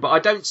true, but I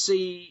don't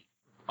see...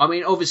 I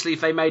mean, obviously,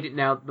 if they made it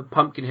now, the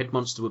Pumpkinhead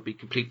monster would be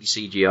completely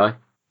CGI.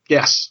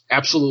 Yes,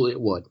 absolutely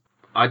it would.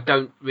 I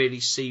don't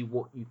really see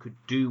what you could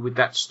do with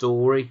that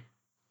story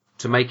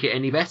to make it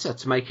any better,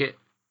 to make it...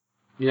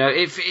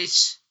 if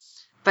it's...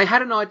 They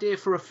had an idea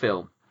for a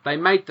film. They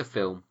made the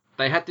film.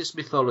 They had this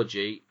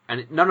mythology,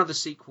 and none of the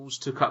sequels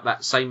took up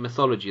that same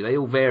mythology. They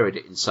all varied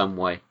it in some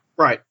way.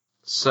 Right.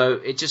 So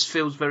it just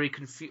feels very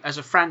confused. As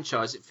a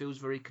franchise, it feels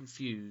very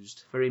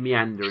confused, very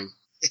meandering.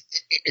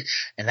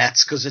 And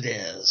that's because it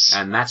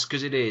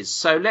is.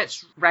 So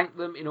let's rank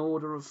them in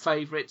order of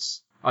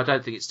favourites. I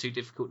don't think it's too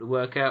difficult to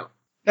work out.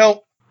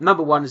 No.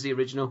 Number 1 is the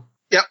original.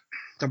 Yep.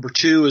 Number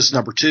 2 is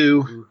number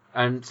 2.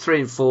 And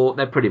 3 and 4,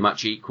 they're pretty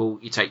much equal.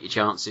 You take your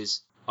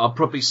chances. I'll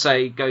probably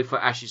say go for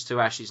Ashes to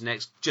Ashes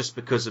next, just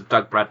because of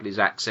Doug Bradley's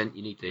accent.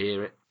 You need to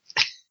hear it.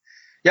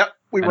 Yep.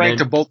 We ranked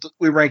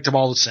them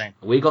all the same.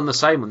 We gone the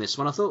same on this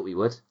one. I thought we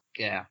would.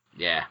 Yeah.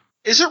 Yeah.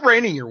 Is it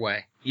raining your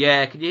way?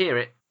 Yeah. Can you hear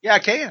it? Yeah, I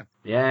can.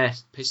 Yeah,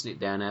 it's pissing it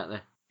down out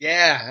there.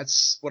 Yeah,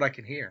 that's what I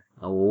can hear.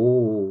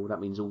 Oh,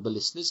 that means all the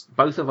listeners,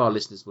 both of our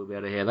listeners will be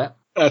able to hear that.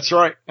 That's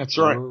right.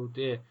 Oh,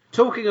 dear.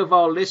 Talking of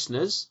our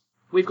listeners,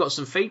 we've got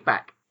some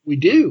feedback. We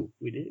do.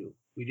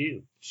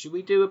 Should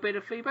we do a bit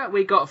of feedback?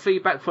 We got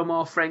feedback from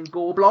our friend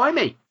Gore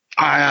Blimey.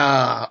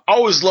 I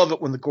always love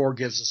it when the Gore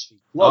gives us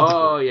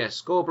feedback. Yes,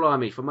 Gore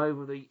Blimey from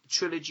over the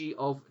Trilogy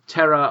of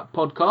Terror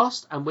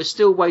podcast. And we're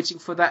still waiting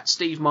for that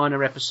Steve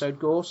Miner episode,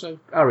 Gore, so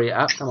hurry it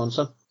up. Come on,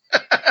 son.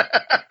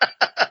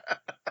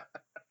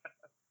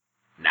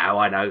 Now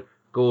I know.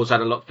 Gore's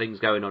had a lot of things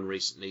going on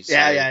recently. So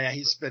Yeah.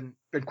 He's been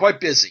quite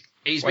busy.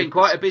 He's been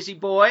quite a busy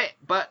boy,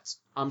 but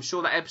I'm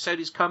sure that episode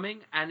is coming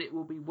and it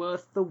will be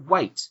worth the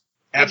wait.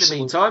 Absolutely. In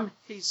the meantime,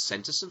 he's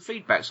sent us some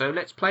feedback, so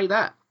let's play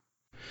that.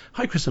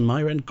 Hi, Chris and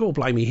Myron. Gore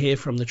Blimey here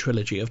from the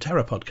Trilogy of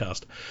Terror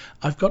podcast.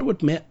 I've got to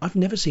admit, I've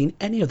never seen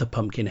any of the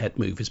Pumpkinhead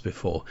movies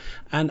before,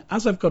 and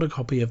as I've got a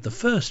copy of the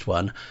first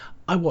one,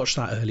 I watched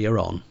that earlier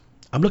on.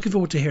 I'm looking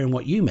forward to hearing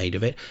what you made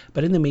of it,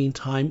 but in the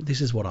meantime,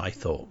 this is what I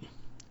thought.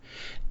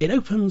 It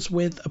opens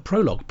with a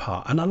prologue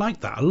part, and I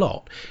like that a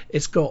lot.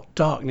 It's got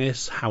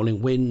darkness,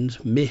 howling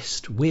wind,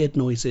 mist, weird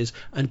noises,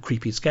 and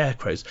creepy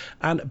scarecrows.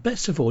 And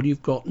best of all,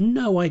 you've got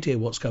no idea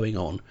what's going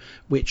on,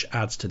 which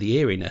adds to the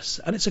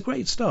eeriness, and it's a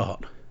great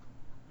start.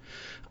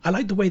 I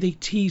like the way they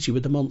tease you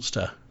with the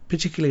monster,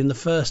 particularly in the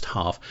first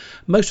half.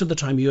 Most of the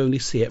time you only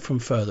see it from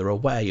further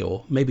away,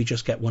 or maybe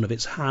just get one of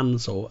its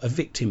hands or a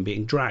victim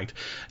being dragged.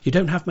 You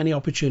don't have many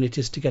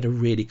opportunities to get a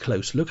really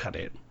close look at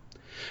it.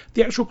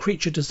 The actual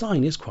creature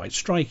design is quite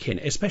striking,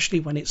 especially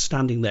when it's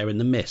standing there in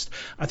the mist.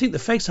 I think the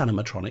face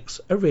animatronics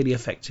are really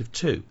effective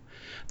too.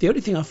 The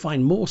only thing I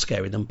find more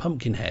scary than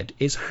Pumpkinhead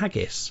is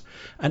Haggis,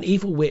 an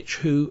evil witch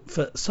who,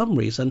 for some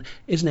reason,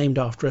 is named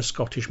after a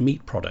Scottish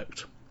meat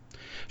product.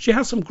 She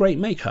has some great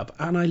makeup,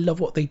 and I love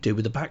what they do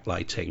with the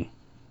backlighting.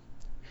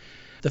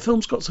 The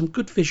film's got some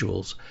good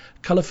visuals.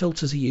 Colour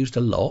filters are used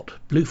a lot,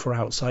 blue for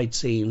outside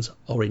scenes,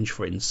 orange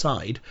for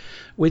inside,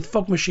 with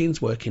fog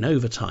machines working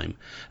overtime.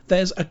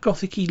 There's a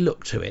gothic-y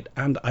look to it,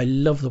 and I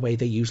love the way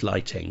they use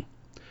lighting.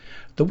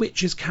 The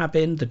witch's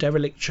cabin, the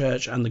derelict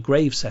church, and the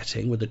grave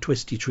setting with the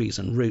twisty trees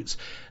and roots,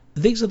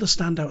 these are the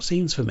standout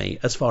scenes for me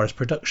as far as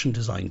production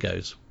design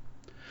goes.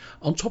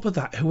 On top of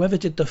that, whoever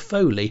did the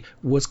Foley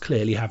was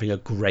clearly having a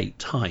great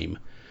time,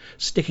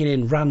 sticking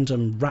in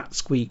random rat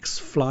squeaks,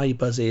 fly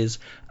buzzes,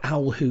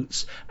 owl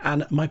hoots,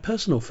 and my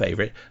personal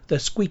favourite, the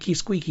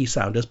squeaky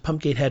sound as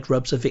Pumpkinhead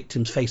rubs a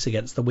victim's face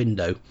against the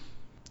window.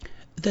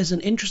 There's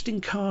an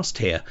interesting cast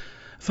here.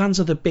 Fans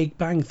of The Big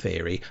Bang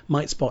Theory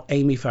might spot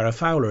Amy Farrah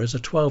Fowler as a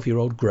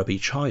 12-year-old grubby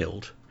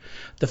child.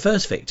 The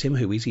first victim,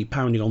 who we see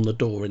pounding on the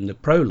door in the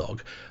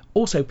prologue,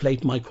 also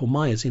played Michael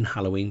Myers in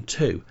Halloween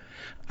 2.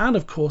 And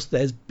of course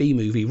there's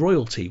B-movie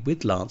royalty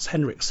with Lance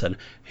Henriksen,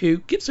 who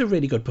gives a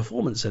really good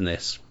performance in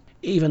this,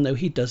 even though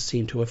he does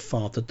seem to have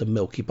fathered the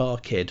Milky Bar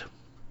Kid.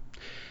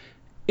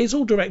 It's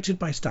all directed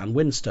by Stan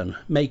Winston,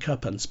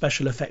 makeup and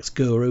special effects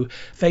guru,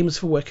 famous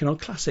for working on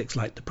classics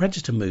like the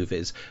Predator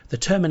movies, the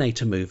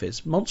Terminator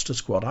movies, Monster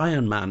Squad,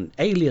 Iron Man,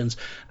 Aliens,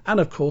 and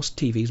of course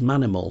TV's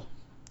Manimal.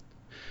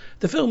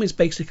 The film is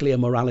basically a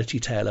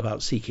morality tale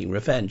about seeking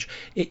revenge.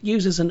 It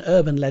uses an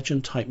urban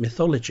legend type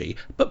mythology,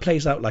 but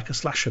plays out like a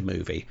slasher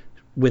movie,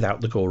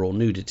 without the gore or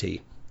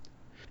nudity.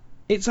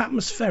 It's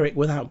atmospheric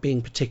without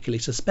being particularly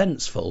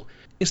suspenseful.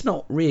 It's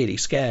not really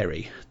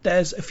scary.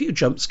 There's a few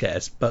jump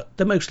scares, but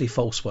they're mostly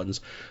false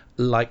ones,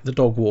 like the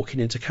dog walking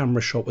into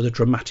camera shot with a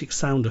dramatic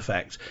sound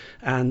effect,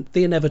 and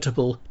the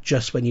inevitable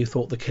just when you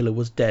thought the killer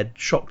was dead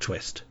shock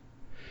twist.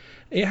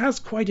 It has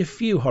quite a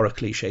few horror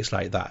cliches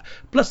like that,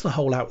 plus the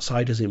whole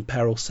outsiders in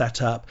peril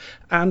setup,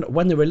 and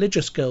when the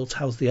religious girl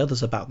tells the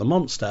others about the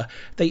monster,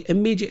 they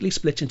immediately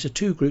split into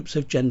two groups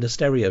of gender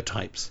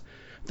stereotypes.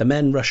 The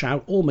men rush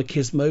out all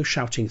machismo,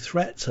 shouting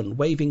threats and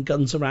waving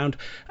guns around,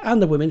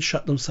 and the women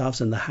shut themselves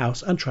in the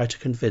house and try to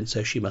convince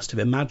her she must have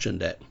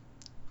imagined it.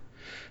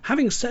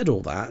 Having said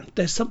all that,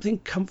 there's something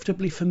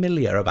comfortably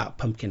familiar about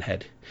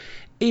Pumpkinhead.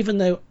 Even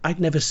though I'd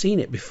never seen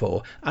it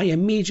before, I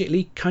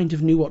immediately kind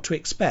of knew what to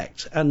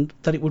expect, and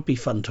that it would be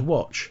fun to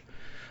watch.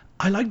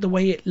 I like the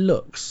way it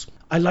looks.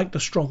 I like the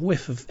strong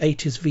whiff of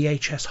 80s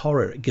VHS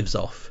horror it gives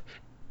off.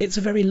 It's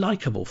a very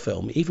likeable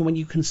film, even when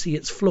you can see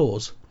its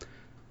flaws.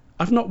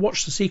 I've not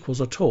watched the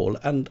sequels at all,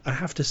 and I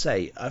have to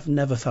say, I've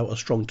never felt a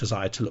strong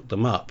desire to look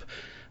them up.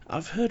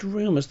 I've heard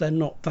rumours they're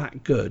not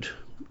that good.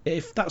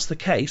 If that's the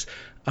case,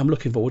 I'm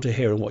looking forward to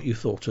hearing what you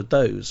thought of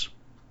those.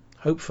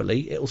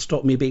 Hopefully, it'll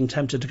stop me being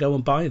tempted to go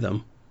and buy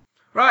them.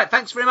 Right,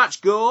 thanks very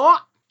much, Gore.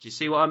 Do you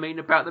see what I mean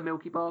about the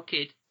Milky Bar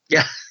Kid?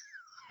 Yeah.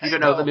 You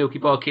don't know what the Milky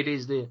Bar Kid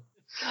is, do you?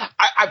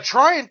 I'm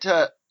trying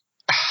to...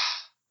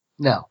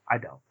 No, I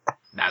don't.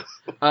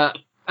 No.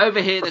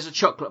 Over here, there's a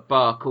chocolate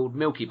bar called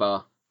Milky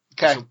Bar.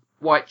 Okay. It's a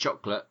white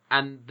chocolate,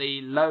 and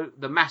the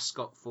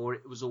mascot for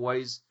it was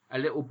always a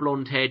little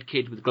blonde-haired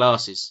kid with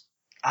glasses.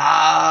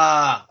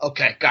 Ah,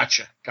 okay,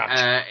 gotcha.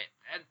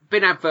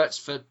 Been adverts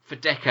for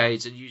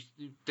decades, and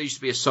there used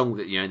to be a song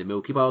that, the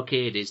Milky Bar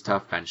Kid is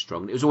tough and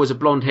strong. It was always a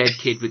blonde-haired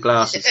kid with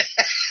glasses.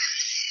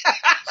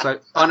 So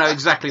I know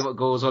exactly what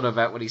Gore's on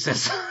about when he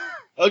says that.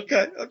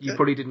 Okay. You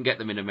probably didn't get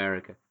them in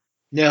America.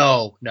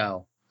 No.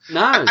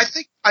 I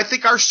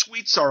think our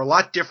sweets are a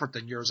lot different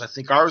than yours. I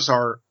think ours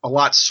are a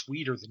lot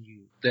sweeter than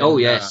you. Oh,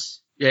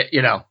 yes.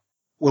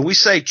 When we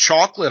say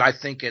chocolate, I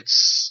think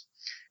it's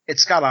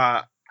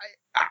got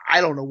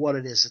I don't know what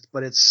it is,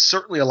 but it's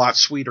certainly a lot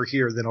sweeter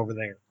here than over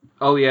there.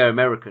 Oh, yeah,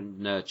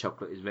 American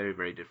chocolate is very,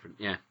 very different,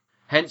 yeah.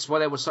 Hence why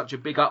there was such a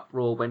big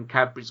uproar when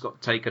Cadbury's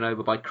got taken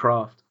over by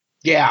Kraft.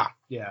 Yeah,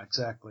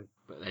 exactly.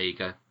 But there you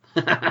go.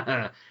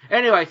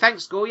 Anyway,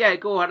 thanks, Gore. Yeah,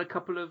 Gore had a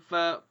couple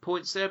of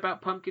points there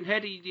about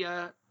Pumpkinhead. He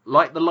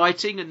liked the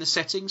lighting and the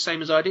setting,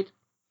 same as I did.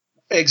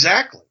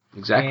 Exactly.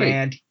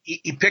 And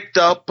he picked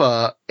up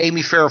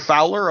Amy Farrah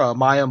Fowler,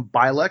 Mayim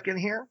Bialik in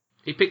here.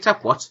 He picked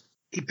up what?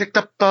 He picked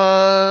up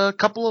a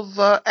couple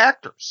of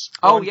actors.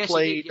 Oh, yes,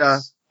 he did,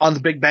 yes. On The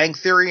Big Bang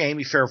Theory,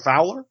 Amy Farrah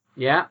Fowler.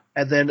 Yeah.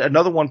 And then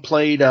another one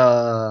played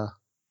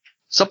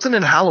something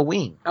in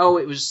Halloween. Oh,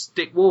 it was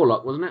Dick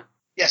Warlock, wasn't it?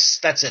 Yes,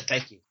 that's it.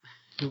 Thank you.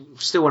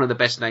 Still one of the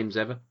best names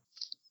ever.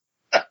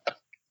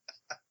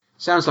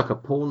 Sounds like a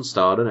porn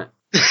star, doesn't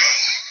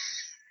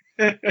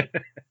it?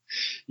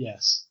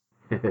 Yes.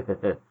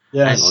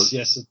 Yes,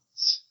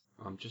 it's...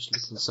 I'm just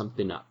looking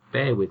something up.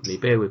 Bear with me.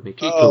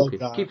 Keep talking.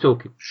 God. Keep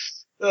talking.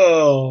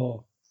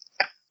 Oh.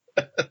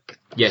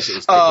 Yes, it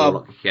is Dick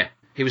Warlock. Yeah.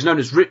 He was known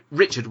as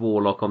Richard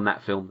Warlock on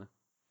that film.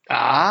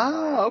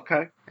 Ah,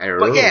 okay.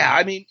 But yeah,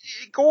 I mean,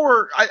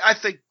 Gore, I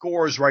think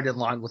Gore is right in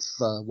line with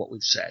what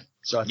we've said.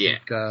 So I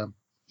think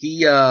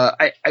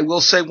I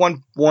will say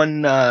one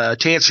to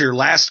answer your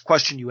last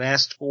question you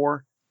asked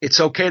for, it's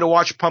okay to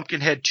watch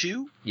Pumpkinhead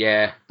 2.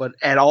 Yeah. But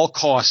at all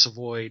costs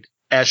avoid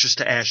Ashes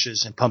to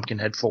Ashes and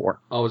Pumpkinhead 4.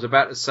 I was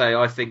about to say,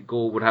 I think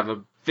Gore would have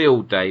a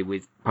field day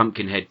with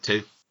Pumpkinhead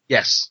 2.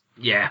 Yes.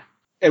 Yeah.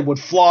 And would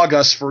flog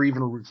us for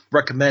even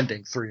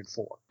recommending 3 and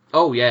 4.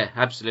 Oh, yeah,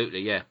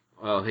 absolutely, yeah.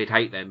 Well, he'd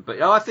hate them.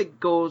 But I think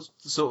Gore's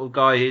the sort of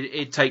guy,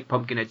 he'd take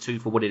Pumpkinhead 2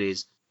 for what it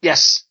is.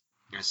 Yes.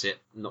 That's it.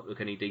 Not look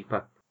any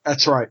deeper.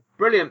 That's right.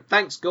 Brilliant.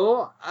 Thanks,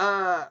 Gore.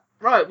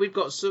 Right, we've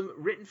got some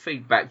written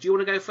feedback. Do you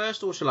want to go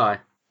first, or shall I?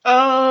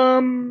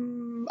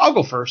 I'll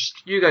go first.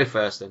 You go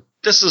first, then.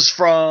 This is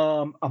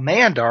from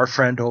Amanda, our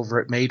friend over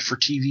at Made for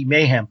TV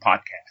Mayhem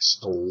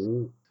podcast.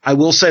 Oh. I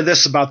will say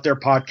this about their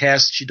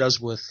podcast she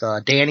does with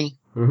Danny.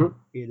 Mm-hmm.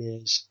 It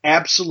is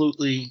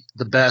absolutely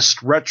the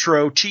best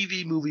retro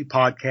TV movie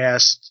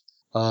podcast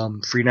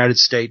for United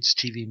States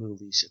TV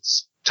movies.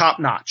 It's top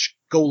notch.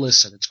 Go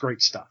listen. It's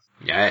great stuff.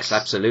 Yes,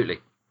 absolutely.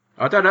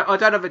 I don't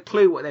have a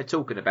clue what they're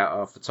talking about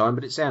half the time,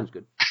 but it sounds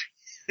good.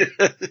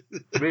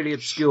 Really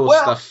obscure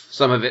stuff,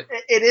 some of it.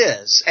 It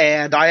is.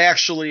 And I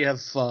actually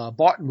have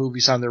bought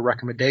movies on their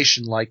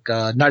recommendation, like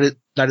Night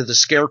of the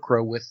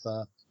Scarecrow with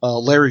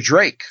Larry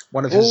Drake,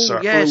 one of his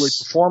early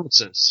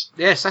performances.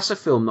 Yes, that's a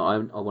film that I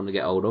want to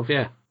get hold of,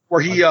 yeah.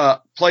 Where he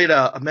played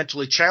a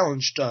mentally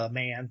challenged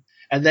man,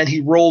 and then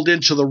he rolled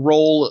into the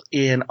role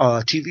in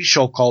a TV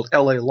show called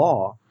L.A.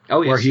 Law,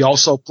 where he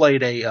also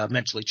played a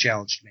mentally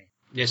challenged man.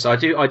 Yes, I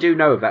do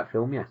know of that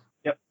film, yeah.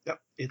 Yep.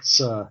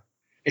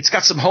 It's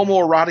got some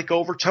homoerotic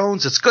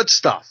overtones. It's good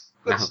stuff.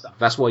 Good stuff.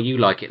 That's why you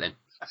like it then.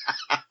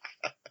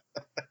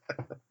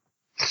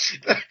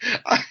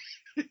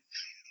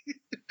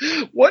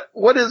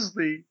 What is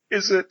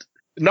it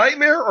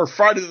Nightmare or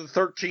Friday the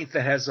 13th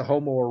that has a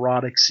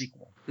homoerotic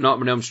sequel?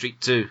 Nightmare on Elm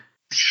Street 2.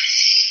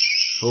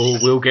 Oh,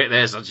 we'll get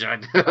there,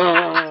 sunshine. You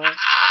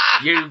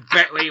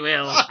bet we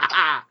will.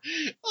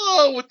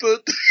 With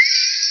the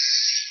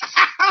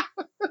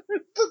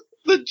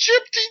gym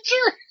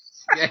teacher.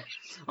 Yeah,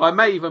 I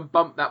may even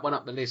bump that one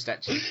up the list,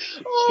 actually.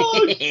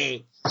 Oh,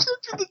 he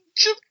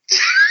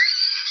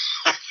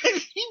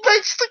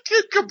makes the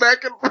kid come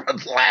back and run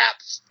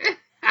laps.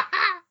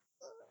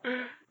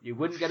 You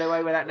wouldn't get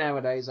away with that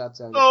nowadays, I'd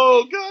tell you.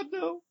 Oh, God,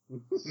 no.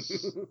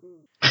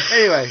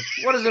 Anyway,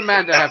 what does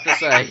Amanda have to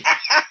say?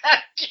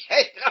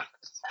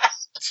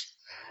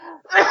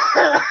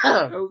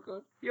 Oh,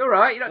 God. You're all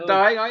right. You're not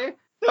dying, are you?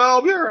 No,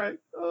 I'll be all right.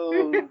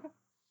 Oh.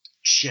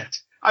 Shit.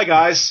 Hi,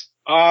 guys.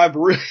 I'm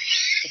really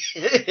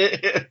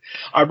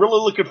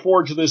looking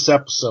forward to this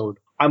episode.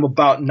 I'm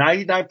about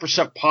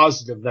 99%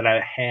 positive that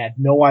I had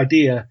no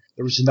idea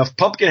there was enough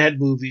Pumpkinhead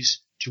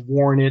movies to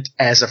warrant it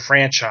as a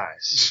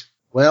franchise.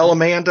 Well,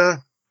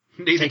 Amanda,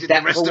 take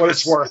that for what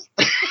it's worth.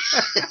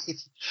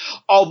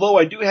 Although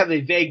I do have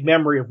a vague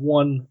memory of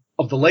one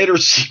of the later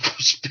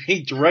sequels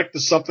being directed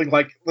to something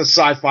like the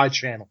Sci-Fi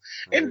Channel.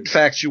 And in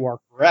fact, you are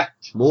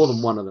correct. More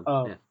than one of them.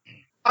 Yeah.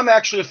 I'm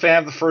actually a fan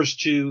of the first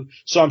two,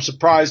 so I'm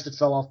surprised it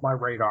fell off my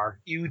radar.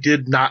 You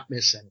did not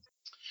miss anything.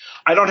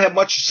 I don't have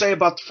much to say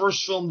about the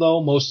first film,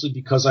 though, mostly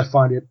because I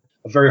find it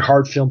a very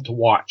hard film to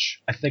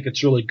watch. I think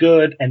it's really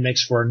good and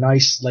makes for a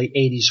nice late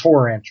 80s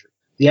horror entry.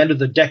 The end of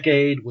the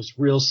decade was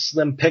real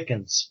slim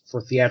pickings for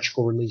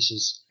theatrical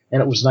releases,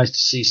 and it was nice to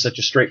see such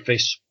a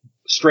straight-faced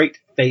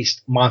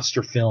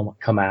monster film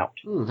come out.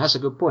 That's a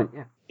good point,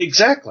 yeah.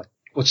 Exactly.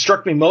 What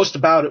struck me most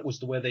about it was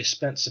the way they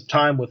spent some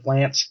time with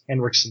Lance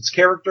Henriksen's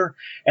character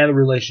and the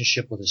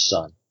relationship with his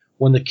son.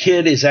 When the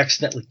kid is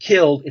accidentally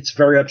killed, it's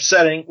very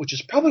upsetting, which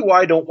is probably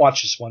why I don't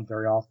watch this one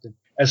very often,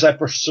 as I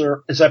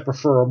prefer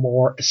a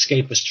more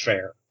escapist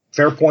fare.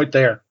 Fair point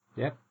there.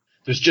 Yep.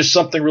 There's just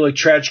something really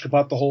tragic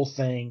about the whole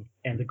thing,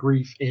 and the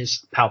grief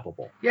is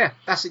palpable. Yeah,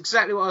 that's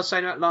exactly what I was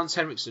saying about Lance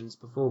Henriksen's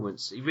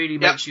performance. He really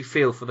makes you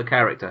feel for the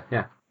character,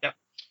 yeah. Yep.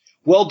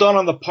 Well done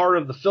on the part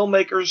of the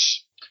filmmakers.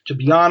 To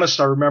be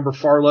honest, I remember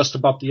far less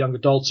about the young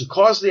adults who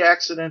caused the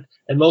accident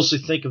and mostly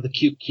think of the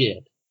cute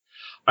kid.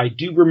 I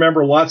do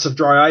remember lots of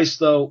dry ice,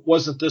 though.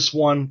 Wasn't this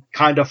one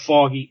kind of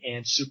foggy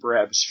and super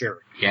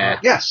atmospheric? Yeah.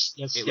 Yes.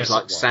 It was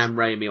like Sam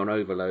Raimi on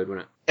Overload,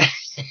 wasn't it?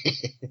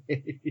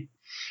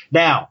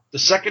 Now, the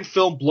second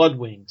film, Blood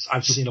Wings,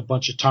 I've seen a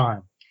bunch of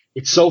times.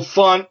 It's so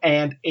fun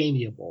and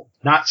amiable.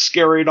 Not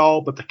scary at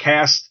all, but the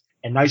cast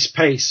and nice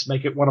pace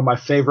make it one of my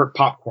favorite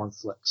popcorn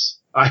flicks.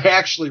 I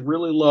actually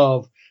really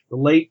love the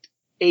late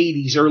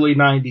 80s, early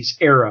 90s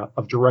era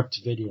of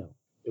direct-to-video.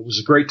 It was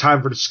a great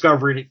time for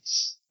discovery,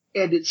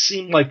 and it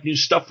seemed like new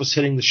stuff was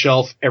hitting the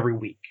shelf every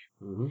week.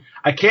 Mm-hmm.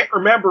 I can't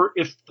remember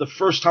if the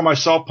first time I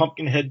saw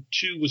Pumpkinhead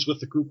 2 was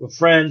with a group of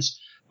friends,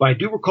 but I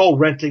do recall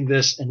renting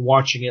this and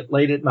watching it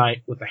late at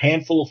night with a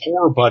handful of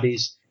horror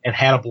buddies and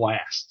had a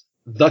blast.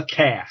 The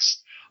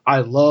cast. I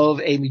love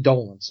Amy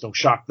Dolenz. No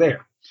shock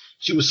there.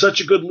 She was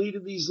such a good lead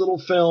in these little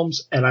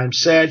films, and I'm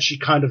sad she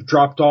kind of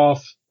dropped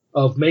off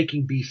of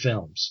making B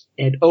films.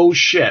 And oh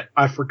shit,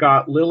 I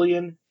forgot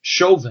Lillian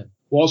Chauvin,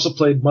 who also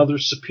played Mother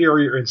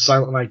Superior in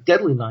Silent Night,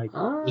 Deadly Night,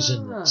 was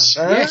in this.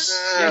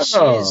 Yes, she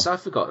is. I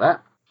forgot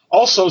that.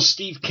 Also,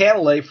 Steve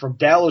Cantlay from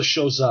Dallas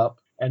shows up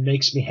and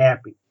makes me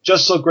happy.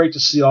 Just so great to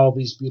see all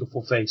these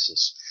beautiful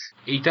faces.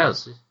 He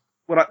does.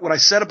 What I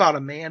said about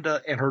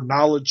Amanda and her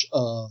knowledge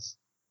of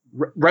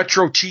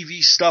retro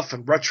TV stuff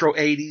and retro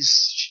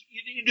 80s,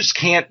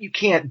 you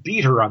can't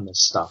beat her on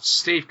this stuff.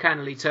 Steve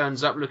Cantlay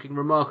turns up looking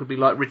remarkably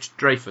like Richard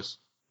Dreyfuss.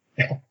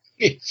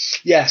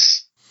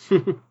 Yes.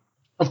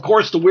 Of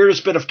course, the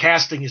weirdest bit of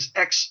casting is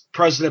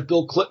ex-President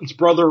Bill Clinton's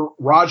brother,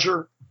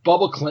 Roger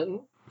Bubba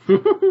Clinton,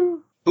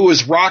 who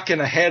is rocking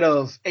a head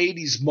of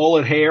 80s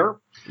mullet hair.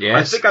 Yes.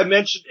 I think I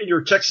mentioned in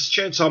your Texas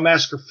Chainsaw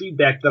Massacre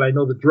feedback that I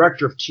know the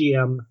director of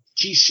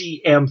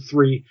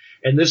TCM3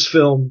 and this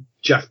film,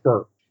 Jeff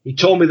Burke. He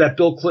told me that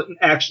Bill Clinton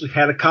actually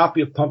had a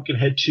copy of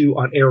Pumpkinhead 2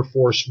 on Air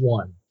Force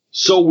One.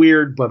 So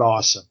weird, but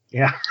awesome.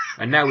 Yeah.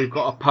 And now we've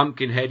got a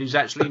Pumpkinhead who's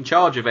actually in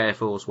charge of Air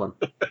Force One.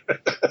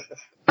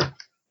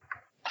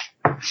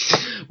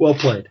 Well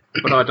played.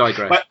 But I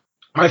digress.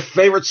 My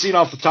favorite scene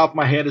off the top of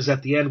my head is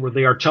at the end where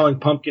they are telling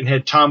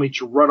Pumpkinhead Tommy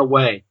to run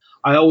away.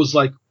 I always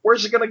like,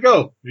 where's it going to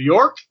go? New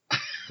York?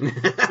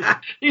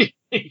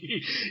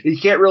 He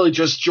can't really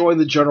just join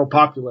the general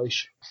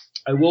population.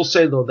 I will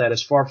say, though, that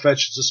as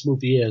far-fetched as this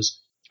movie is,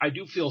 I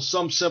do feel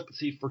some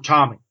sympathy for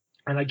Tommy.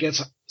 And I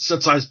guess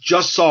since I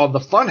just saw The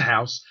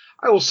Funhouse,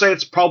 I will say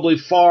it's probably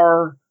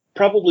from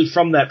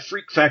that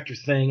freak factor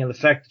thing and the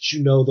fact that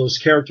you know those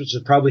characters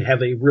would probably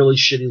have a really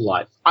shitty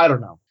life. I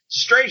don't know. It's a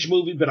strange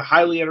movie, but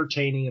highly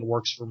entertaining and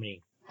works for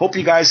me. Hope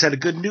you guys had a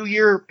good new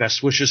year.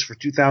 Best wishes for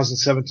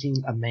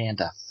 2017,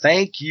 Amanda.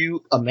 Thank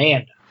you,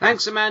 Amanda.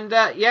 Thanks,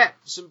 Amanda. Yeah,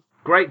 some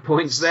great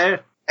points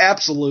there.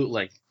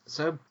 Absolutely.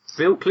 So,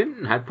 Bill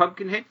Clinton had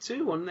Pumpkinhead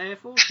 2 on Air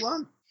Force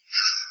One.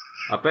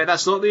 I bet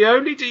that's not the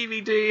only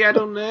DVD he had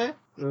on there.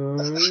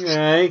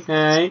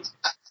 Okay.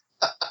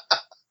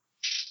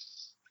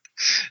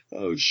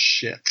 Oh,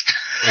 shit.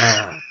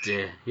 Oh,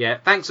 dear. Yeah,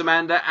 thanks,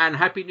 Amanda, and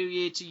Happy New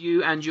Year to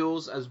you and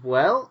yours as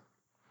well.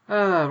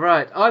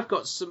 Right, I've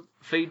got some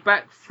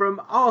feedback from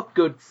our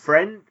good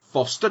friend,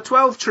 Foster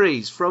 12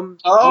 Trees from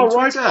Oh, on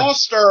right, Twitter.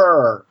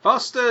 Foster.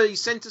 Foster, he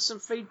sent us some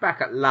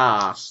feedback at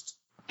last.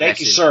 Thank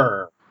you,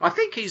 sir. I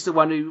think he's the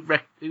one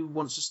who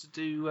wants us to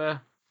do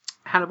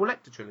Hannibal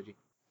Lecter trilogy.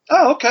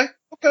 Oh, okay.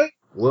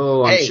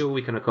 Well, I'm sure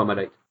we can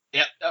accommodate.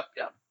 Yep.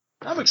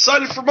 I'm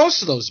excited for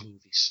most of those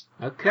movies.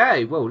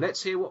 Okay, well,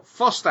 let's hear what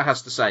Foster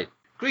has to say.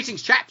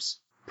 Greetings, chaps.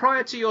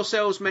 Prior to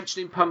yourselves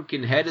mentioning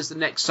Pumpkinhead as the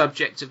next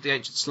subject of the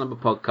Ancient Slumber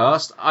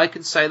podcast, I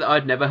can say that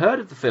I'd never heard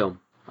of the film.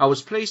 I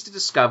was pleased to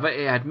discover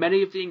it had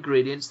many of the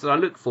ingredients that I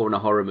look for in a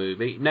horror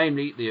movie,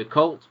 namely the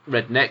occult,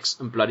 rednecks,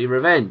 and bloody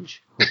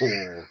revenge.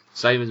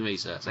 Same as me,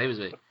 sir. Same as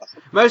me.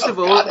 Most of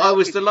all, I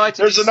was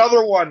delighted. There's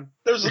another one.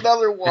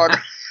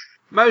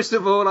 Most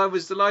of all, I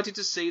was delighted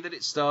to see that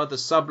it starred the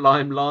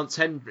sublime Lance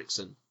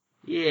Henriksen.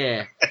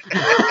 Yeah.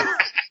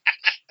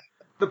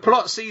 The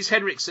plot sees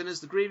Henriksen as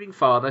the grieving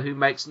father who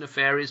makes a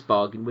nefarious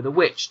bargain with a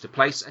witch to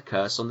place a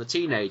curse on the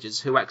teenagers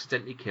who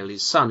accidentally kill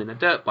his son in a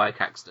dirt bike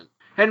accident.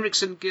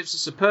 Henriksen gives a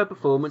superb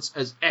performance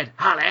as Ed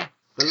Halle,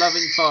 the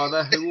loving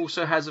father who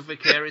also has a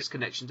vicarious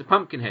connection to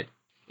Pumpkinhead.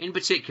 In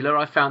particular,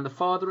 I found the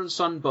father and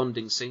son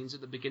bonding scenes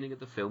at the beginning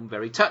of the film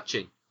very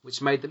touching,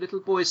 which made the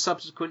little boy's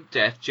subsequent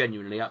death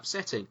genuinely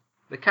upsetting.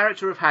 The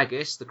character of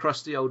Haggis, the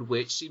crusty old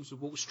witch, seems to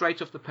walk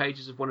straight off the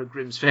pages of one of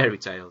Grimm's fairy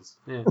tales.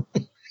 Yeah.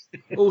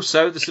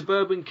 Also, the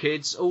suburban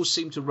kids all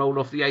seem to roll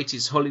off the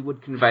 80s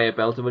Hollywood conveyor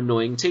belt of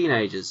annoying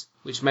teenagers,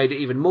 which made it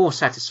even more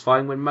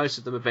satisfying when most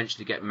of them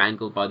eventually get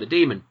mangled by the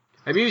demon.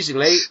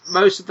 Amusingly,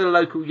 most of the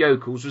local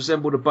yokels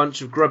resembled a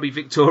bunch of grubby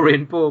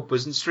Victorian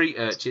paupers and street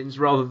urchins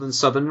rather than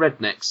southern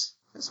rednecks.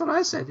 That's what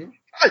I said, yeah.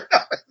 I know.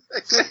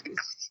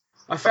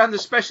 I found the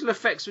special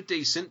effects were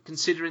decent,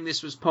 considering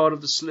this was part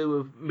of the slew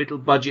of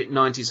middle-budget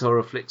 90s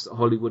horror flicks that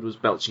Hollywood was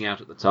belching out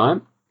at the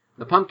time.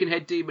 The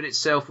Pumpkinhead demon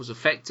itself was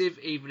effective,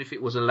 even if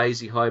it was a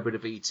lazy hybrid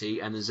of E.T.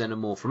 and the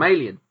Xenomorph from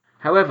Alien.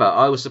 However,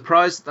 I was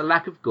surprised at the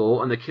lack of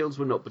gore and the kills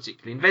were not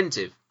particularly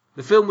inventive.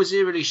 The film was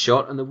eerily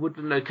shot and the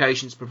woodland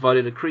locations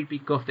provided a creepy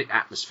gothic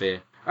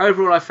atmosphere.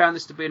 Overall, I found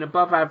this to be an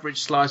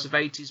above-average slice of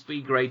 80s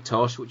B-grade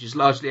tosh, which is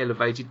largely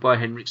elevated by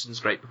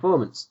Henriksen's great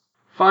performance.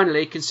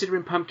 Finally,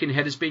 considering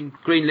Pumpkinhead has been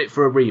greenlit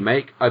for a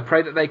remake, I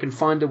pray that they can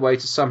find a way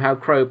to somehow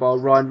crowbar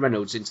Ryan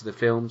Reynolds into the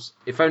films,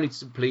 if only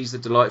to please the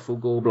delightful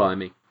Gore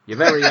Blimey. Your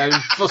very own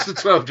Foster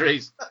 12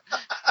 Trees.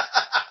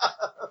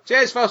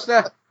 Cheers,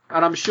 Foster.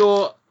 And I'm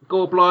sure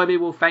Gore Blimey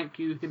will thank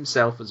you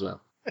himself as well.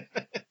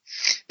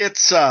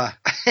 It's, oh,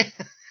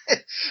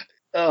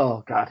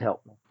 God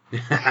help me.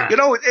 You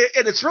know,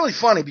 and it's really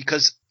funny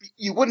because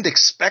you wouldn't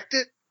expect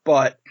it,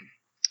 but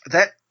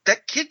that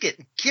kid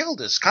getting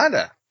killed is kind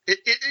of,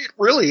 it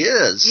really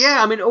is.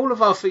 Yeah, I mean, all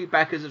of our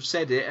feedbackers have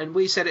said it, and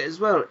we said it as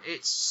well.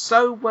 It's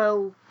so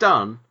well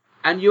done.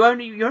 And you're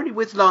only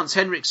with Lance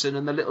Henriksen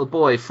and the little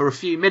boy for a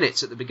few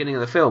minutes at the beginning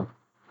of the film.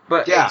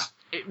 But yeah,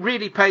 it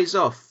really pays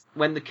off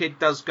when the kid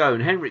does go.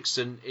 And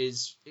Henriksen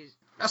is,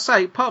 I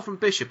say, apart from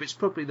Bishop, it's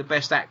probably the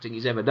best acting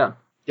he's ever done.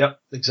 Yep,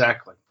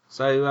 exactly.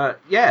 So,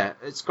 yeah,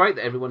 it's great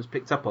that everyone's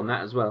picked up on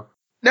that as well.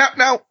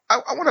 Now,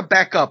 I want to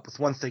back up with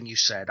one thing you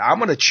said. I'm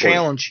going to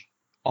challenge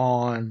you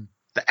on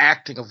the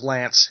acting of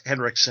Lance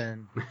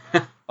Henriksen.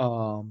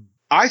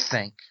 I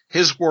think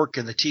his work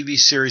in the TV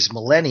series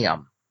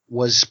Millennium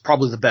was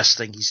probably the best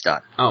thing he's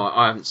done. Oh,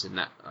 I haven't seen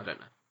that. I don't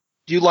know.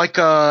 Do you like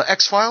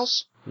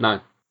X-Files? No.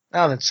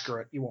 Oh, then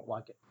screw it. You won't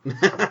like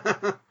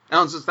it.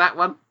 Answers that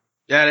one?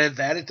 Yeah,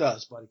 that it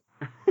does, buddy.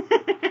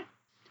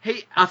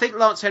 I think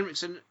Lance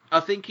Henriksen, I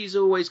think he's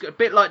always got a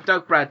bit like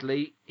Doug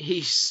Bradley.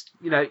 He's,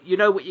 you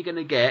know what you're going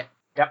to get.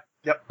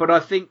 Yep. But I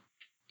think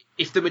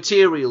if the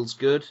material's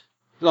good,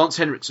 Lance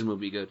Henriksen will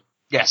be good.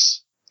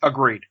 Yes.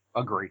 Agreed.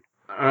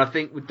 And I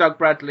think with Doug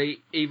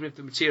Bradley, even if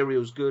the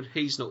material's good,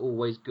 he's not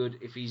always good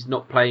if he's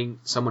not playing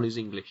someone who's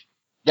English.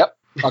 Yep,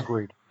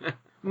 agreed.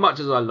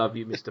 Much as I love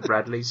you, Mr.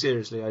 Bradley,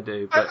 seriously I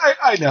do. But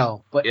I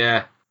know, but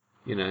yeah,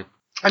 you know.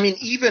 I mean,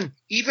 even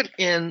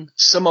in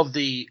some of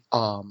the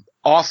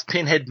off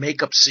Pinhead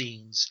makeup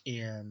scenes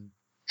in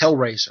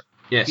Hellraiser,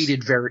 yes, he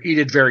did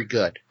very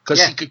good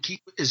because he could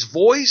keep his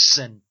voice.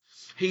 And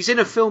he's in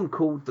a film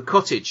called The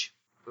Cottage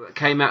that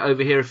came out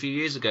over here a few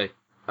years ago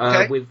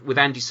with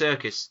Andy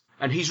Serkis.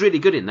 And he's really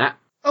good in that.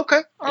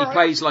 Okay. He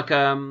plays like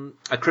a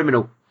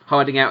criminal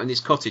hiding out in this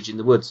cottage in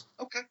the woods.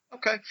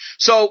 Okay.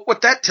 So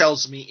what that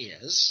tells me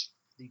is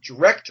the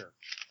director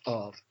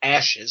of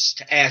Ashes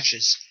to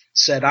Ashes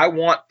said, I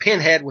want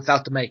Pinhead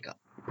without the makeup.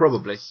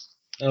 Probably.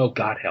 Oh,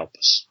 God help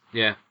us.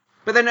 Yeah.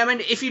 But then, I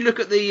mean, if you look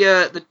at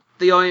the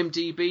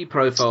IMDb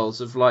profiles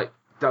of, like,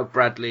 Doug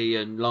Bradley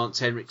and Lance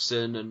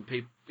Henriksen and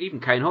people, even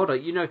Kane Hodder,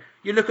 you know,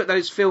 you look at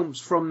those films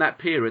from that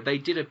period, they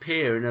did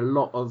appear in a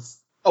lot of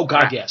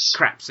crap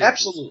sequels.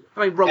 Absolutely.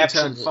 I mean, Wrong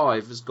Turn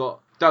 5 has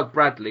got Doug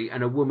Bradley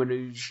and a woman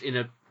who's in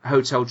a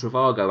Hotel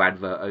Trivago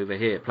advert over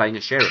here playing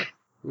a sheriff.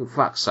 For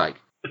fuck's sake.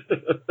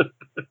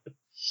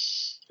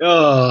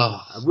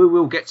 We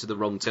will get to the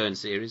Wrong Turn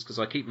series because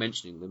I keep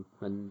mentioning them,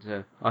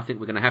 and I think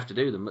we're going to have to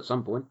do them at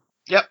some point.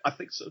 Yep, I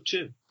think so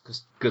too.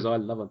 Because I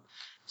love them.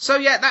 So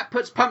yeah, that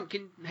puts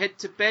Pumpkinhead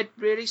to bed,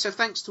 really. So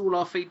thanks to all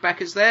our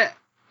feedbackers there.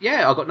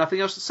 Yeah, I've got nothing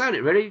else to say on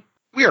it, really.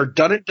 We are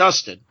done and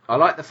dusted. I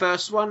like the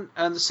first one,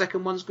 and the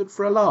second one's good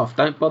for a laugh.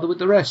 Don't bother with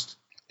the rest.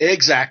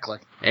 Exactly.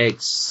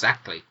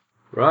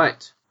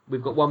 Right.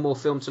 We've got one more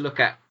film to look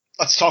at.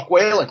 Let's talk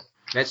Wailing.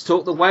 Let's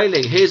talk The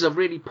Wailing. Here's a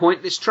really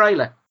pointless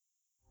trailer.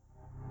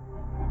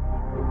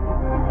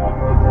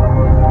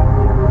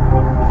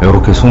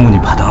 이렇게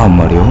소문이 바다한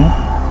말이요.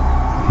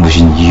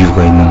 무슨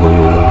이유가 있는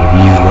거요.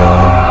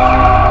 이유가.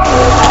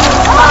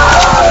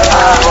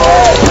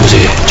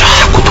 요새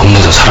자꾸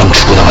동네에서 사람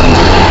죽어나가는 거.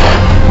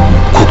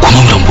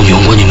 그놈이랑 뭐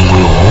연관이 있는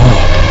거요.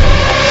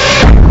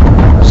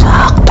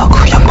 싹 다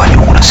그 양반이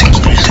오나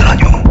생긴 일들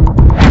아니요.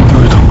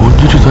 여기다 뭔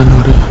일이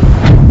다냐 그래.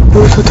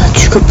 모두 다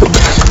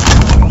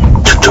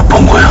죽어버렸어. 직접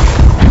본 거야?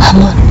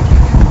 한번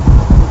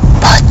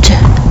봤지.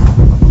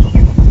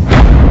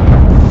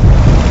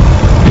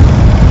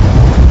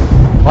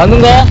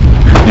 맞는가?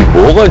 이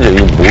뭐가냐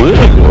이거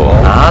뭐야 이거.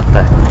 아따.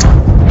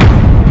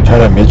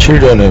 자네 며칠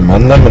전에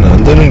만나면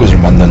안 되는 것을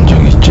만난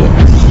적 있지?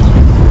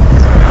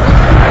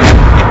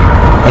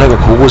 아내가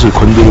그곳을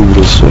건드리고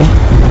그랬어?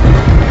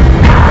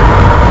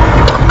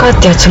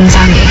 똑같아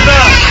증상이.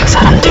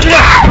 사람들이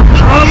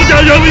그놈이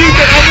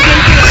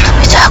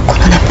자꾸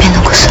눈에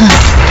뵈는 것은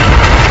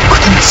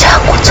그놈이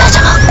자꾸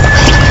찾아갖고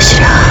뵈는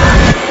것이라.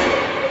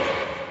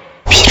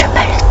 피를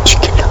말려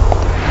죽이려고.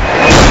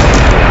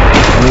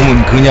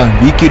 그놈은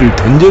그냥 미끼를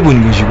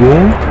던져본 것이고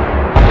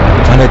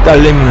자네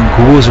딸내미는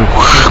그곳을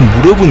확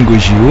물어본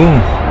것이요.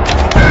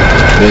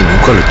 내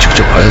눈깔을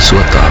직접 봐야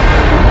쓰겠다.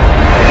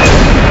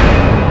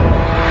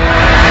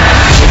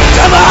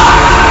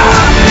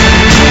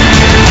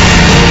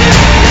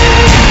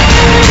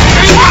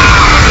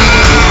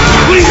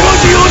 우리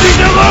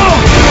어디냐고!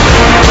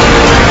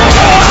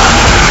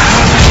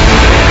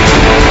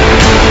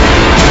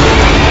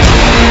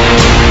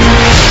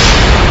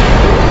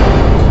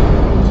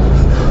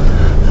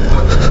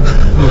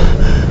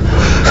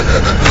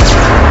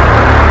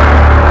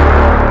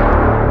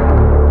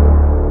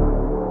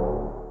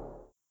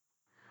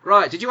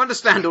 Right, did you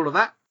understand all of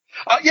that?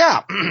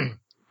 Yeah.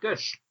 Good.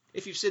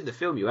 If you've seen the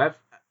film, you have.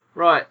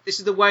 Right, this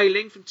is The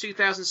Wailing from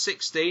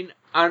 2016,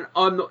 and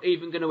I'm not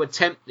even going to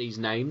attempt these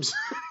names.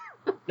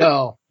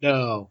 No.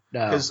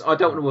 Because I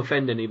don't want to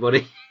offend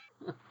anybody.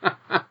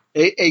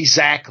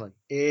 Exactly.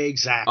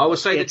 I will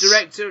say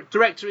the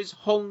director is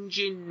Hong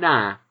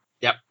Jin-na.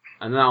 Yep.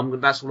 And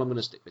that's what I'm going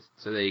to stick with.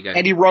 So there you go.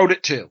 And he wrote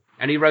it too.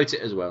 And he wrote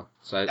it as well.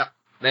 So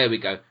There we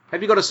go.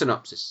 Have you got a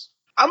synopsis?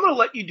 I'm going to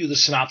let you do the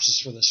synopsis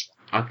for this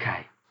one.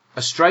 Okay.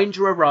 A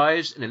stranger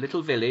arrives in a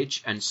little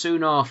village, and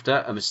soon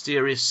after, a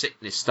mysterious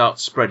sickness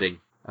starts spreading.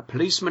 A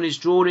policeman is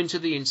drawn into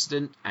the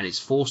incident and is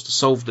forced to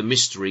solve the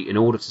mystery in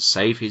order to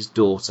save his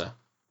daughter.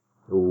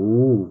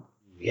 Ooh.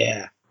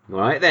 Yeah.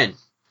 Right then.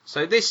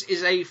 So this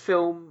is a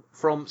film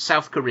from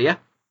South Korea,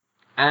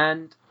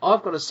 and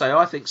I've got to say,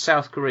 I think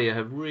South Korea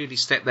have really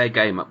stepped their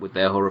game up with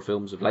their horror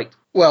films of late.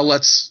 Well,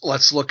 let's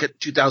look at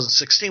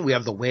 2016. We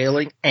have The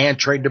Wailing and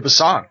Train to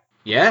Busan.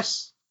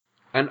 Yes.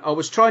 And I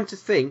was trying to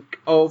think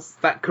of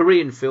that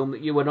Korean film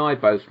that you and I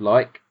both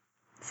like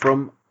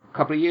from a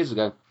couple of years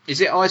ago.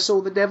 Is it I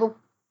Saw the Devil?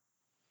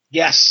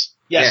 Yes,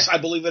 yeah. I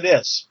believe it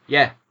is.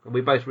 Yeah, and we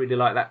both really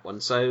like that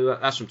one. So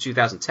that's from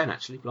 2010,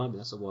 actually. Blimey,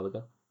 that's a while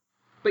ago.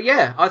 But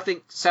yeah, I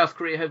think South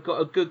Korea have got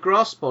a good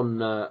grasp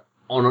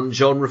on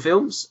genre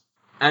films,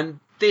 and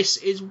this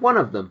is one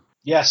of them.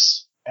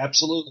 Yes,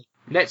 absolutely.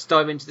 Let's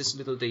dive into this a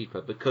little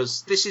deeper,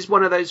 because this is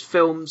one of those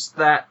films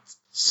that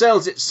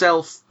sells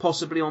itself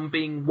possibly on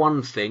being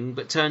one thing,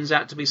 but turns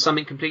out to be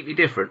something completely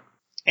different.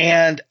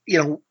 And,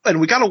 and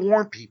we got to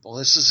warn people,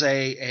 this is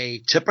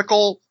a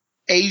typical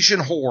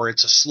Asian horror.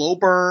 It's a slow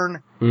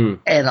burn, and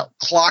it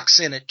clocks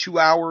in at 2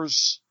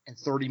 hours and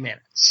 30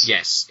 minutes.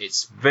 Yes,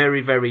 it's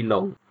very, very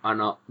long.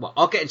 And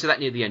I'll get into that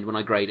near the end when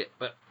I grade it.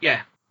 But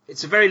yeah,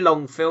 it's a very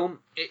long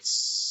film.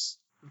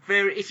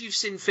 If you've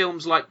seen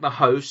films like The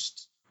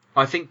Host,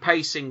 I think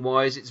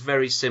pacing-wise, it's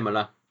very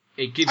similar.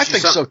 I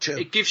think so too.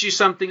 It gives you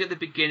something at the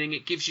beginning,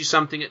 it gives you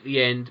something at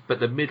the end, but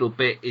the middle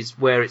bit is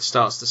where it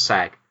starts to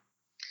sag.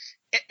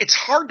 It's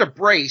hard to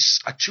brace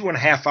a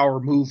 2.5 hour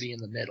movie in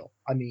the middle.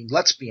 I mean,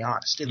 let's be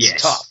honest.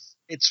 It's tough.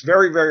 It's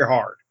very, very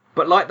hard.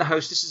 But like The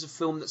Host, this is a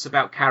film that's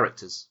about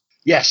characters.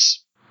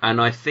 Yes. And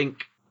I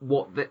think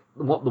what the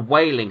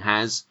Wailing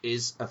has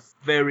is a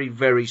very,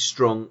 very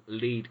strong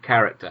lead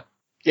character.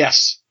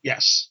 Yes,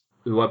 yes.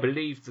 Who I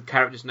believe the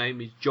character's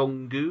name is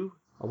Jong-gu,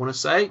 I want to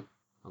say.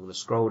 I'm going to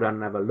scroll down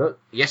and have a look.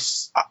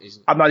 Yes.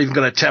 I'm not even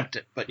going to attempt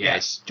it, but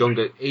yes.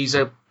 Jong-gu. He's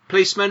a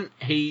policeman.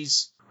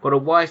 He's got a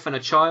wife and a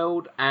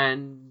child,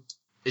 and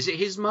is it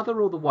his mother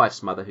or the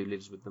wife's mother who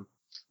lives with them?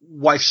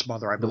 Wife's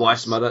mother, I believe. The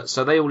wife's mother.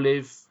 So they all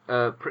live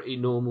a pretty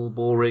normal,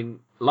 boring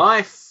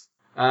life.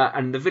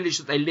 And the village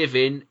that they live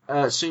in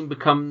soon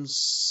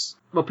becomes...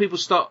 Well, people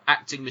start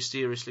acting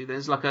mysteriously.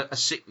 There's like a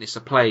sickness,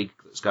 a plague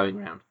that's going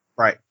around.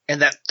 Right.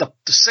 And that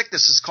the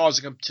sickness is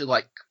causing them to,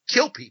 like,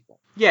 kill people.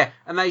 Yeah,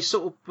 and they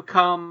sort of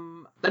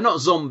become... They're not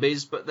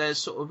zombies, but they're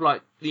sort of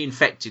like the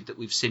infected that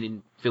we've seen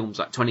in films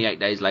like 28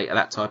 Days Later,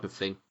 that type of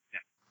thing.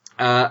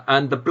 Yeah.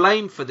 And the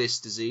blame for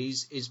this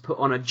disease is put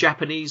on a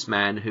Japanese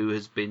man who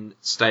has been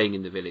staying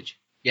in the village.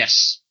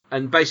 Yes.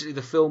 And basically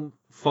the film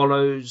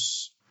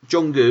follows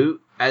Jong-gu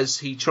as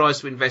he tries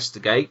to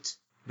investigate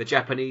the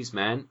Japanese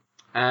man,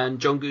 and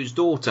Jong-gu's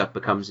daughter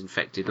becomes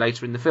infected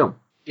later in the film.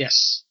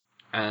 Yes.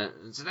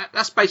 So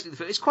that's basically the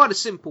film. It's quite a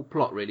simple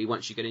plot, really,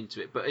 once you get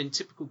into it, but in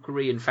typical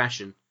Korean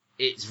fashion,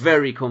 it's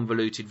very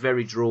convoluted,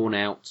 very drawn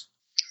out.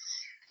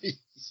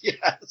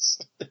 Yes.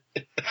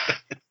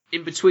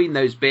 In between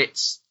those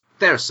bits,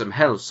 there are some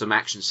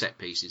action set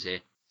pieces here.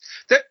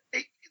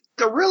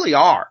 There really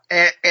are.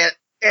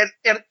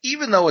 And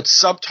even though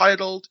it's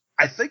subtitled,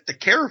 I think the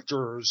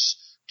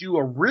characters do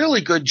a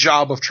really good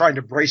job of trying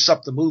to brace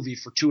up the movie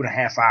for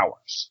 2.5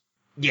 hours.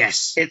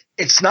 Yes.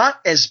 It's not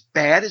as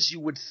bad as you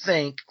would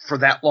think for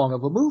that long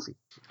of a movie.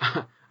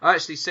 I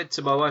actually said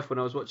to my wife when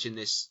I was watching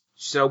this,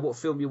 she said, "Oh, what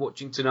film are you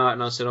watching tonight?"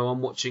 And I said, "Oh,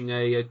 I'm watching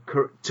a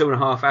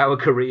 2.5 hour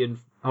Korean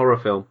horror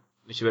film."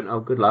 And she went, "Oh,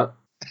 good luck."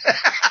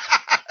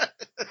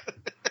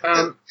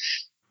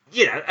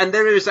 You know, and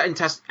there is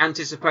that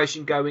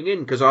anticipation going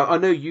in, because I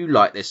know you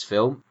like this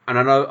film, and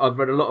I know I've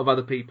read a lot of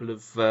other people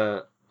have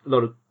a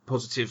lot of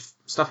positive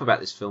stuff about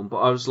this film, but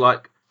I was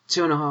like,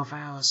 2.5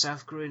 hour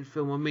South Korean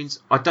film, I mean,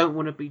 I don't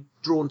want to be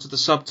drawn to the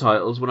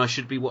subtitles when I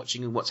should be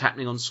watching what's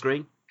happening on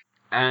screen.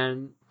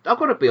 And I've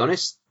got to be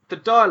honest, the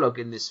dialogue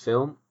in this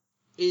film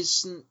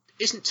isn't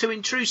too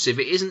intrusive.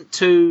 It isn't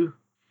too...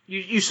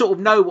 You sort of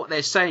know what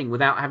they're saying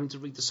without having to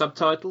read the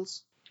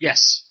subtitles.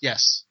 Yes,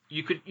 yes.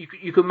 You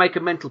could make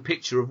a mental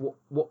picture of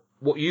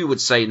what you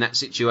would say in that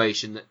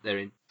situation that they're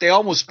in. They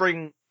almost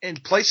bring in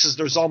places.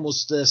 There's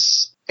almost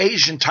this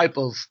Asian type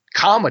of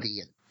comedy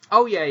in.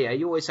 Oh yeah.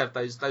 You always have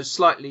those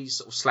slightly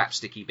sort of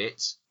slapsticky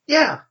bits.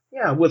 Yeah,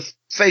 with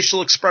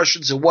facial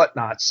expressions and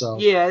whatnot. So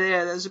yeah,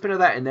 there's a bit of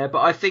that in there.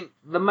 But I think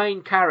the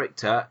main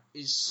character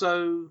is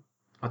so...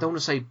 I don't want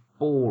to say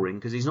boring,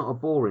 because he's not a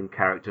boring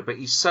character, but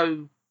he's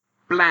so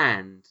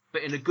bland,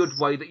 but in a good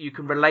way that you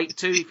can relate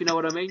to, if you know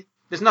what I mean.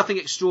 There's nothing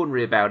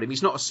extraordinary about him.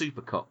 He's not a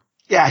super cop.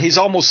 Yeah, he's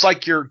almost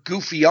like your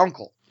goofy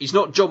uncle. He's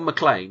not John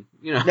McClane,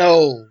 you know.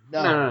 No.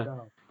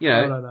 You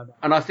know, no.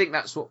 And I think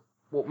that's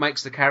what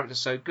makes the character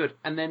so good.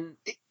 And then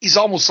he's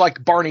almost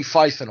like Barney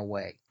Fife in a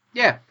way.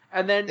 Yeah,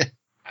 and then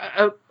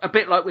a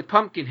bit like with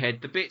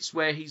Pumpkinhead, the bits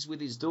where he's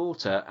with his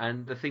daughter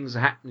and the things are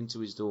happening to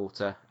his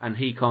daughter and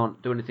he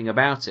can't do anything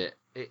about it.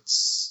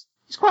 It's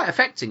quite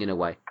affecting in a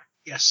way.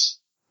 Yes.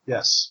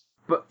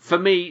 But for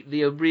me,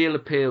 the real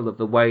appeal of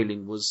The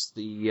Wailing was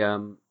the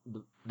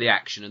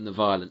action and the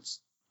violence,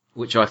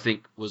 which I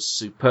think was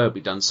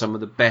superbly done. Some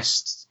of the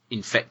best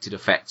infected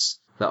effects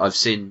that I've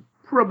seen.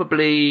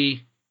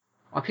 Probably,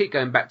 I keep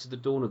going back to the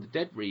Dawn of the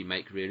Dead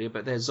remake, really,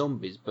 but they're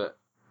zombies. But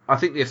I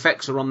think the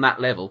effects are on that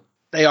level.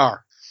 They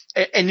are.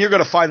 And you're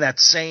going to find that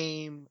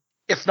same,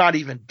 if not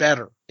even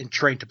better, in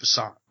Train to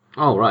Busan.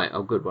 Oh, right.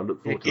 Oh, good. Well, I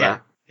look forward to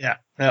that.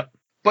 Yeah.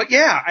 But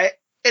yeah,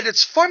 and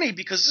it's funny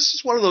because this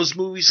is one of those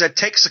movies that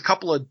takes a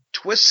couple of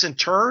twists and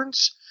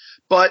turns,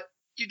 but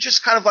you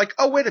just kind of like,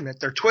 oh, wait a minute,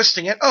 they're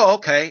twisting it. Oh,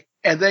 okay.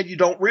 And then you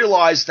don't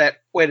realize that,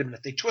 wait a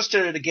minute, they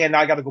twisted it again. Now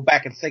I got to go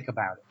back and think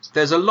about it.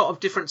 There's a lot of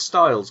different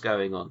styles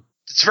going on.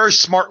 It's very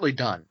smartly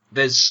done.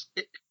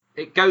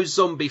 It goes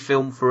zombie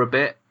film for a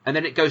bit, and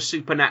then it goes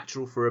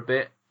supernatural for a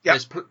bit. Yep.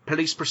 There's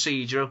police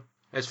procedure.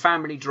 There's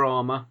family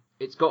drama.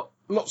 It's got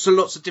lots and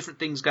lots of different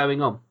things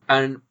going on.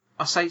 And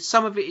I say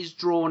some of it is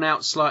drawn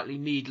out slightly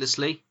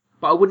needlessly,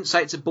 but I wouldn't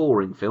say it's a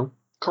boring film.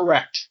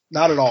 Correct.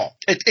 Not at all.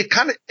 It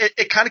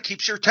kind of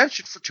keeps your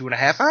attention for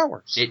 2.5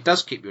 hours. It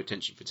does keep your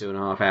attention for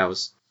 2.5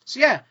 hours.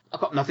 So yeah, I've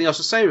got nothing else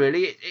to say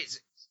really.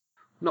 It's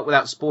not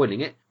without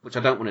spoiling it, which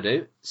I don't want to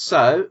do.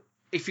 So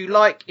if you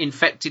like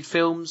infected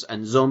films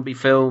and zombie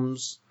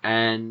films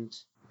and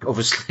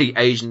obviously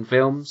Asian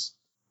films,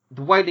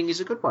 The Wailing is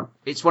a good one.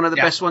 It's one of the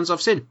best ones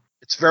I've seen.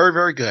 It's very,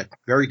 very good.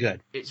 Very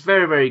good. It's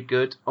very, very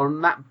good.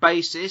 On that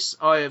basis,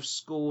 I have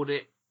scored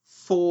it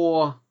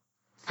 4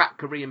 Fat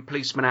Korean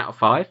Policemen out of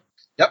 5.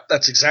 Yep,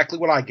 that's exactly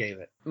what I gave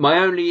it. My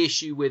only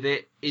issue with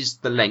it is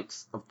the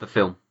length of the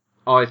film.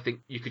 I think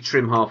you could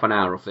trim half an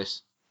hour off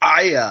this.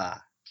 I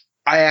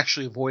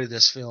actually avoided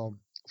this film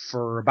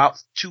for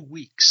about 2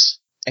 weeks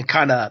and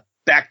kind of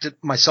backed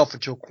myself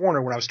into a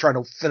corner when I was trying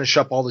to finish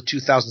up all the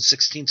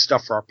 2016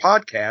 stuff for our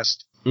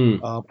podcast.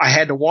 I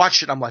had to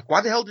watch it. I'm like,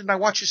 why the hell didn't I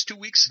watch this 2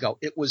 weeks ago?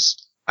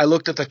 I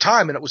looked at the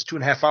time and it was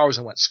 2.5 hours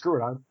and went,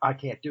 screw it. I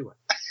can't do it.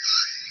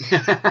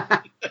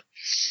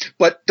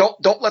 But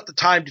don't let the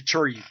time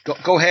deter you.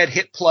 Go ahead,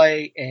 hit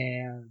play,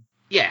 and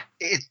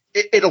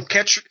it'll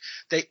catch you.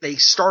 They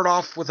start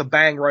off with a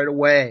bang right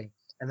away,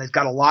 and they've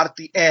got a lot at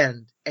the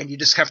end, and you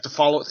just have to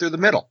follow it through the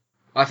middle.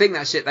 I think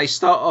that's it. They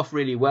start off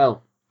really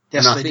well.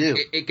 Yes, and I they think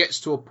do. It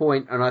gets to a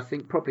point, and I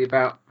think probably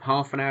about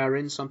half an hour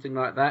in, something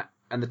like that,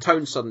 and the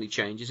tone suddenly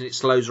changes and it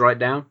slows right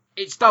down.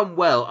 It's done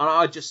well, and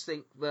I just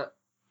think that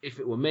if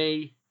it were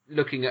me,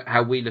 looking at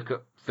how we look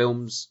at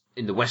films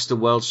in the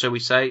Western world, shall we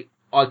say,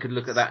 I could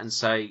look at that and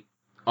say,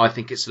 I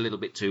think it's a little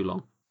bit too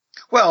long.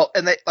 Well,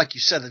 and like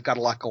you said, they've got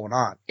a lot going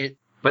on.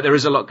 But there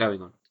is a lot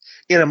going on.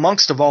 In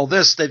amongst of all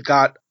this, they've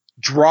got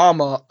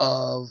drama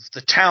of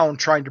the town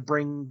trying to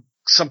bring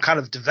some kind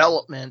of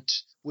development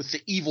with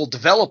the evil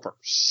developers.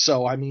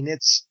 So, I mean,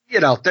 it's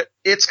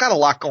got a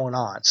lot going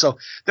on. So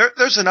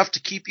there's enough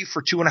to keep you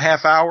for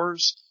 2.5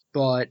 hours.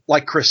 But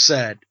like Chris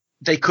said,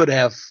 they could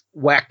have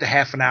whacked a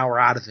half an hour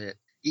out of it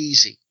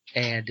easy,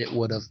 and it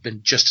would have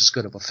been just as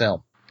good of a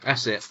film.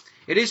 That's it.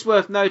 It is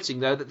worth noting,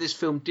 though, that this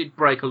film did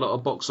break a lot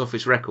of box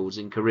office records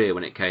in Korea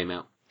when it came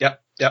out. Yep.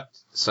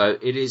 So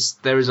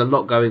there is a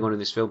lot going on in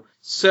this film.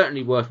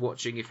 Certainly worth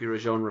watching if you're a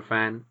genre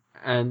fan.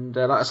 And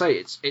like I say,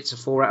 it's a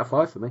 4 out of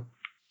 5 for me.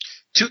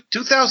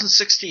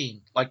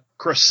 2016, like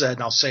Chris said,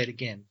 and I'll say it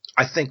again,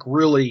 I think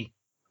really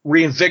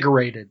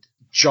reinvigorated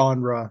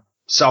genre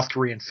South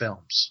Korean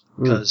films.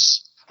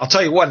 Because I'll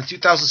tell you what, in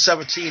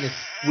 2017, if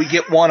we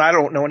get one, I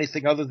don't know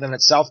anything other than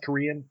it's South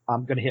Korean,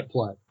 I'm going to hit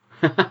play.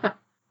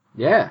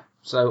 Yeah.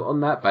 So on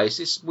that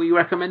basis, we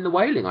recommend The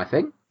Wailing, I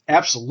think.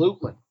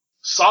 Absolutely.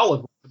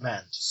 Solid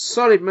recommend.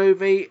 Solid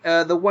movie.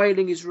 The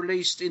Wailing is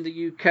released in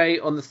the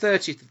UK on the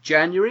 30th of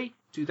January,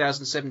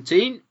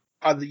 2017.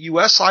 On the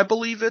US, I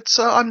believe it's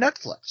on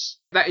Netflix.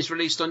 That is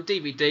released on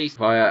DVD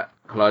via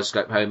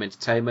Kaleidoscope Home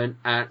Entertainment.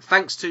 And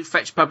thanks to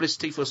Fetch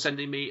Publicity for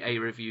sending me a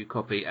review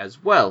copy as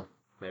well.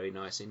 Very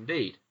nice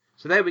indeed.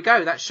 So there we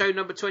go. That's show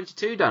number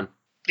 22 done.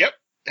 Yep.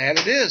 And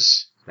it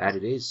is. That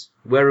it is.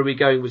 Where are we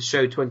going with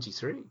show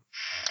 23?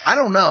 I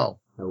don't know.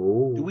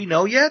 Oh. Do we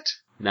know yet?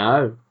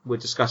 No. We'll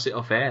discuss it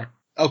off air.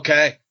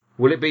 Okay.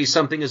 Will it be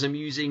something as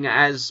amusing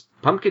as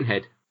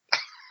Pumpkinhead?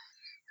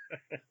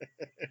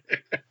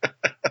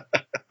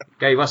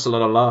 Gave us a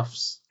lot of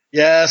laughs.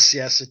 Yes,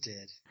 it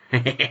did.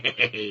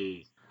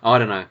 I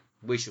don't know.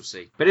 We shall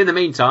see. But in the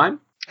meantime...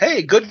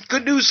 Hey, good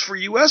news for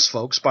US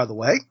folks, by the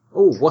way.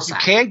 Oh, what's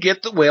that? You can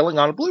get The Wailing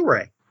on a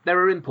Blu-ray. There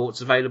are imports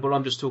available.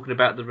 I'm just talking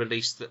about the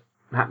release that's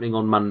happening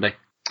on Monday.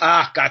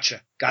 Ah,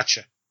 gotcha.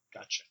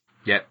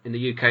 Yeah, in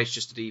the UK it's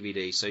just a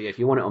DVD. So yeah, if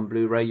you want it on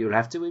Blu-ray, you'll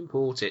have to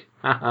import it.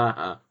 Ha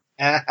ha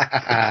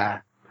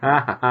ha.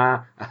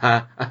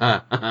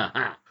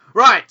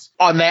 Right.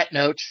 On that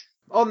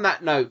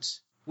note,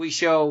 we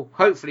shall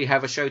hopefully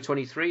have a show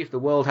 23 if the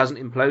world hasn't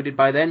imploded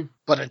by then.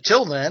 But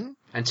until then,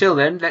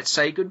 let's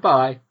say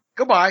goodbye.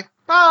 Goodbye.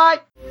 Bye.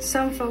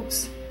 Some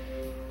folks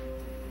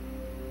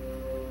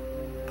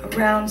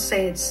around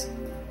say it's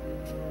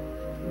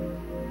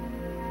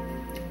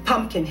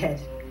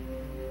Pumpkinhead.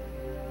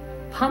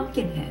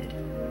 Pumpkinhead?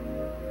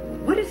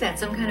 What is that,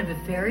 some kind of a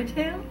fairy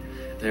tale?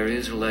 There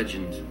is a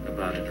legend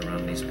about it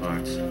around these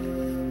parts.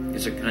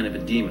 It's a kind of a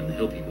demon the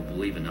hill people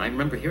believe in. I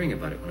remember hearing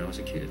about it when I was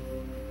a kid.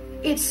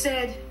 It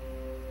said,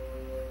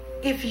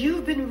 if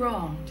you've been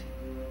wronged,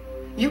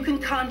 you can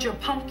conjure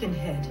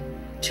Pumpkinhead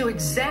to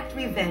exact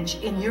revenge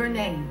in your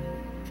name.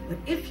 But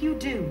if you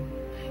do,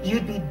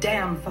 you'd be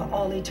damned for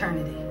all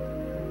eternity.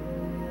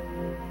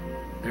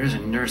 There is a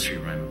nursery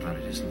rhyme about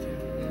it, isn't there?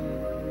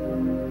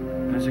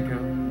 How does it go?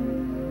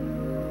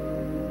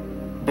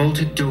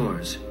 Bolted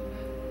doors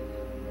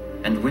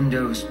and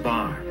windows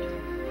barred.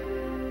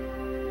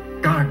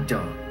 Guard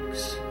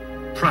dogs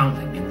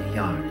prowling in the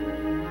yard.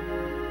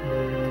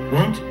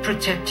 Won't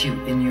protect you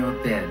in your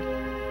bed.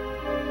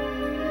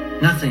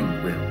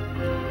 Nothing will.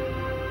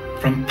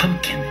 From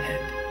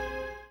Pumpkinhead.